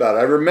 Tell me about it.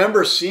 I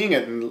remember seeing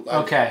it.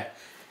 Okay.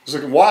 It was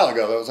like a while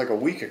ago. That was like a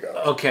week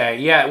ago. Okay,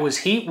 yeah, it was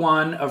Heat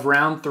 1 of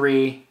round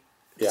 3.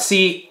 Yeah.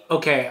 See,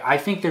 okay, I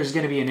think there's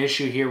going to be an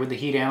issue here with the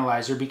heat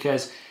analyzer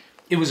because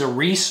it was a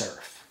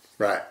resurf.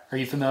 Right. Are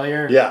you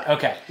familiar? Yeah.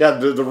 Okay. Yeah,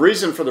 the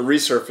reason for the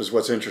resurf is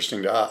what's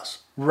interesting to us.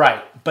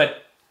 Right,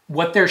 but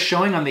what they're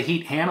showing on the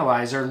heat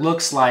analyzer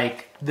looks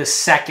like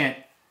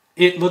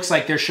it looks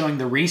like they're showing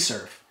the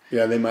resurf.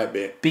 Yeah, they might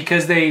be.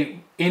 Because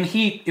in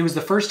heat, it was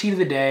the first heat of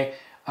the day,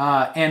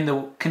 and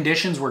the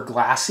conditions were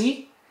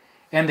glassy,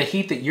 and the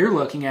heat that you're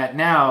looking at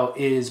now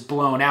is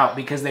blown out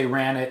because they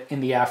ran it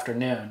in the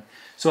afternoon.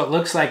 So it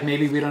looks like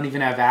maybe we don't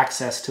even have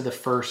access to the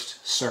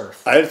first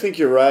surf. I think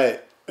you're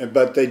right,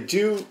 but they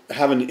do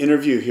have an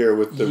interview here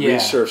with the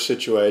resurf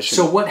situation.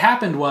 So what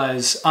happened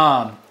was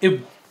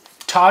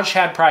Taj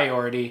had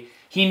priority.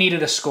 He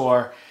needed a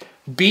score.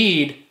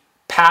 Bede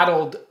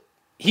paddled.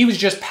 He was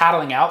just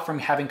paddling out from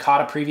having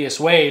caught a previous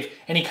wave,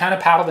 and he kind of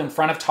paddled in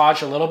front of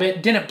Taj a little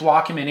bit. Didn't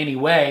block him in any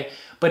way,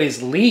 but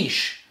his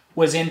leash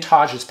was in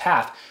Taj's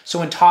path. So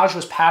when Taj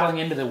was paddling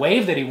into the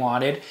wave that he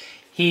wanted,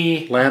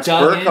 Lance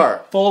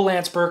Burkhardt. Full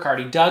Lance Burkhardt.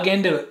 He dug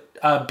into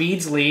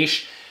Bede's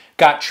leash,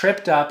 got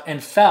tripped up,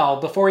 and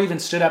fell. Before he even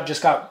stood up,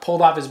 just got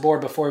pulled off his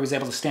board before he was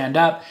able to stand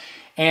up.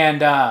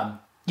 And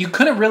you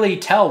couldn't really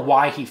tell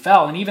why he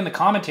fell. And even the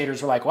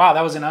commentators were like, wow,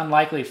 that was an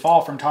unlikely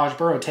fall from Taj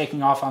Burrow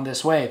taking off on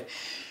this wave.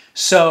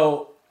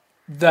 So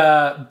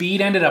the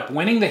Bede ended up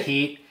winning the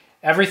heat.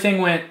 Everything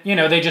went,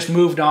 they just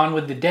moved on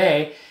with the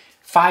day.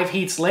 5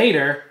 heats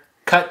later,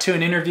 cut to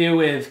an interview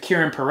with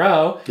Kieran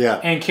Perot. Yeah.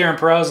 And Kieran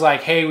Perot's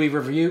like, hey, we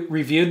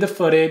reviewed the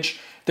footage.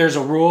 There's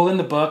a rule in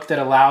the book that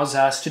allows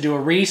us to do a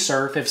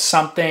resurf if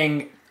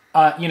something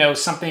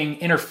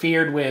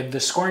interfered with the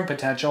scoring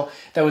potential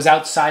that was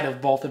outside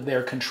of both of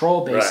their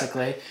control,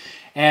 basically. Right.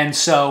 And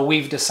so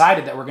we've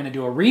decided that we're going to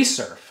do a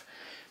resurf.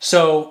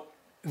 So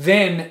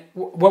then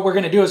what we're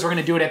going to do is we're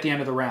going to do it at the end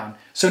of the round.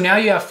 So now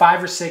you have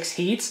 5 or 6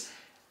 heats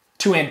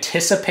to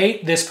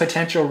anticipate this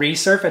potential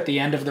resurf at the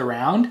end of the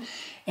round.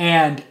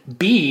 And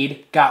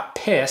Bede got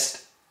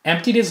pissed,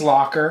 emptied his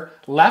locker,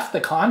 left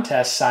the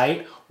contest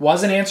site,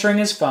 wasn't answering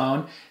his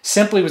phone,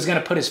 simply was going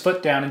to put his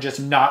foot down and just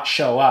not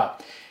show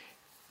up.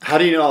 How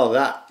do you know all of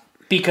that?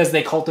 Because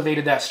they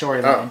cultivated that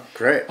storyline. Oh,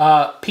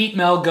 great. Pete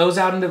Mel goes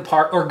out into the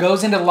park or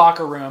goes into the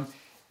locker room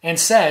and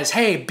says,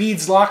 hey,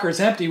 Bede's locker is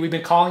empty. We've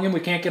been calling him.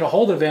 We can't get a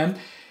hold of him.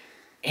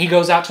 He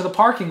goes out to the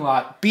parking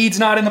lot. Bede's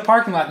not in the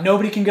parking lot.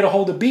 Nobody can get a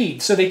hold of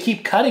Bede. So they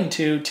keep cutting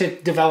to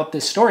develop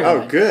this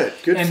storyline. Oh, good.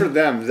 Good for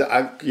them.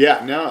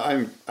 Now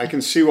I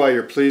can see why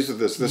you're pleased with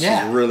this. This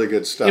is really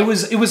good stuff.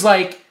 It was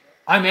like,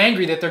 I'm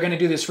angry that they're going to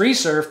do this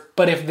resurf,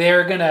 but if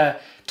they're going to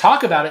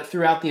talk about it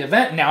throughout the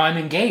event, now I'm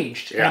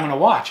engaged and I'm going to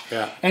watch.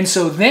 Yeah. And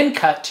so then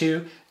cut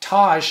to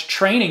Taj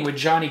training with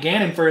Johnny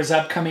Gannon for his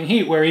upcoming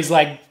heat where he's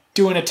like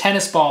doing a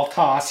tennis ball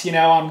toss,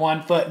 on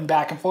one foot and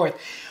back and forth.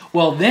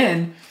 Well,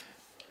 then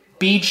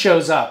Bede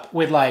shows up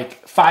with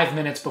like 5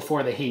 minutes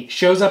before the heat,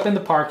 shows up in the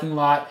parking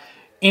lot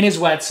in his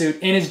wetsuit,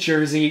 in his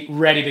jersey,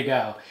 ready to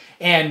go.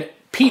 And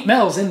Pete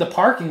Mel's in the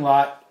parking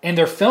lot and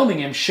they're filming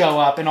him show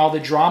up and all the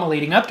drama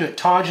leading up to it.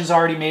 Taj has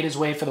already made his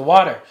way for the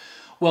water.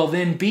 Well,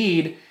 then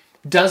Bede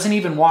doesn't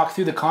even walk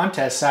through the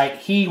contest site.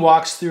 He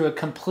walks through a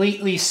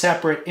completely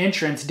separate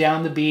entrance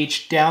down the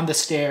beach, down the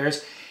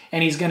stairs,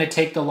 and he's going to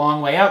take the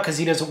long way out because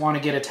he doesn't want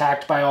to get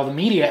attacked by all the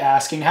media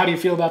asking, how do you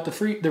feel about the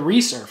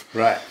resurf?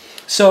 Right.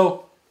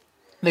 So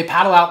they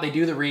paddle out, they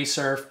do the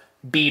resurf,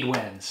 Bede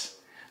wins.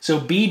 So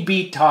Bede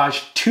beat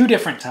Taj 2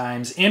 different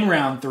times in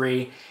round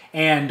 3,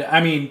 and I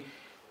mean,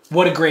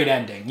 what a great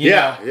ending. You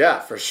know? Yeah,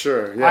 for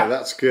sure. Yeah,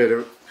 that's good.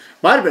 It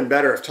might have been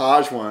better if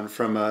Taj won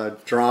from a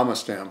drama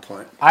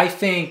standpoint. I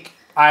think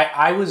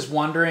I was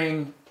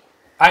wondering,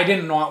 I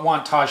didn't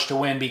want Taj to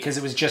win because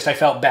it was just, I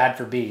felt bad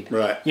for Bede.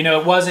 Right.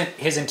 It wasn't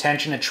his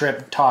intention to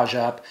trip Taj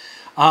up.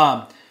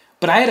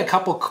 But I had a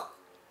couple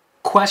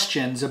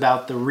questions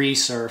about the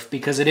resurf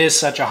because it is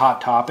such a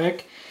hot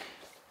topic.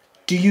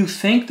 Do you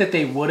think that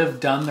they would have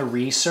done the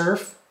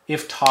resurf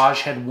if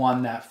Taj had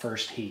won that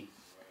first heat?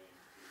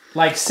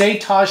 Like, say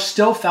Taj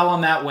still fell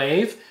on that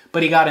wave,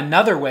 but he got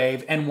another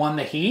wave and won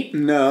the heat?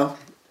 No,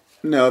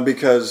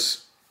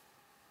 because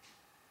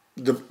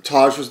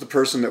Taj was the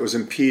person that was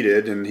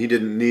impeded, and he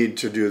didn't need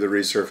to do the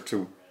resurf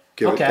to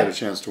get a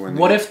chance to win.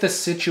 What if the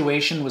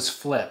situation was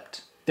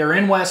flipped? They're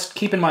in West,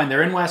 keep in mind,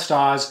 they're in West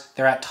Oz.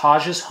 They're at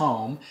Taj's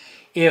home.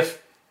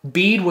 If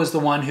Bede was the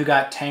one who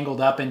got tangled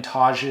up in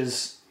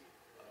Taj's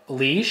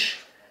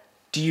leash,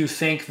 do you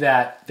think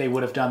that they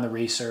would have done the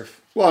resurf?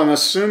 Well, I'm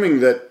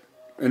assuming that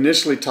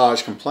initially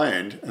Taj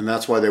complained, and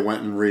that's why they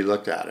went and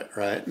re-looked at it,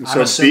 right? And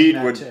so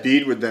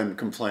Bede would then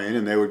complain,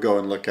 and they would go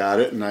and look at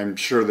it, and I'm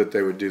sure that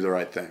they would do the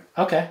right thing.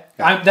 Okay.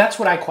 Yeah. That's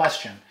what I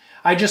question.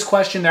 I just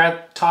question they're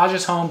at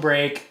Taj's home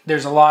break.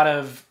 There's a lot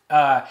of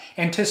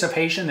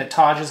anticipation that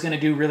Taj is going to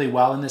do really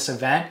well in this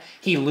event.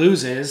 He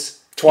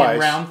loses twice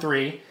in round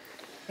 3,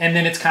 and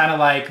then it's kind of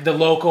like the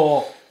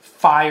local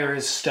fire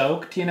is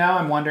stoked,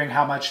 I'm wondering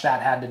how much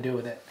that had to do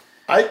with it.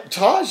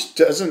 Taj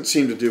doesn't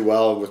seem to do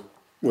well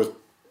with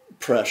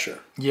pressure.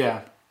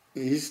 Yeah.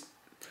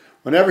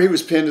 Whenever he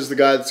was pinned as the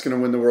guy that's going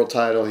to win the world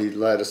title, he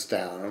let us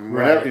down. And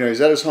whenever, he's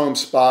at his home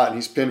spot and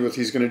he's pinned with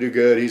he's going to do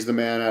good, he's the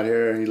man out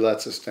here, and he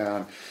lets us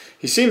down.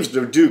 He seems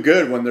to do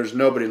good when there's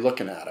nobody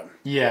looking at him.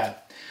 Yeah.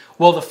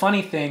 Well, the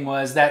funny thing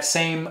was that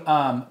same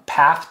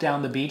path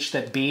down the beach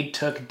that Bede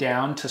took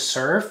down to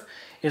surf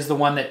is the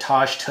one that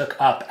Taj took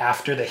up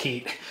after the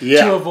heat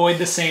to avoid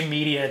the same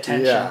media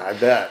attention. Yeah, I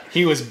bet.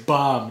 He was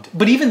bummed.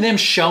 But even them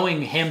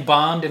showing him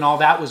bummed and all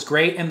that was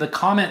great. And the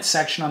comment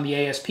section on the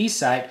ASP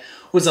site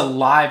was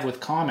alive with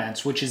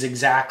comments, which is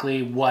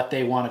exactly what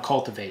they want to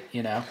cultivate,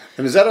 And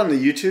is that on the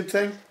YouTube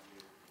thing?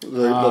 The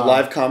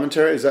live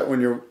commentary? Is that when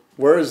you're...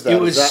 Where is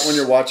that? Is that when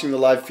you're watching the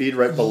live feed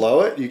right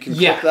below it? You can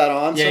click that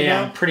on somehow?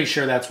 Yeah, I'm pretty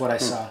sure that's what I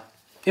saw.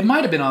 It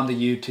might have been on the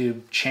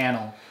YouTube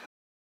channel.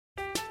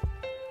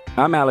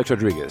 I'm Alex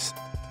Rodriguez.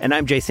 And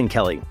I'm Jason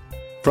Kelly.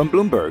 From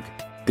Bloomberg,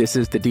 this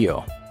is The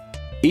Deal.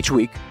 Each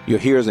week, you'll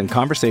hear us in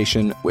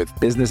conversation with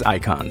business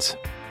icons.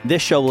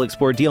 This show will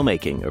explore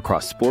deal-making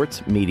across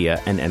sports, media,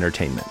 and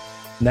entertainment.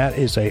 That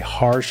is a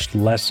harsh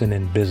lesson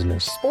in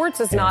business. Sports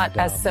is not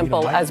as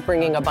simple as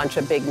bringing a bunch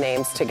of big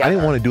names together. I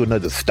didn't want to do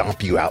another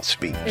stomp you out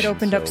speech. It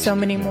opened up so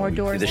many more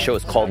doors. The show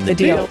is called The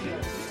Deal.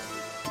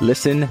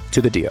 Listen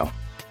to The Deal.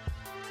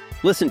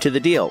 Listen to The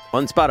Deal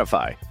on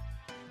Spotify.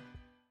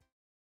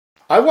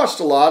 I watched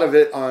a lot of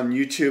it on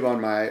YouTube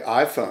on my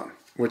iPhone,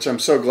 which I'm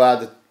so glad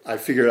that I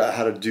figured out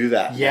how to do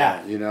that.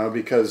 Yeah. Now,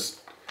 because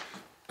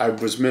I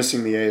was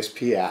missing the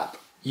ASP app.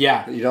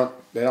 Yeah. They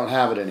don't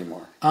have it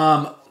anymore.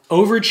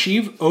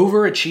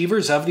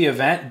 Overachievers of the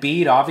event,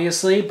 Bede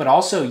obviously, but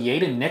also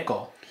Yaden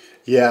Nickel.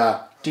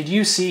 Yeah. Did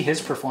you see his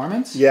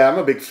performance? Yeah, I'm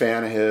a big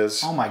fan of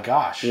his. Oh my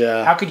gosh.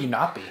 Yeah. How could you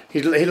not be?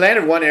 He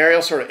landed one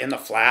aerial sort of in the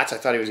flats. I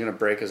thought he was going to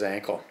break his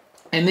ankle.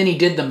 And then he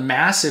did the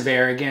massive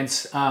air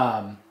against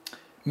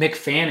Mick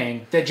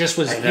Fanning that just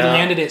was, he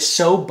landed it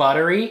so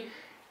buttery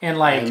and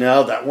like... I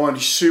know, that one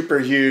super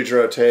huge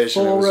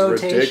rotation. Full it was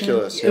rotation.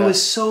 Ridiculous. It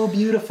was so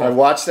beautiful. I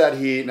watched that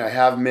heat and I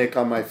have Mick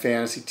on my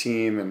fantasy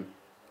team and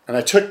I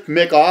took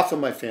Mick off of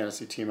my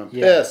fantasy team. I'm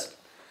pissed.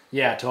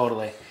 Yeah,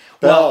 totally.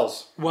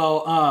 Bells.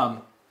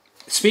 Well,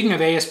 speaking of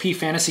ASP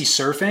Fantasy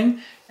Surfing,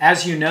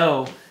 as you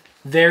know,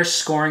 their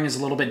scoring is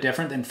a little bit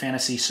different than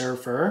Fantasy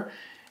Surfer.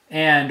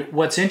 And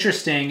what's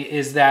interesting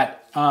is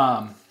that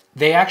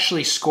they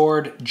actually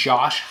scored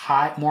Josh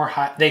higher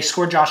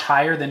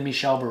than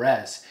Michel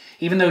Perez.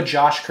 Even though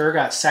Josh Kerr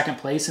got second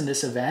place in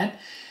this event,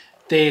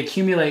 they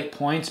accumulate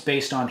points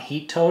based on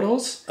heat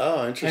totals.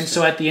 Oh, interesting. And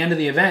so at the end of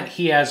the event,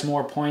 he has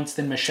more points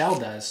than Michel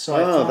does.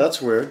 So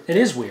that's weird. It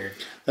is weird.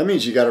 That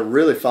means you got to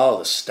really follow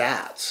the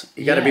stats.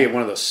 You got to be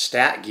one of those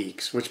stat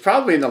geeks, which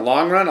probably in the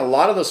long run, a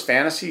lot of those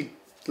fantasy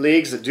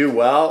leagues that do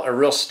well are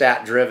real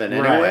stat driven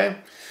anyway. Right.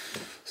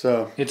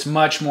 So it's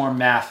much more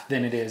math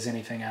than it is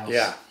anything else.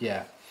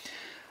 Yeah.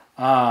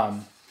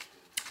 One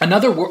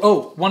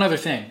other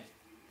thing.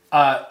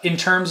 In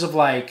terms of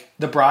like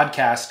the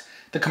broadcast,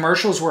 the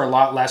commercials were a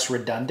lot less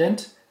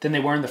redundant than they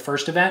were in the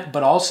first event,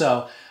 but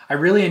also I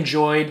really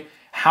enjoyed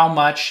how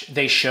much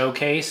they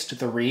showcased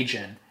the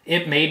region.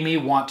 It made me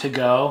want to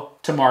go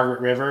to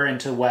Margaret River and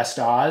to West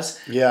Oz.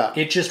 Yeah.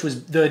 It just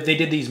was, they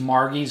did these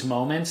Margie's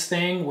Moments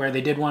thing where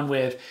they did one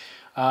with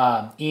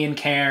Ian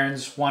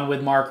Cairns, one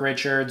with Mark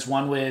Richards,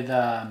 one with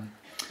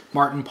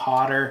Martin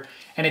Potter.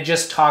 And it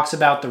just talks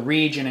about the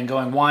region and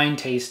going wine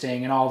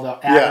tasting and all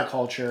the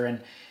agriculture.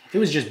 And it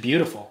was just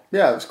beautiful.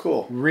 Yeah, it was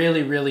cool.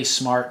 Really, really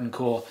smart and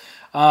cool.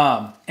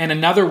 And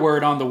another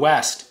word on the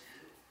West,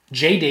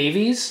 Jay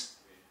Davies,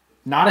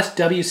 not a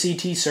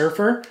WCT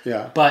surfer,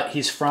 but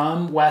he's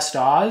from West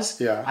Oz.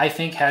 Yeah. I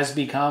think has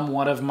become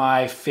one of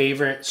my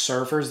favorite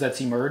surfers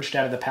that's emerged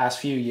out of the past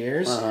few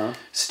years.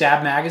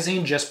 Stab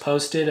Magazine just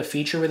posted a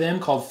feature with him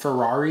called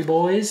Ferrari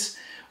Boys,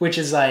 which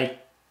is like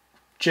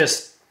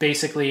just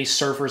basically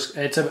surfers.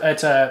 It's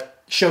a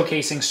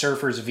showcasing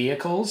surfers'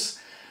 vehicles,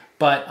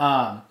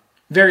 but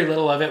very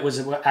little of it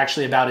was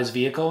actually about his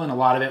vehicle, and a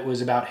lot of it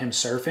was about him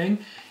surfing.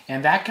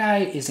 And that guy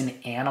is an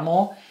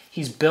animal.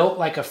 He's built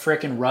like a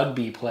frickin'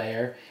 rugby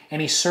player,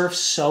 and he surfs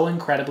so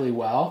incredibly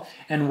well.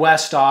 And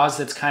West Oz,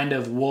 that's kind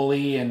of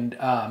woolly and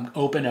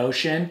open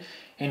ocean,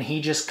 and he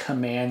just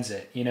commands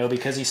it,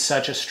 because he's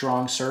such a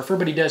strong surfer,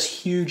 but he does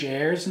huge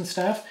airs and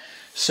stuff.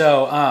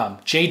 So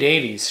Jay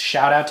Davies,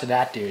 shout out to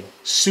that dude.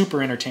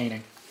 Super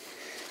entertaining.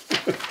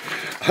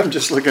 I'm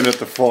just looking at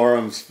the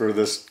forums for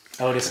this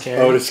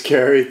Otis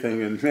Carey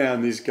thing, and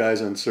man, these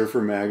guys on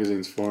Surfer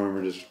Magazine's forum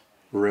are just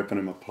ripping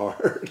him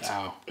apart.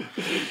 Wow.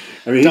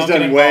 I mean, he's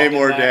done way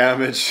more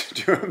damage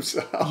to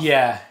himself.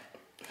 Yeah.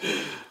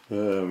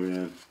 Oh,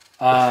 man.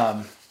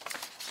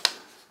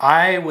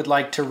 I would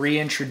like to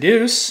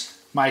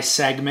reintroduce my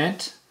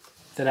segment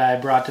that I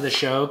brought to the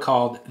show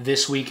called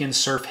This Week in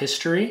Surf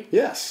History.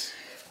 Yes.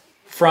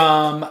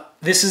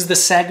 This is the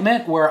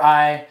segment where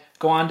I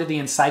go on to the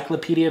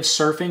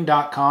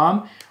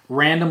encyclopediaofsurfing.com,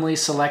 randomly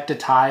select a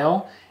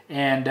tile,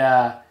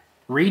 and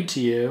read to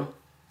you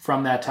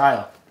from that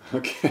tile.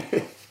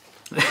 Okay.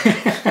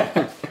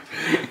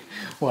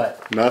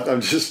 What? I'm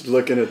just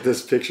looking at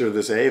this picture of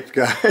this ape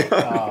guy.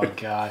 Oh,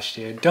 gosh,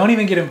 dude. Don't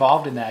even get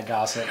involved in that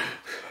gossip.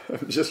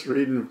 I'm just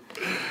reading.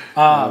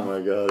 Oh, my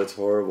God. It's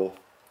horrible.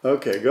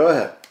 Okay, go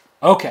ahead.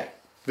 Okay.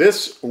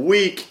 This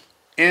week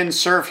in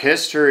surf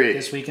history.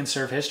 This week in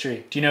surf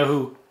history. Do you know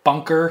who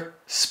Bunker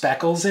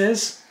Speckles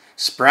is?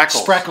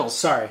 Spreckles.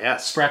 Sorry.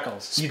 Yes.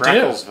 Spreckles. You do?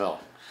 Sprecklesville.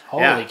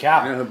 Holy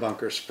cow. I know who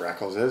Bunker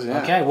Spreckles is,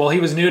 yeah. Okay, well, he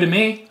was new to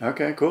me.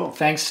 Okay, cool.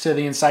 Thanks to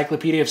the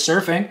Encyclopedia of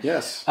Surfing.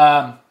 Yes.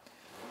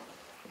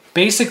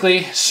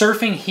 Basically,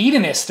 surfing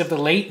hedonist of the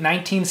late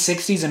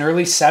 1960s and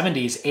early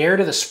 70s, heir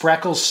to the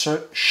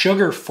Spreckles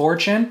sugar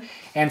fortune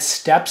and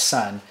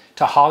stepson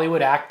to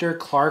Hollywood actor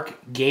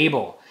Clark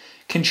Gable.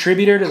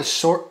 Contributor to the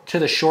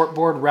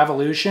shortboard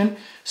revolution,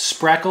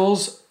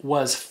 Spreckles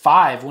was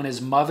 5 when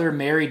his mother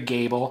married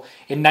Gable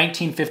in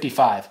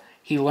 1955.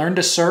 He learned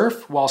to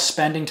surf while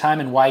spending time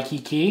in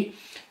Waikiki,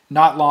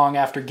 not long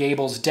after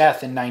Gable's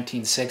death in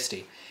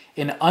 1960.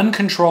 An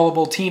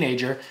uncontrollable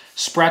teenager,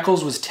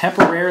 Spreckles was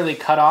temporarily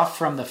cut off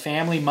from the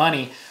family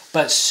money,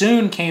 but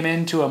soon came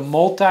into a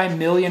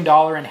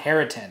multi-million-dollar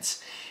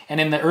inheritance,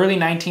 and in the early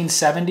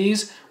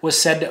 1970s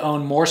was said to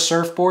own more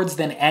surfboards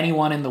than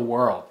anyone in the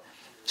world.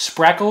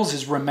 Spreckles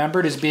is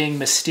remembered as being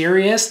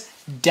mysterious,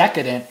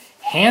 decadent,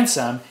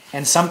 handsome,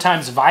 and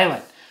sometimes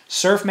violent.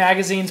 Surf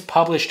magazines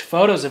published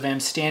photos of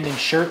him standing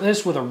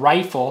shirtless with a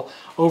rifle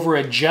over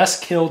a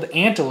just-killed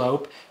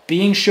antelope,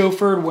 being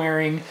chauffeured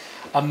wearing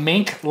a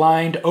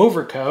mink-lined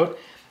overcoat,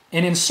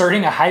 and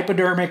inserting a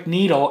hypodermic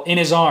needle in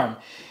his arm.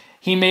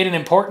 He made an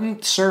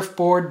important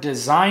surfboard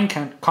design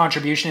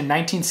contribution in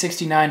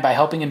 1969 by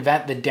helping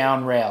invent the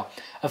down rail,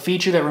 a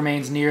feature that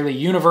remains nearly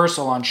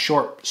universal on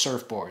short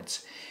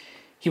surfboards.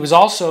 He was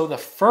also the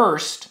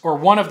first, or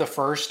one of the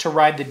first, to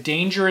ride the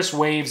dangerous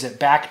waves at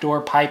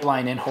Backdoor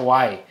Pipeline in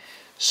Hawaii.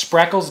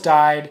 Spreckles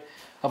died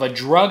of a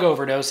drug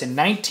overdose in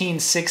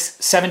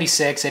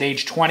 1976 at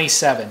age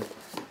 27.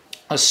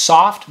 A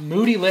soft,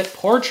 moody-lit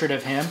portrait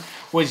of him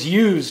was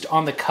used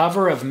on the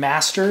cover of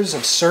Masters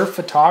of Surf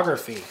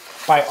Photography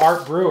by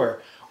Art Brewer,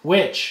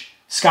 which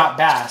Scott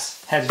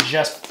Bass has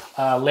just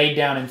laid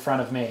down in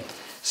front of me.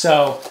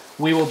 So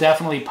we will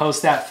definitely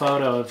post that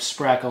photo of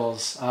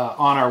Spreckles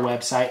on our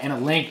website and a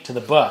link to the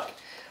book.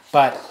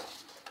 But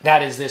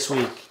that is this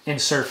week in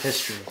surf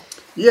history.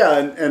 Yeah,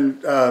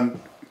 and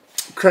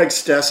Craig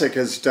Stesic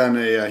has done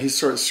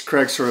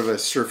Craig's sort of a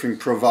surfing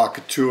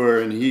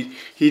provocateur, and he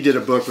did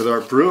a book with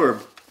Art Brewer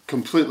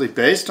completely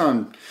based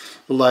on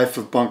the life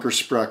of Bunker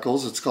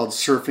Spreckles. It's called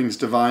Surfing's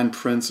Divine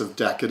Prince of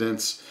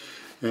Decadence,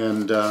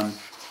 and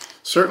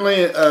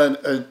certainly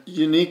a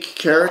unique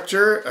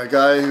character, a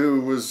guy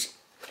who was,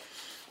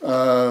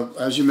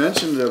 as you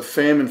mentioned, of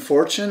fame and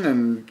fortune,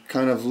 and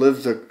kind of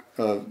lived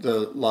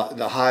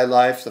the high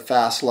life, the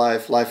fast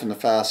life in the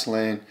fast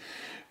lane.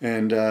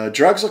 And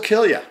drugs will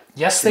kill you.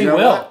 Yes, they will.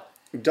 What?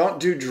 Don't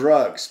do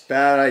drugs.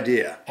 Bad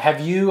idea.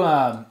 Have you...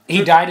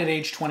 he died at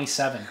age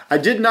 27. I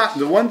did not...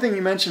 The one thing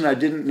you mentioned I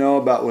didn't know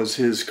about was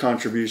his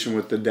contribution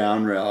with the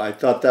down rail. I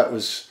thought that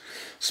was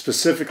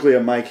specifically a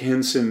Mike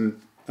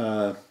Hinson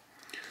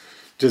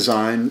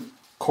design.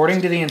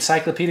 According to the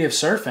Encyclopedia of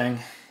Surfing,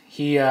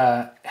 he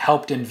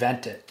helped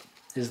invent it,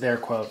 is their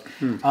quote.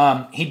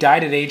 He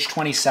died at age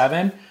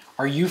 27.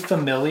 Are you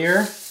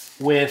familiar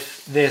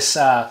with this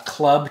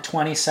Club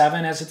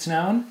 27, as it's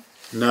known?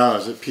 No,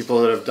 is it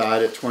people that have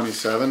died at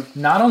 27?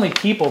 Not only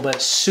people, but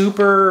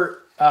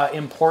super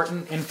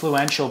important,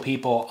 influential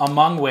people,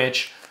 among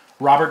which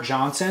Robert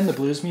Johnson, the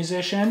blues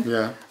musician,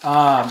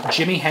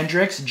 Jimi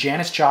Hendrix,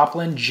 Janis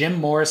Joplin, Jim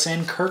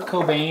Morrison, Kurt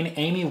Cobain,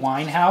 Amy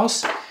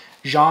Winehouse,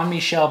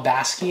 Jean-Michel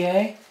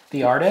Basquiat,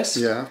 the artist.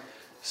 Yeah.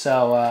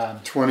 So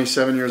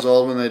 27 years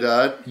old when they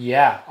died?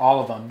 Yeah,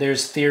 all of them.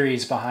 There's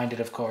theories behind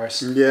it, of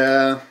course.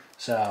 Yeah.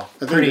 So, I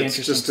think pretty it's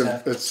interesting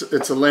just stuff.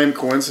 it's a lame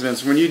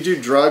coincidence. When you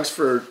do drugs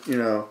for,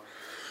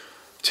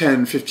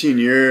 10, 15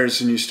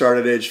 years and you start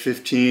at age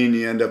 15,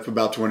 you end up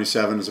about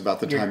 27 is about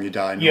the time you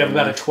die. You have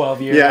about a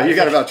 12-year Yeah, you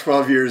got about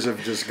 12 years of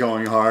just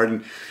going hard,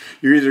 and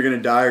you're either going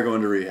to die or go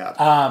into rehab.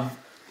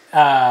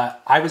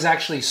 I was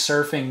actually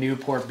surfing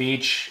Newport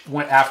Beach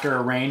after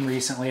a rain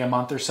recently, a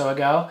month or so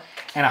ago,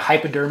 and a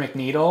hypodermic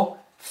needle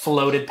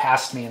floated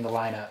past me in the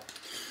lineup.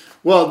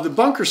 Well, the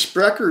Bunker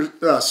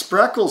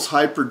Spreckles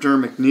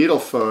hypodermic needle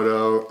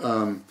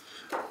photo,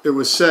 it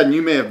was said, and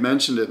you may have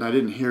mentioned it and I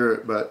didn't hear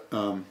it, but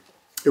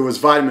it was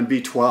vitamin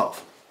B12.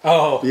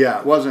 Oh. Yeah,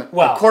 it wasn't.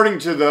 Well, according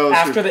to those.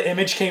 After the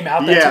image came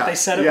out, that's what they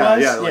said it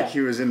was? Yeah, like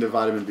he was into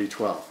vitamin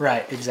B12.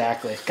 Right,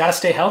 exactly. Got to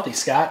stay healthy,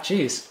 Scott.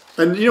 Jeez.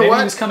 And you know Maybe what?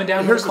 he was coming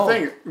down Here's with a the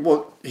cold. thing.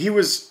 Well, he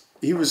was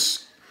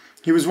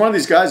one of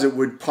these guys that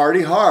would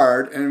party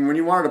hard, and when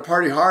you wanted to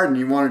party hard and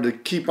you wanted to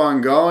keep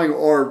on going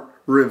or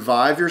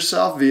revive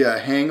yourself via a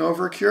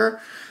hangover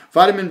cure,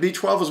 vitamin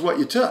B12 was what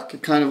you took.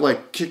 It kind of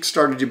like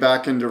kick-started you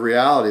back into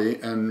reality.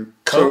 And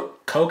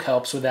Coke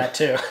helps with that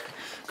too.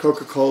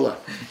 Coca-Cola.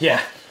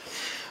 Yeah.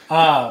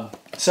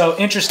 So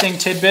interesting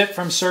tidbit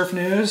from Surf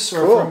News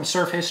or from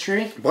Surf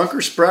History. Bunker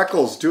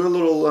Spreckles. Do a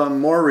little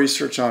more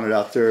research on it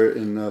out there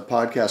in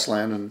podcast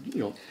land, and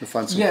you'll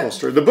find some cool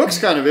stories. The book's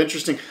kind of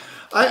interesting.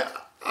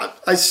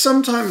 I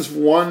sometimes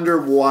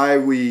wonder why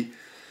we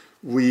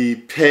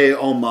pay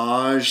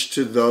homage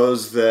to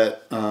those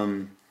that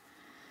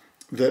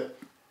that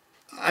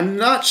I'm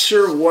not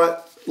sure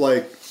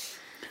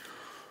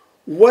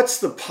what's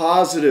the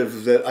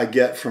positive that I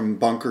get from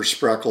Bunker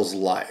Spreckles'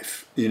 life.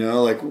 You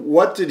know, like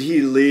what did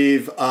he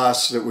leave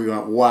us that we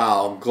went,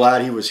 wow, I'm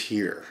glad he was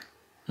here.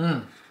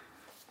 And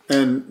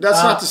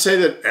that's not to say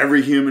that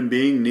every human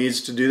being needs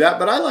to do that,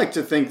 but I like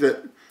to think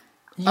that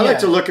I like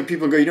to look at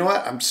people and go, you know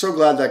what? I'm so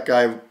glad that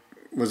guy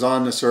was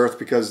on this earth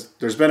because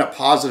there's been a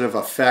positive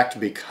effect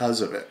because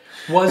of it.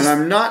 And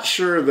I'm not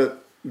sure that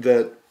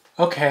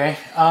okay.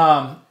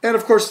 And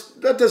of course,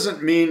 that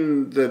doesn't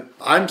mean that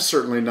I'm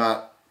certainly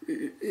not.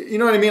 You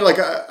know what I mean? Like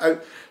I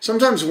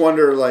sometimes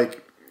wonder,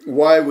 like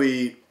why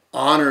we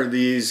honor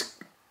these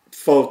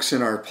folks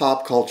in our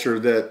pop culture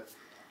that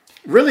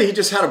really he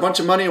just had a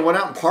bunch of money and went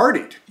out and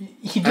partied.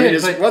 He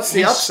did. But what's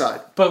the upside?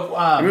 But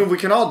I mean, we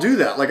can all do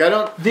that. Like I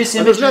don't. There's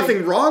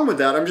nothing wrong with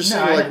that. I'm just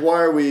saying, like,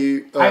 why are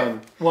we?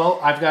 I've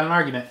got an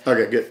argument.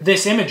 Okay, good.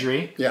 This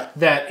imagery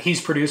that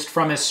he's produced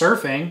from his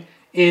surfing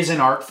is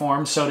an art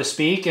form, so to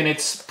speak, and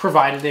it's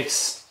provided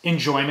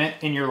enjoyment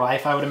in your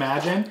life, I would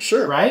imagine.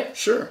 Sure. Right?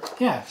 Sure.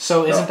 Yeah.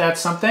 So isn't that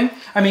something?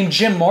 I mean,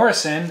 Jim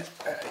Morrison,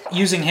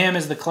 using him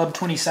as the Club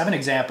 27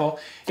 example,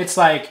 it's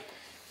like,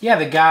 yeah,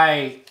 the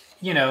guy,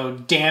 you know,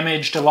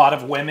 damaged a lot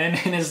of women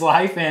in his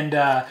life and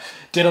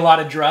did a lot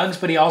of drugs,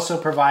 but he also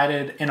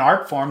provided an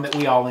art form that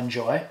we all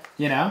enjoy,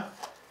 you know?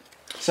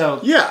 So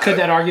could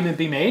that argument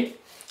be made?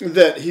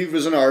 That he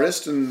was an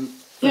artist and...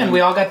 Yeah, and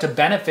we all got to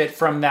benefit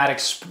from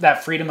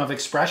that freedom of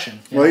expression.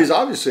 Well, he's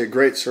obviously a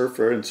great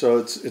surfer, and so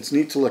it's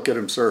neat to look at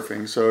him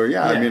surfing. So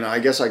I mean, I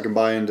guess I can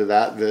buy into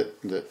that.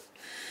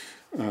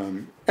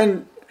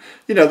 And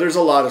you know, there's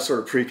a lot of sort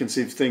of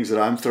preconceived things that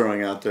I'm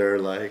throwing out there,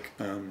 like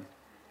you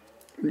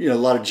know, a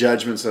lot of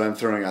judgments that I'm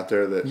throwing out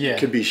there that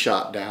could be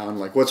shot down.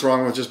 Like, what's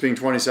wrong with just being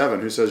 27?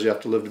 Who says you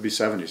have to live to be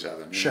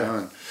 77? Sure. You know?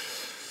 And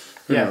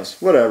who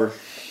knows? Whatever.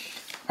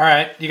 All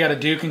right, you got a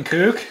Duke and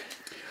Kook?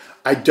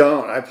 I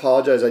don't. I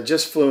apologize. I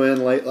just flew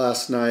in late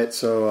last night,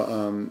 so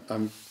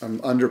I'm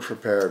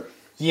underprepared.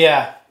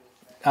 Yeah.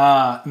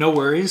 No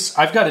worries.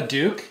 I've got a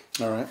Duke.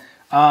 All right.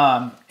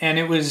 And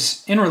it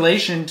was in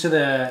relation to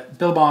the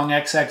Billabong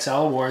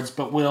XXL Awards,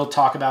 but we'll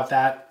talk about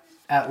that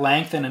at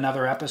length in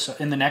another episode,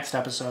 in the next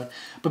episode.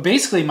 But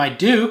basically, my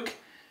Duke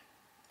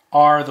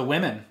are the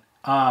women.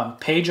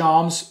 Paige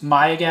Alms,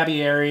 Maya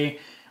Gabbiera,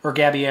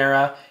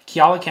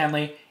 Kiala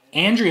Kenley,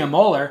 Andrea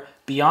Moeller,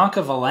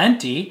 Bianca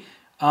Valenti.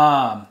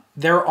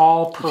 They're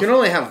all... You can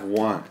only have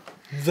one.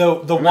 The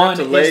one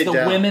is the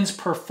Women's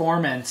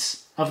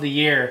Performance of the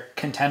Year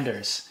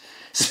contenders.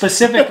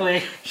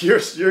 Specifically... You're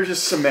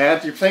just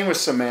semantic. You're playing with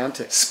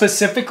semantics.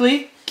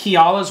 Specifically,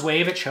 Kiala's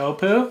wave at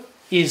Chopu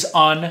is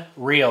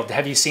unreal.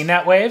 Have you seen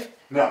that wave?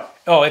 No.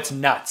 Oh, it's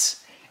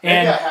nuts.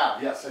 And maybe I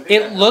have, yes.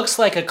 It looks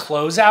like a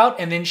closeout,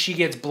 and then she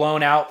gets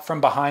blown out from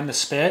behind the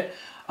spit.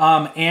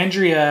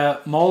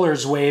 Andrea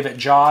Moeller's wave at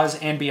Jaws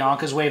and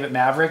Bianca's wave at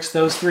Mavericks,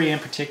 those three in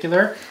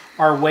particular,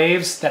 are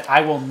waves that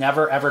I will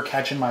never, ever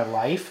catch in my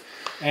life.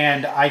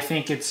 And I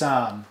think it's,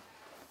 I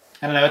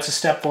don't know, it's a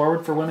step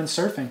forward for women's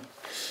surfing.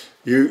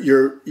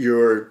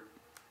 You're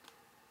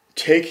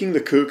taking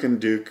the Kook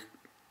and Duke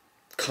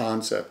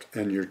concept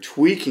and you're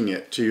tweaking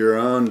it to your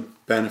own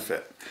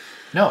benefit.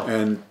 No.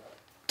 And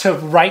to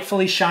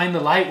rightfully shine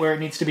the light where it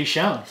needs to be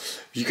shown.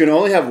 You can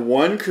only have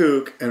one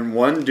Kook and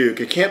one Duke.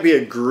 It can't be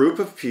a group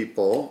of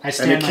people. I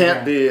stand and it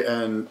can't be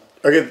an...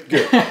 Okay,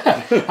 good.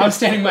 I'm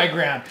standing my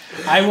ground.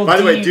 I will. By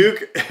the way,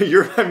 Duke,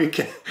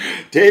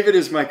 David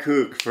is my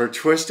kook for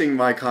twisting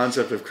my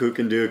concept of Kook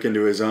and Duke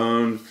into his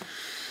own.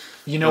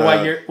 You know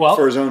why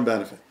for his own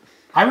benefit.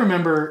 I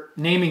remember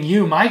naming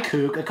you my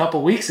kook a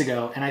couple weeks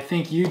ago, and I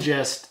think you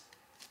just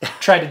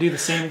tried to do the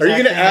same. Are you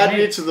going to add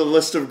me to the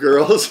list of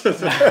girls?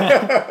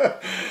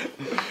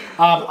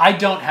 I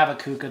don't have a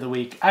kook of the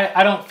week.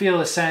 I don't feel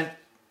a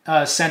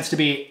sense to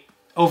be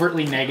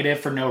overtly negative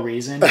for no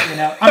reason. You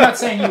know, I'm not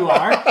saying you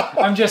are.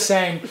 I'm just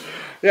saying.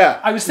 Yeah,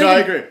 I was thinking. No, I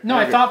agree. No,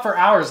 I thought for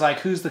hours, like,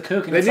 who's the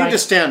kook? And they need to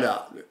stand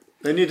out.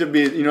 They need to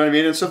be. You know what I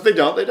mean? And so if they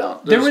don't, they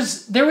don't. There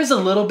was a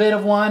little bit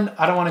of one.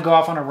 I don't want to go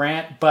off on a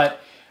rant,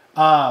 but.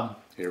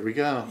 Here we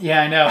go.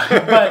 Yeah, I know.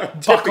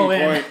 But buckle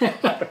in.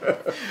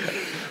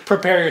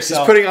 Prepare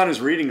yourself. He's putting on his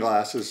reading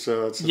glasses,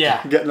 so it's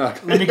getting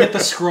up. Let me get the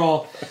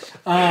scroll.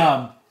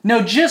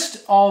 No,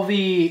 just all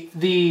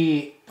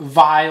the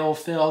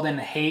vile-filled and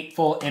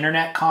hateful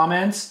internet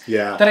comments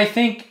that I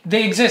think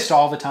they exist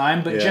all the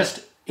time, but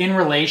just in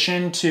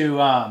relation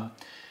to,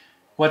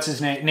 what's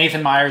his name?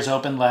 Nathan Meyer's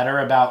open letter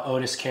about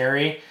Otis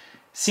Carey,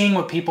 seeing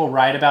what people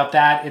write about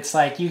that, it's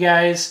like, you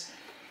guys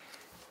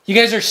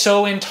are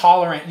so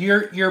intolerant.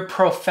 You're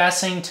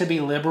professing to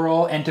be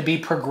liberal and to be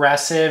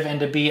progressive and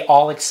to be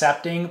all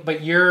accepting,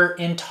 but your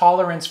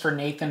intolerance for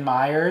Nathan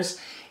Myers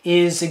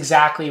is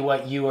exactly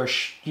what you are,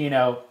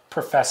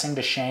 professing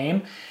to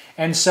shame.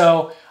 And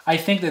so I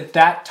think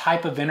that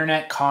type of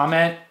internet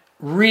comment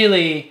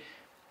really,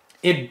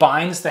 it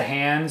binds the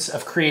hands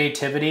of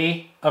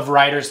creativity of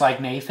writers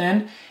like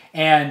Nathan,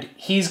 and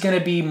he's going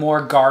to be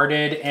more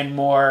guarded and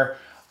more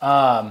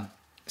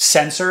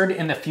censored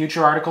in the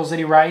future articles that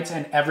he writes,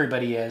 and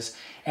everybody is.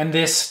 And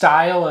this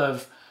style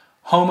of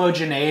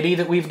homogeneity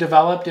that we've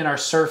developed in our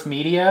surf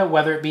media,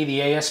 whether it be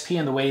the ASP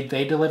and the way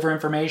they deliver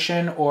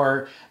information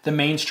or the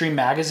mainstream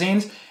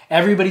magazines,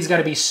 everybody's got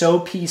to be so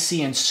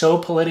PC and so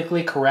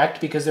politically correct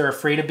because they're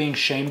afraid of being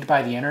shamed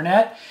by the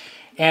internet.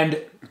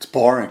 And it's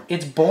boring.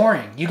 It's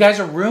boring. You guys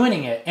are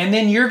ruining it. And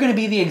then you're going to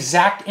be the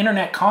exact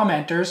internet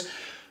commenters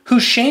who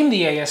shame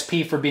the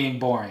ASP for being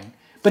boring.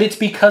 But it's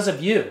because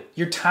of you.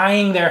 You're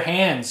tying their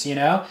hands,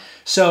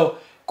 So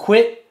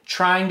quit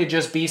trying to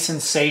just be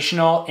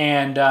sensational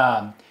and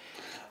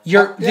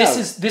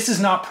this is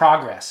not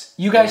progress.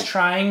 You guys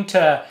trying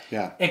to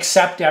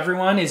accept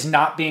everyone is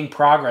not being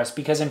progress,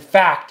 because in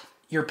fact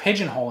you're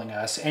pigeonholing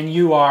us and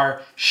you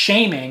are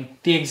shaming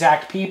the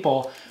exact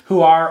people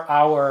who are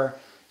our,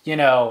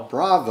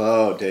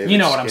 Bravo, David. You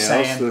know what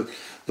Scales. I'm saying.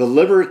 The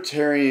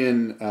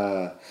libertarian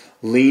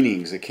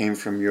leanings that came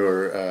from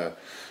your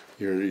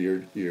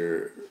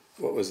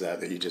what was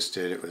that you just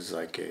did? It was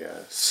like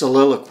a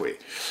soliloquy.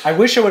 I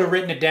wish I would have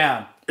written it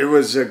down. It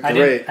was a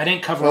great. I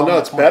didn't cover. Well, all no, the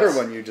it's points. better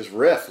when you just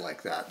riff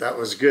like that. That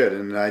was good,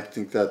 and I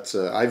think that's.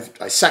 I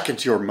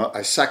second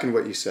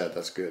what you said.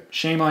 That's good.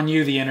 Shame on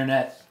you, the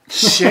internet.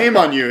 Shame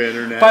on you,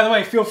 internet. By the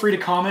way, feel free to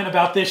comment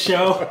about this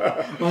show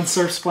on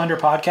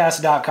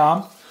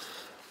surfsplendorpodcast.com.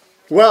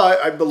 Well,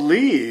 I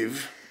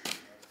believe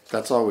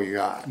that's all we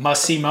got.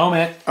 Must see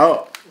moment.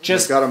 Oh.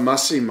 Just got a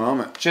must-see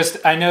moment.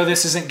 I know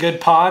this isn't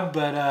good pod,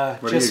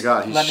 but what do you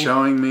got? He's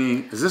showing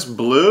me. Is this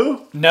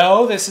blue?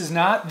 No, this is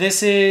not.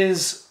 This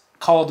is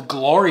called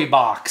Glory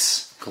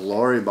Box.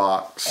 Glory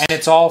Box. And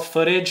it's all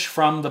footage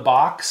from the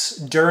box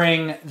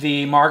during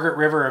the Margaret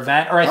River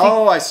event.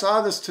 I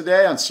saw this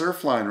today on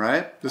Surfline,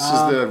 right? This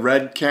is the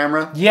red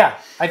camera? Yeah,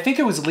 I think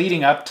it was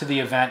leading up to the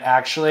event,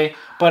 actually.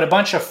 But a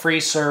bunch of free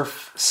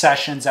surf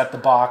sessions at the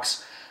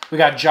box. We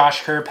got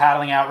Josh Kerr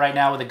paddling out right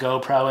now with a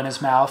GoPro in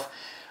his mouth.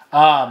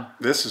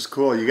 This is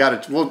cool. You got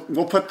it.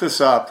 We'll put this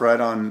up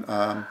right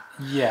on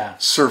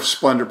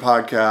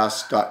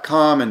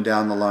surfsplendorpodcast.com and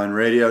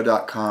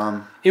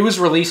downthelineradio.com. It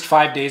was released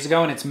 5 days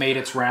ago and it's made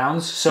its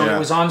rounds. So it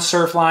was on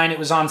Surfline. It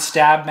was on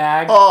Stab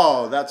Mag.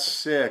 Oh, that's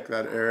sick.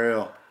 That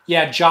aerial.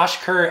 Yeah, Josh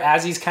Kerr,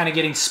 as he's kind of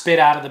getting spit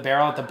out of the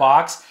barrel at the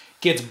box,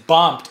 gets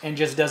bumped and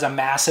just does a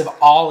massive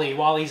ollie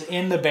while he's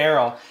in the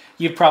barrel.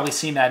 You've probably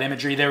seen that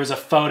imagery. There was a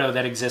photo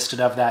that existed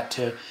of that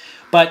too.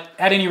 But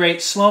at any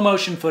rate, slow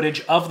motion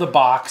footage of the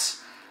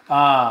box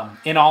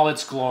in all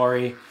its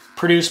glory,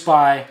 produced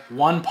by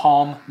One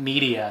Palm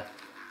Media.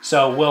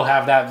 So we'll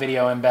have that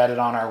video embedded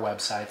on our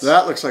websites.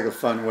 That looks like a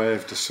fun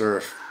wave to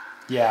surf.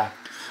 Yeah.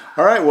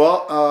 All right,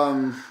 well,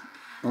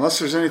 unless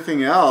there's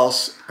anything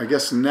else, I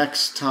guess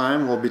next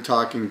time we'll be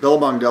talking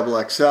Billabong Double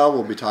XL.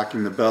 We'll be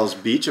talking the Bells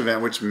Beach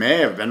event, which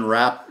may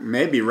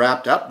be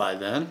wrapped up by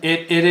then.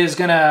 It is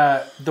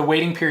the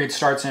waiting period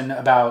starts in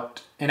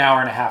about an hour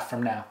and a half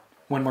from now,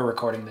 when we're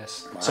recording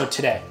this. Wow. So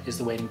today is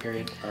the waiting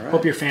period. All right.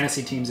 Hope your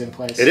fantasy team's in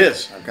place. It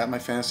is. I've got my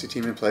fantasy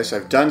team in place.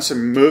 I've done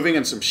some moving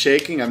and some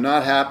shaking. I'm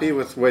not happy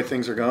with the way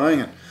things are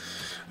going. And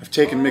I've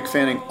taken Mick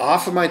Fanning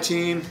off of my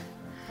team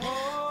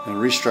and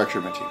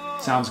restructured my team.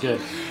 Sounds good.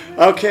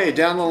 Okay,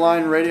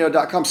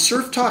 downthelineradio.com.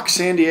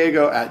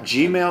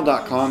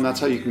 surftalksandiego@gmail.com. That's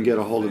how you can get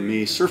a hold of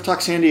me.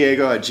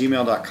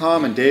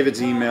 surftalksandiego@gmail.com. And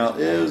David's email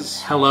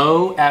is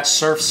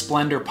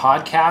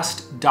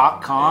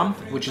hello@surfsplendorpodcast.com,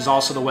 which is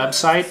also the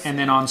website. And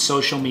then on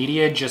social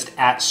media, just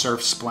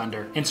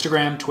 @surfsplendor.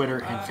 Instagram, Twitter,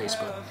 and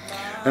Facebook.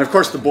 And of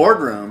course, the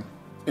Boardroom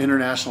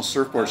International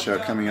Surfboard Show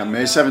coming up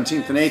May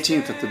 17th and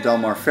 18th at the Del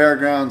Mar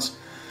Fairgrounds.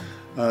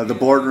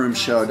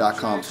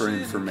 Theboardroomshow.com for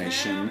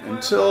information.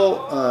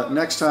 Until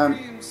next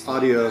time,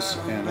 adios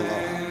and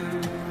aloha.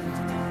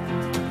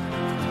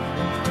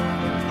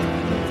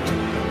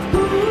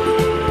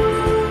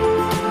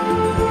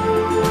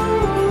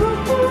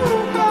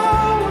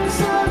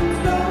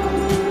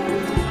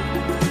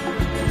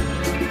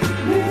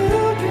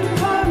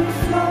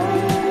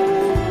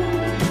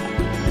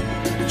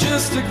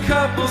 Just a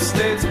couple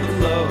states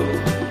below.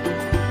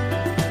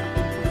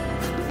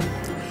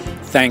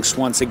 Thanks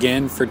once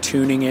again for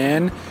tuning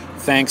in.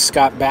 Thanks,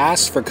 Scott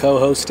Bass, for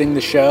co-hosting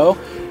the show.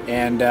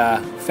 And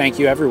thank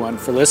you, everyone,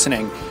 for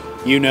listening.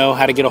 You know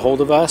how to get a hold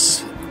of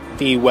us.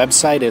 The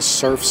website is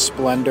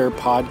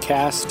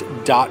surfsplendorpodcast.com.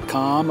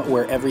 surfsplendor.com,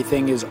 where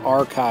everything is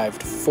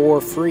archived for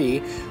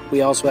free.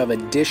 We also have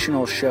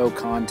additional show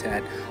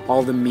content,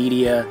 all the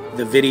media,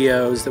 the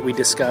videos that we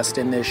discussed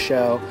in this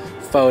show,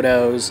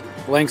 photos,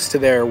 links to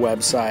their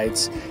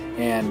websites,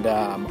 and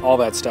all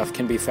that stuff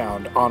can be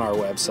found on our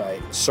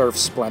website,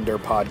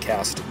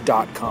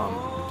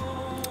 surfsplendorpodcast.com.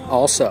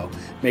 Also,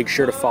 make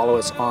sure to follow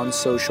us on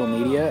social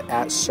media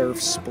at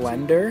Surf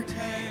Splendor.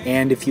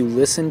 And if you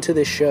listen to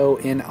the show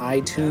in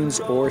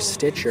iTunes or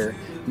Stitcher,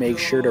 make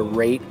sure to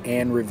rate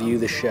and review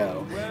the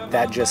show.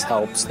 That just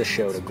helps the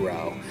show to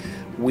grow.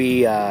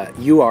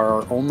 You are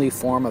our only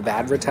form of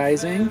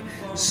advertising,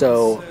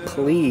 so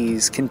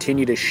please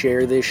continue to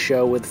share this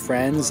show with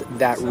friends.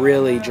 That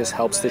really just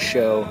helps the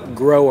show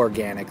grow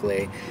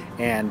organically.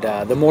 And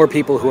the more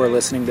people who are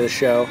listening to the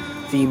show,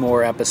 the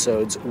more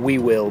episodes we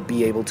will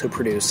be able to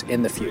produce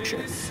in the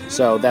future.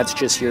 So that's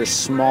just your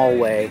small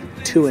way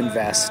to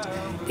invest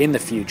in the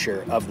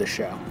future of the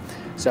show.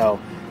 So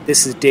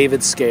this is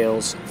David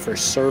Scales for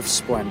Surf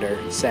Splendor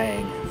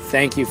saying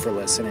thank you for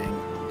listening.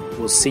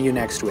 We'll see you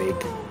next week.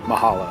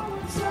 Mahalo.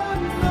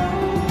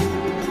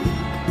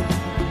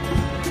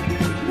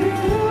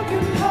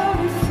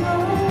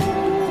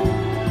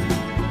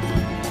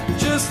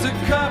 Just a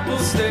couple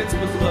states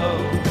below.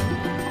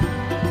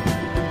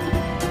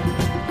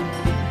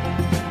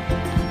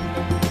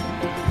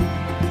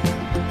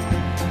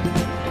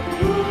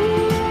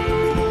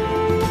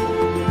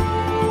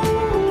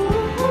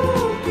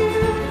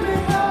 Give me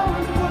all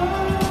the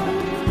love.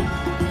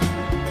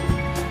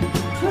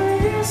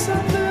 Please,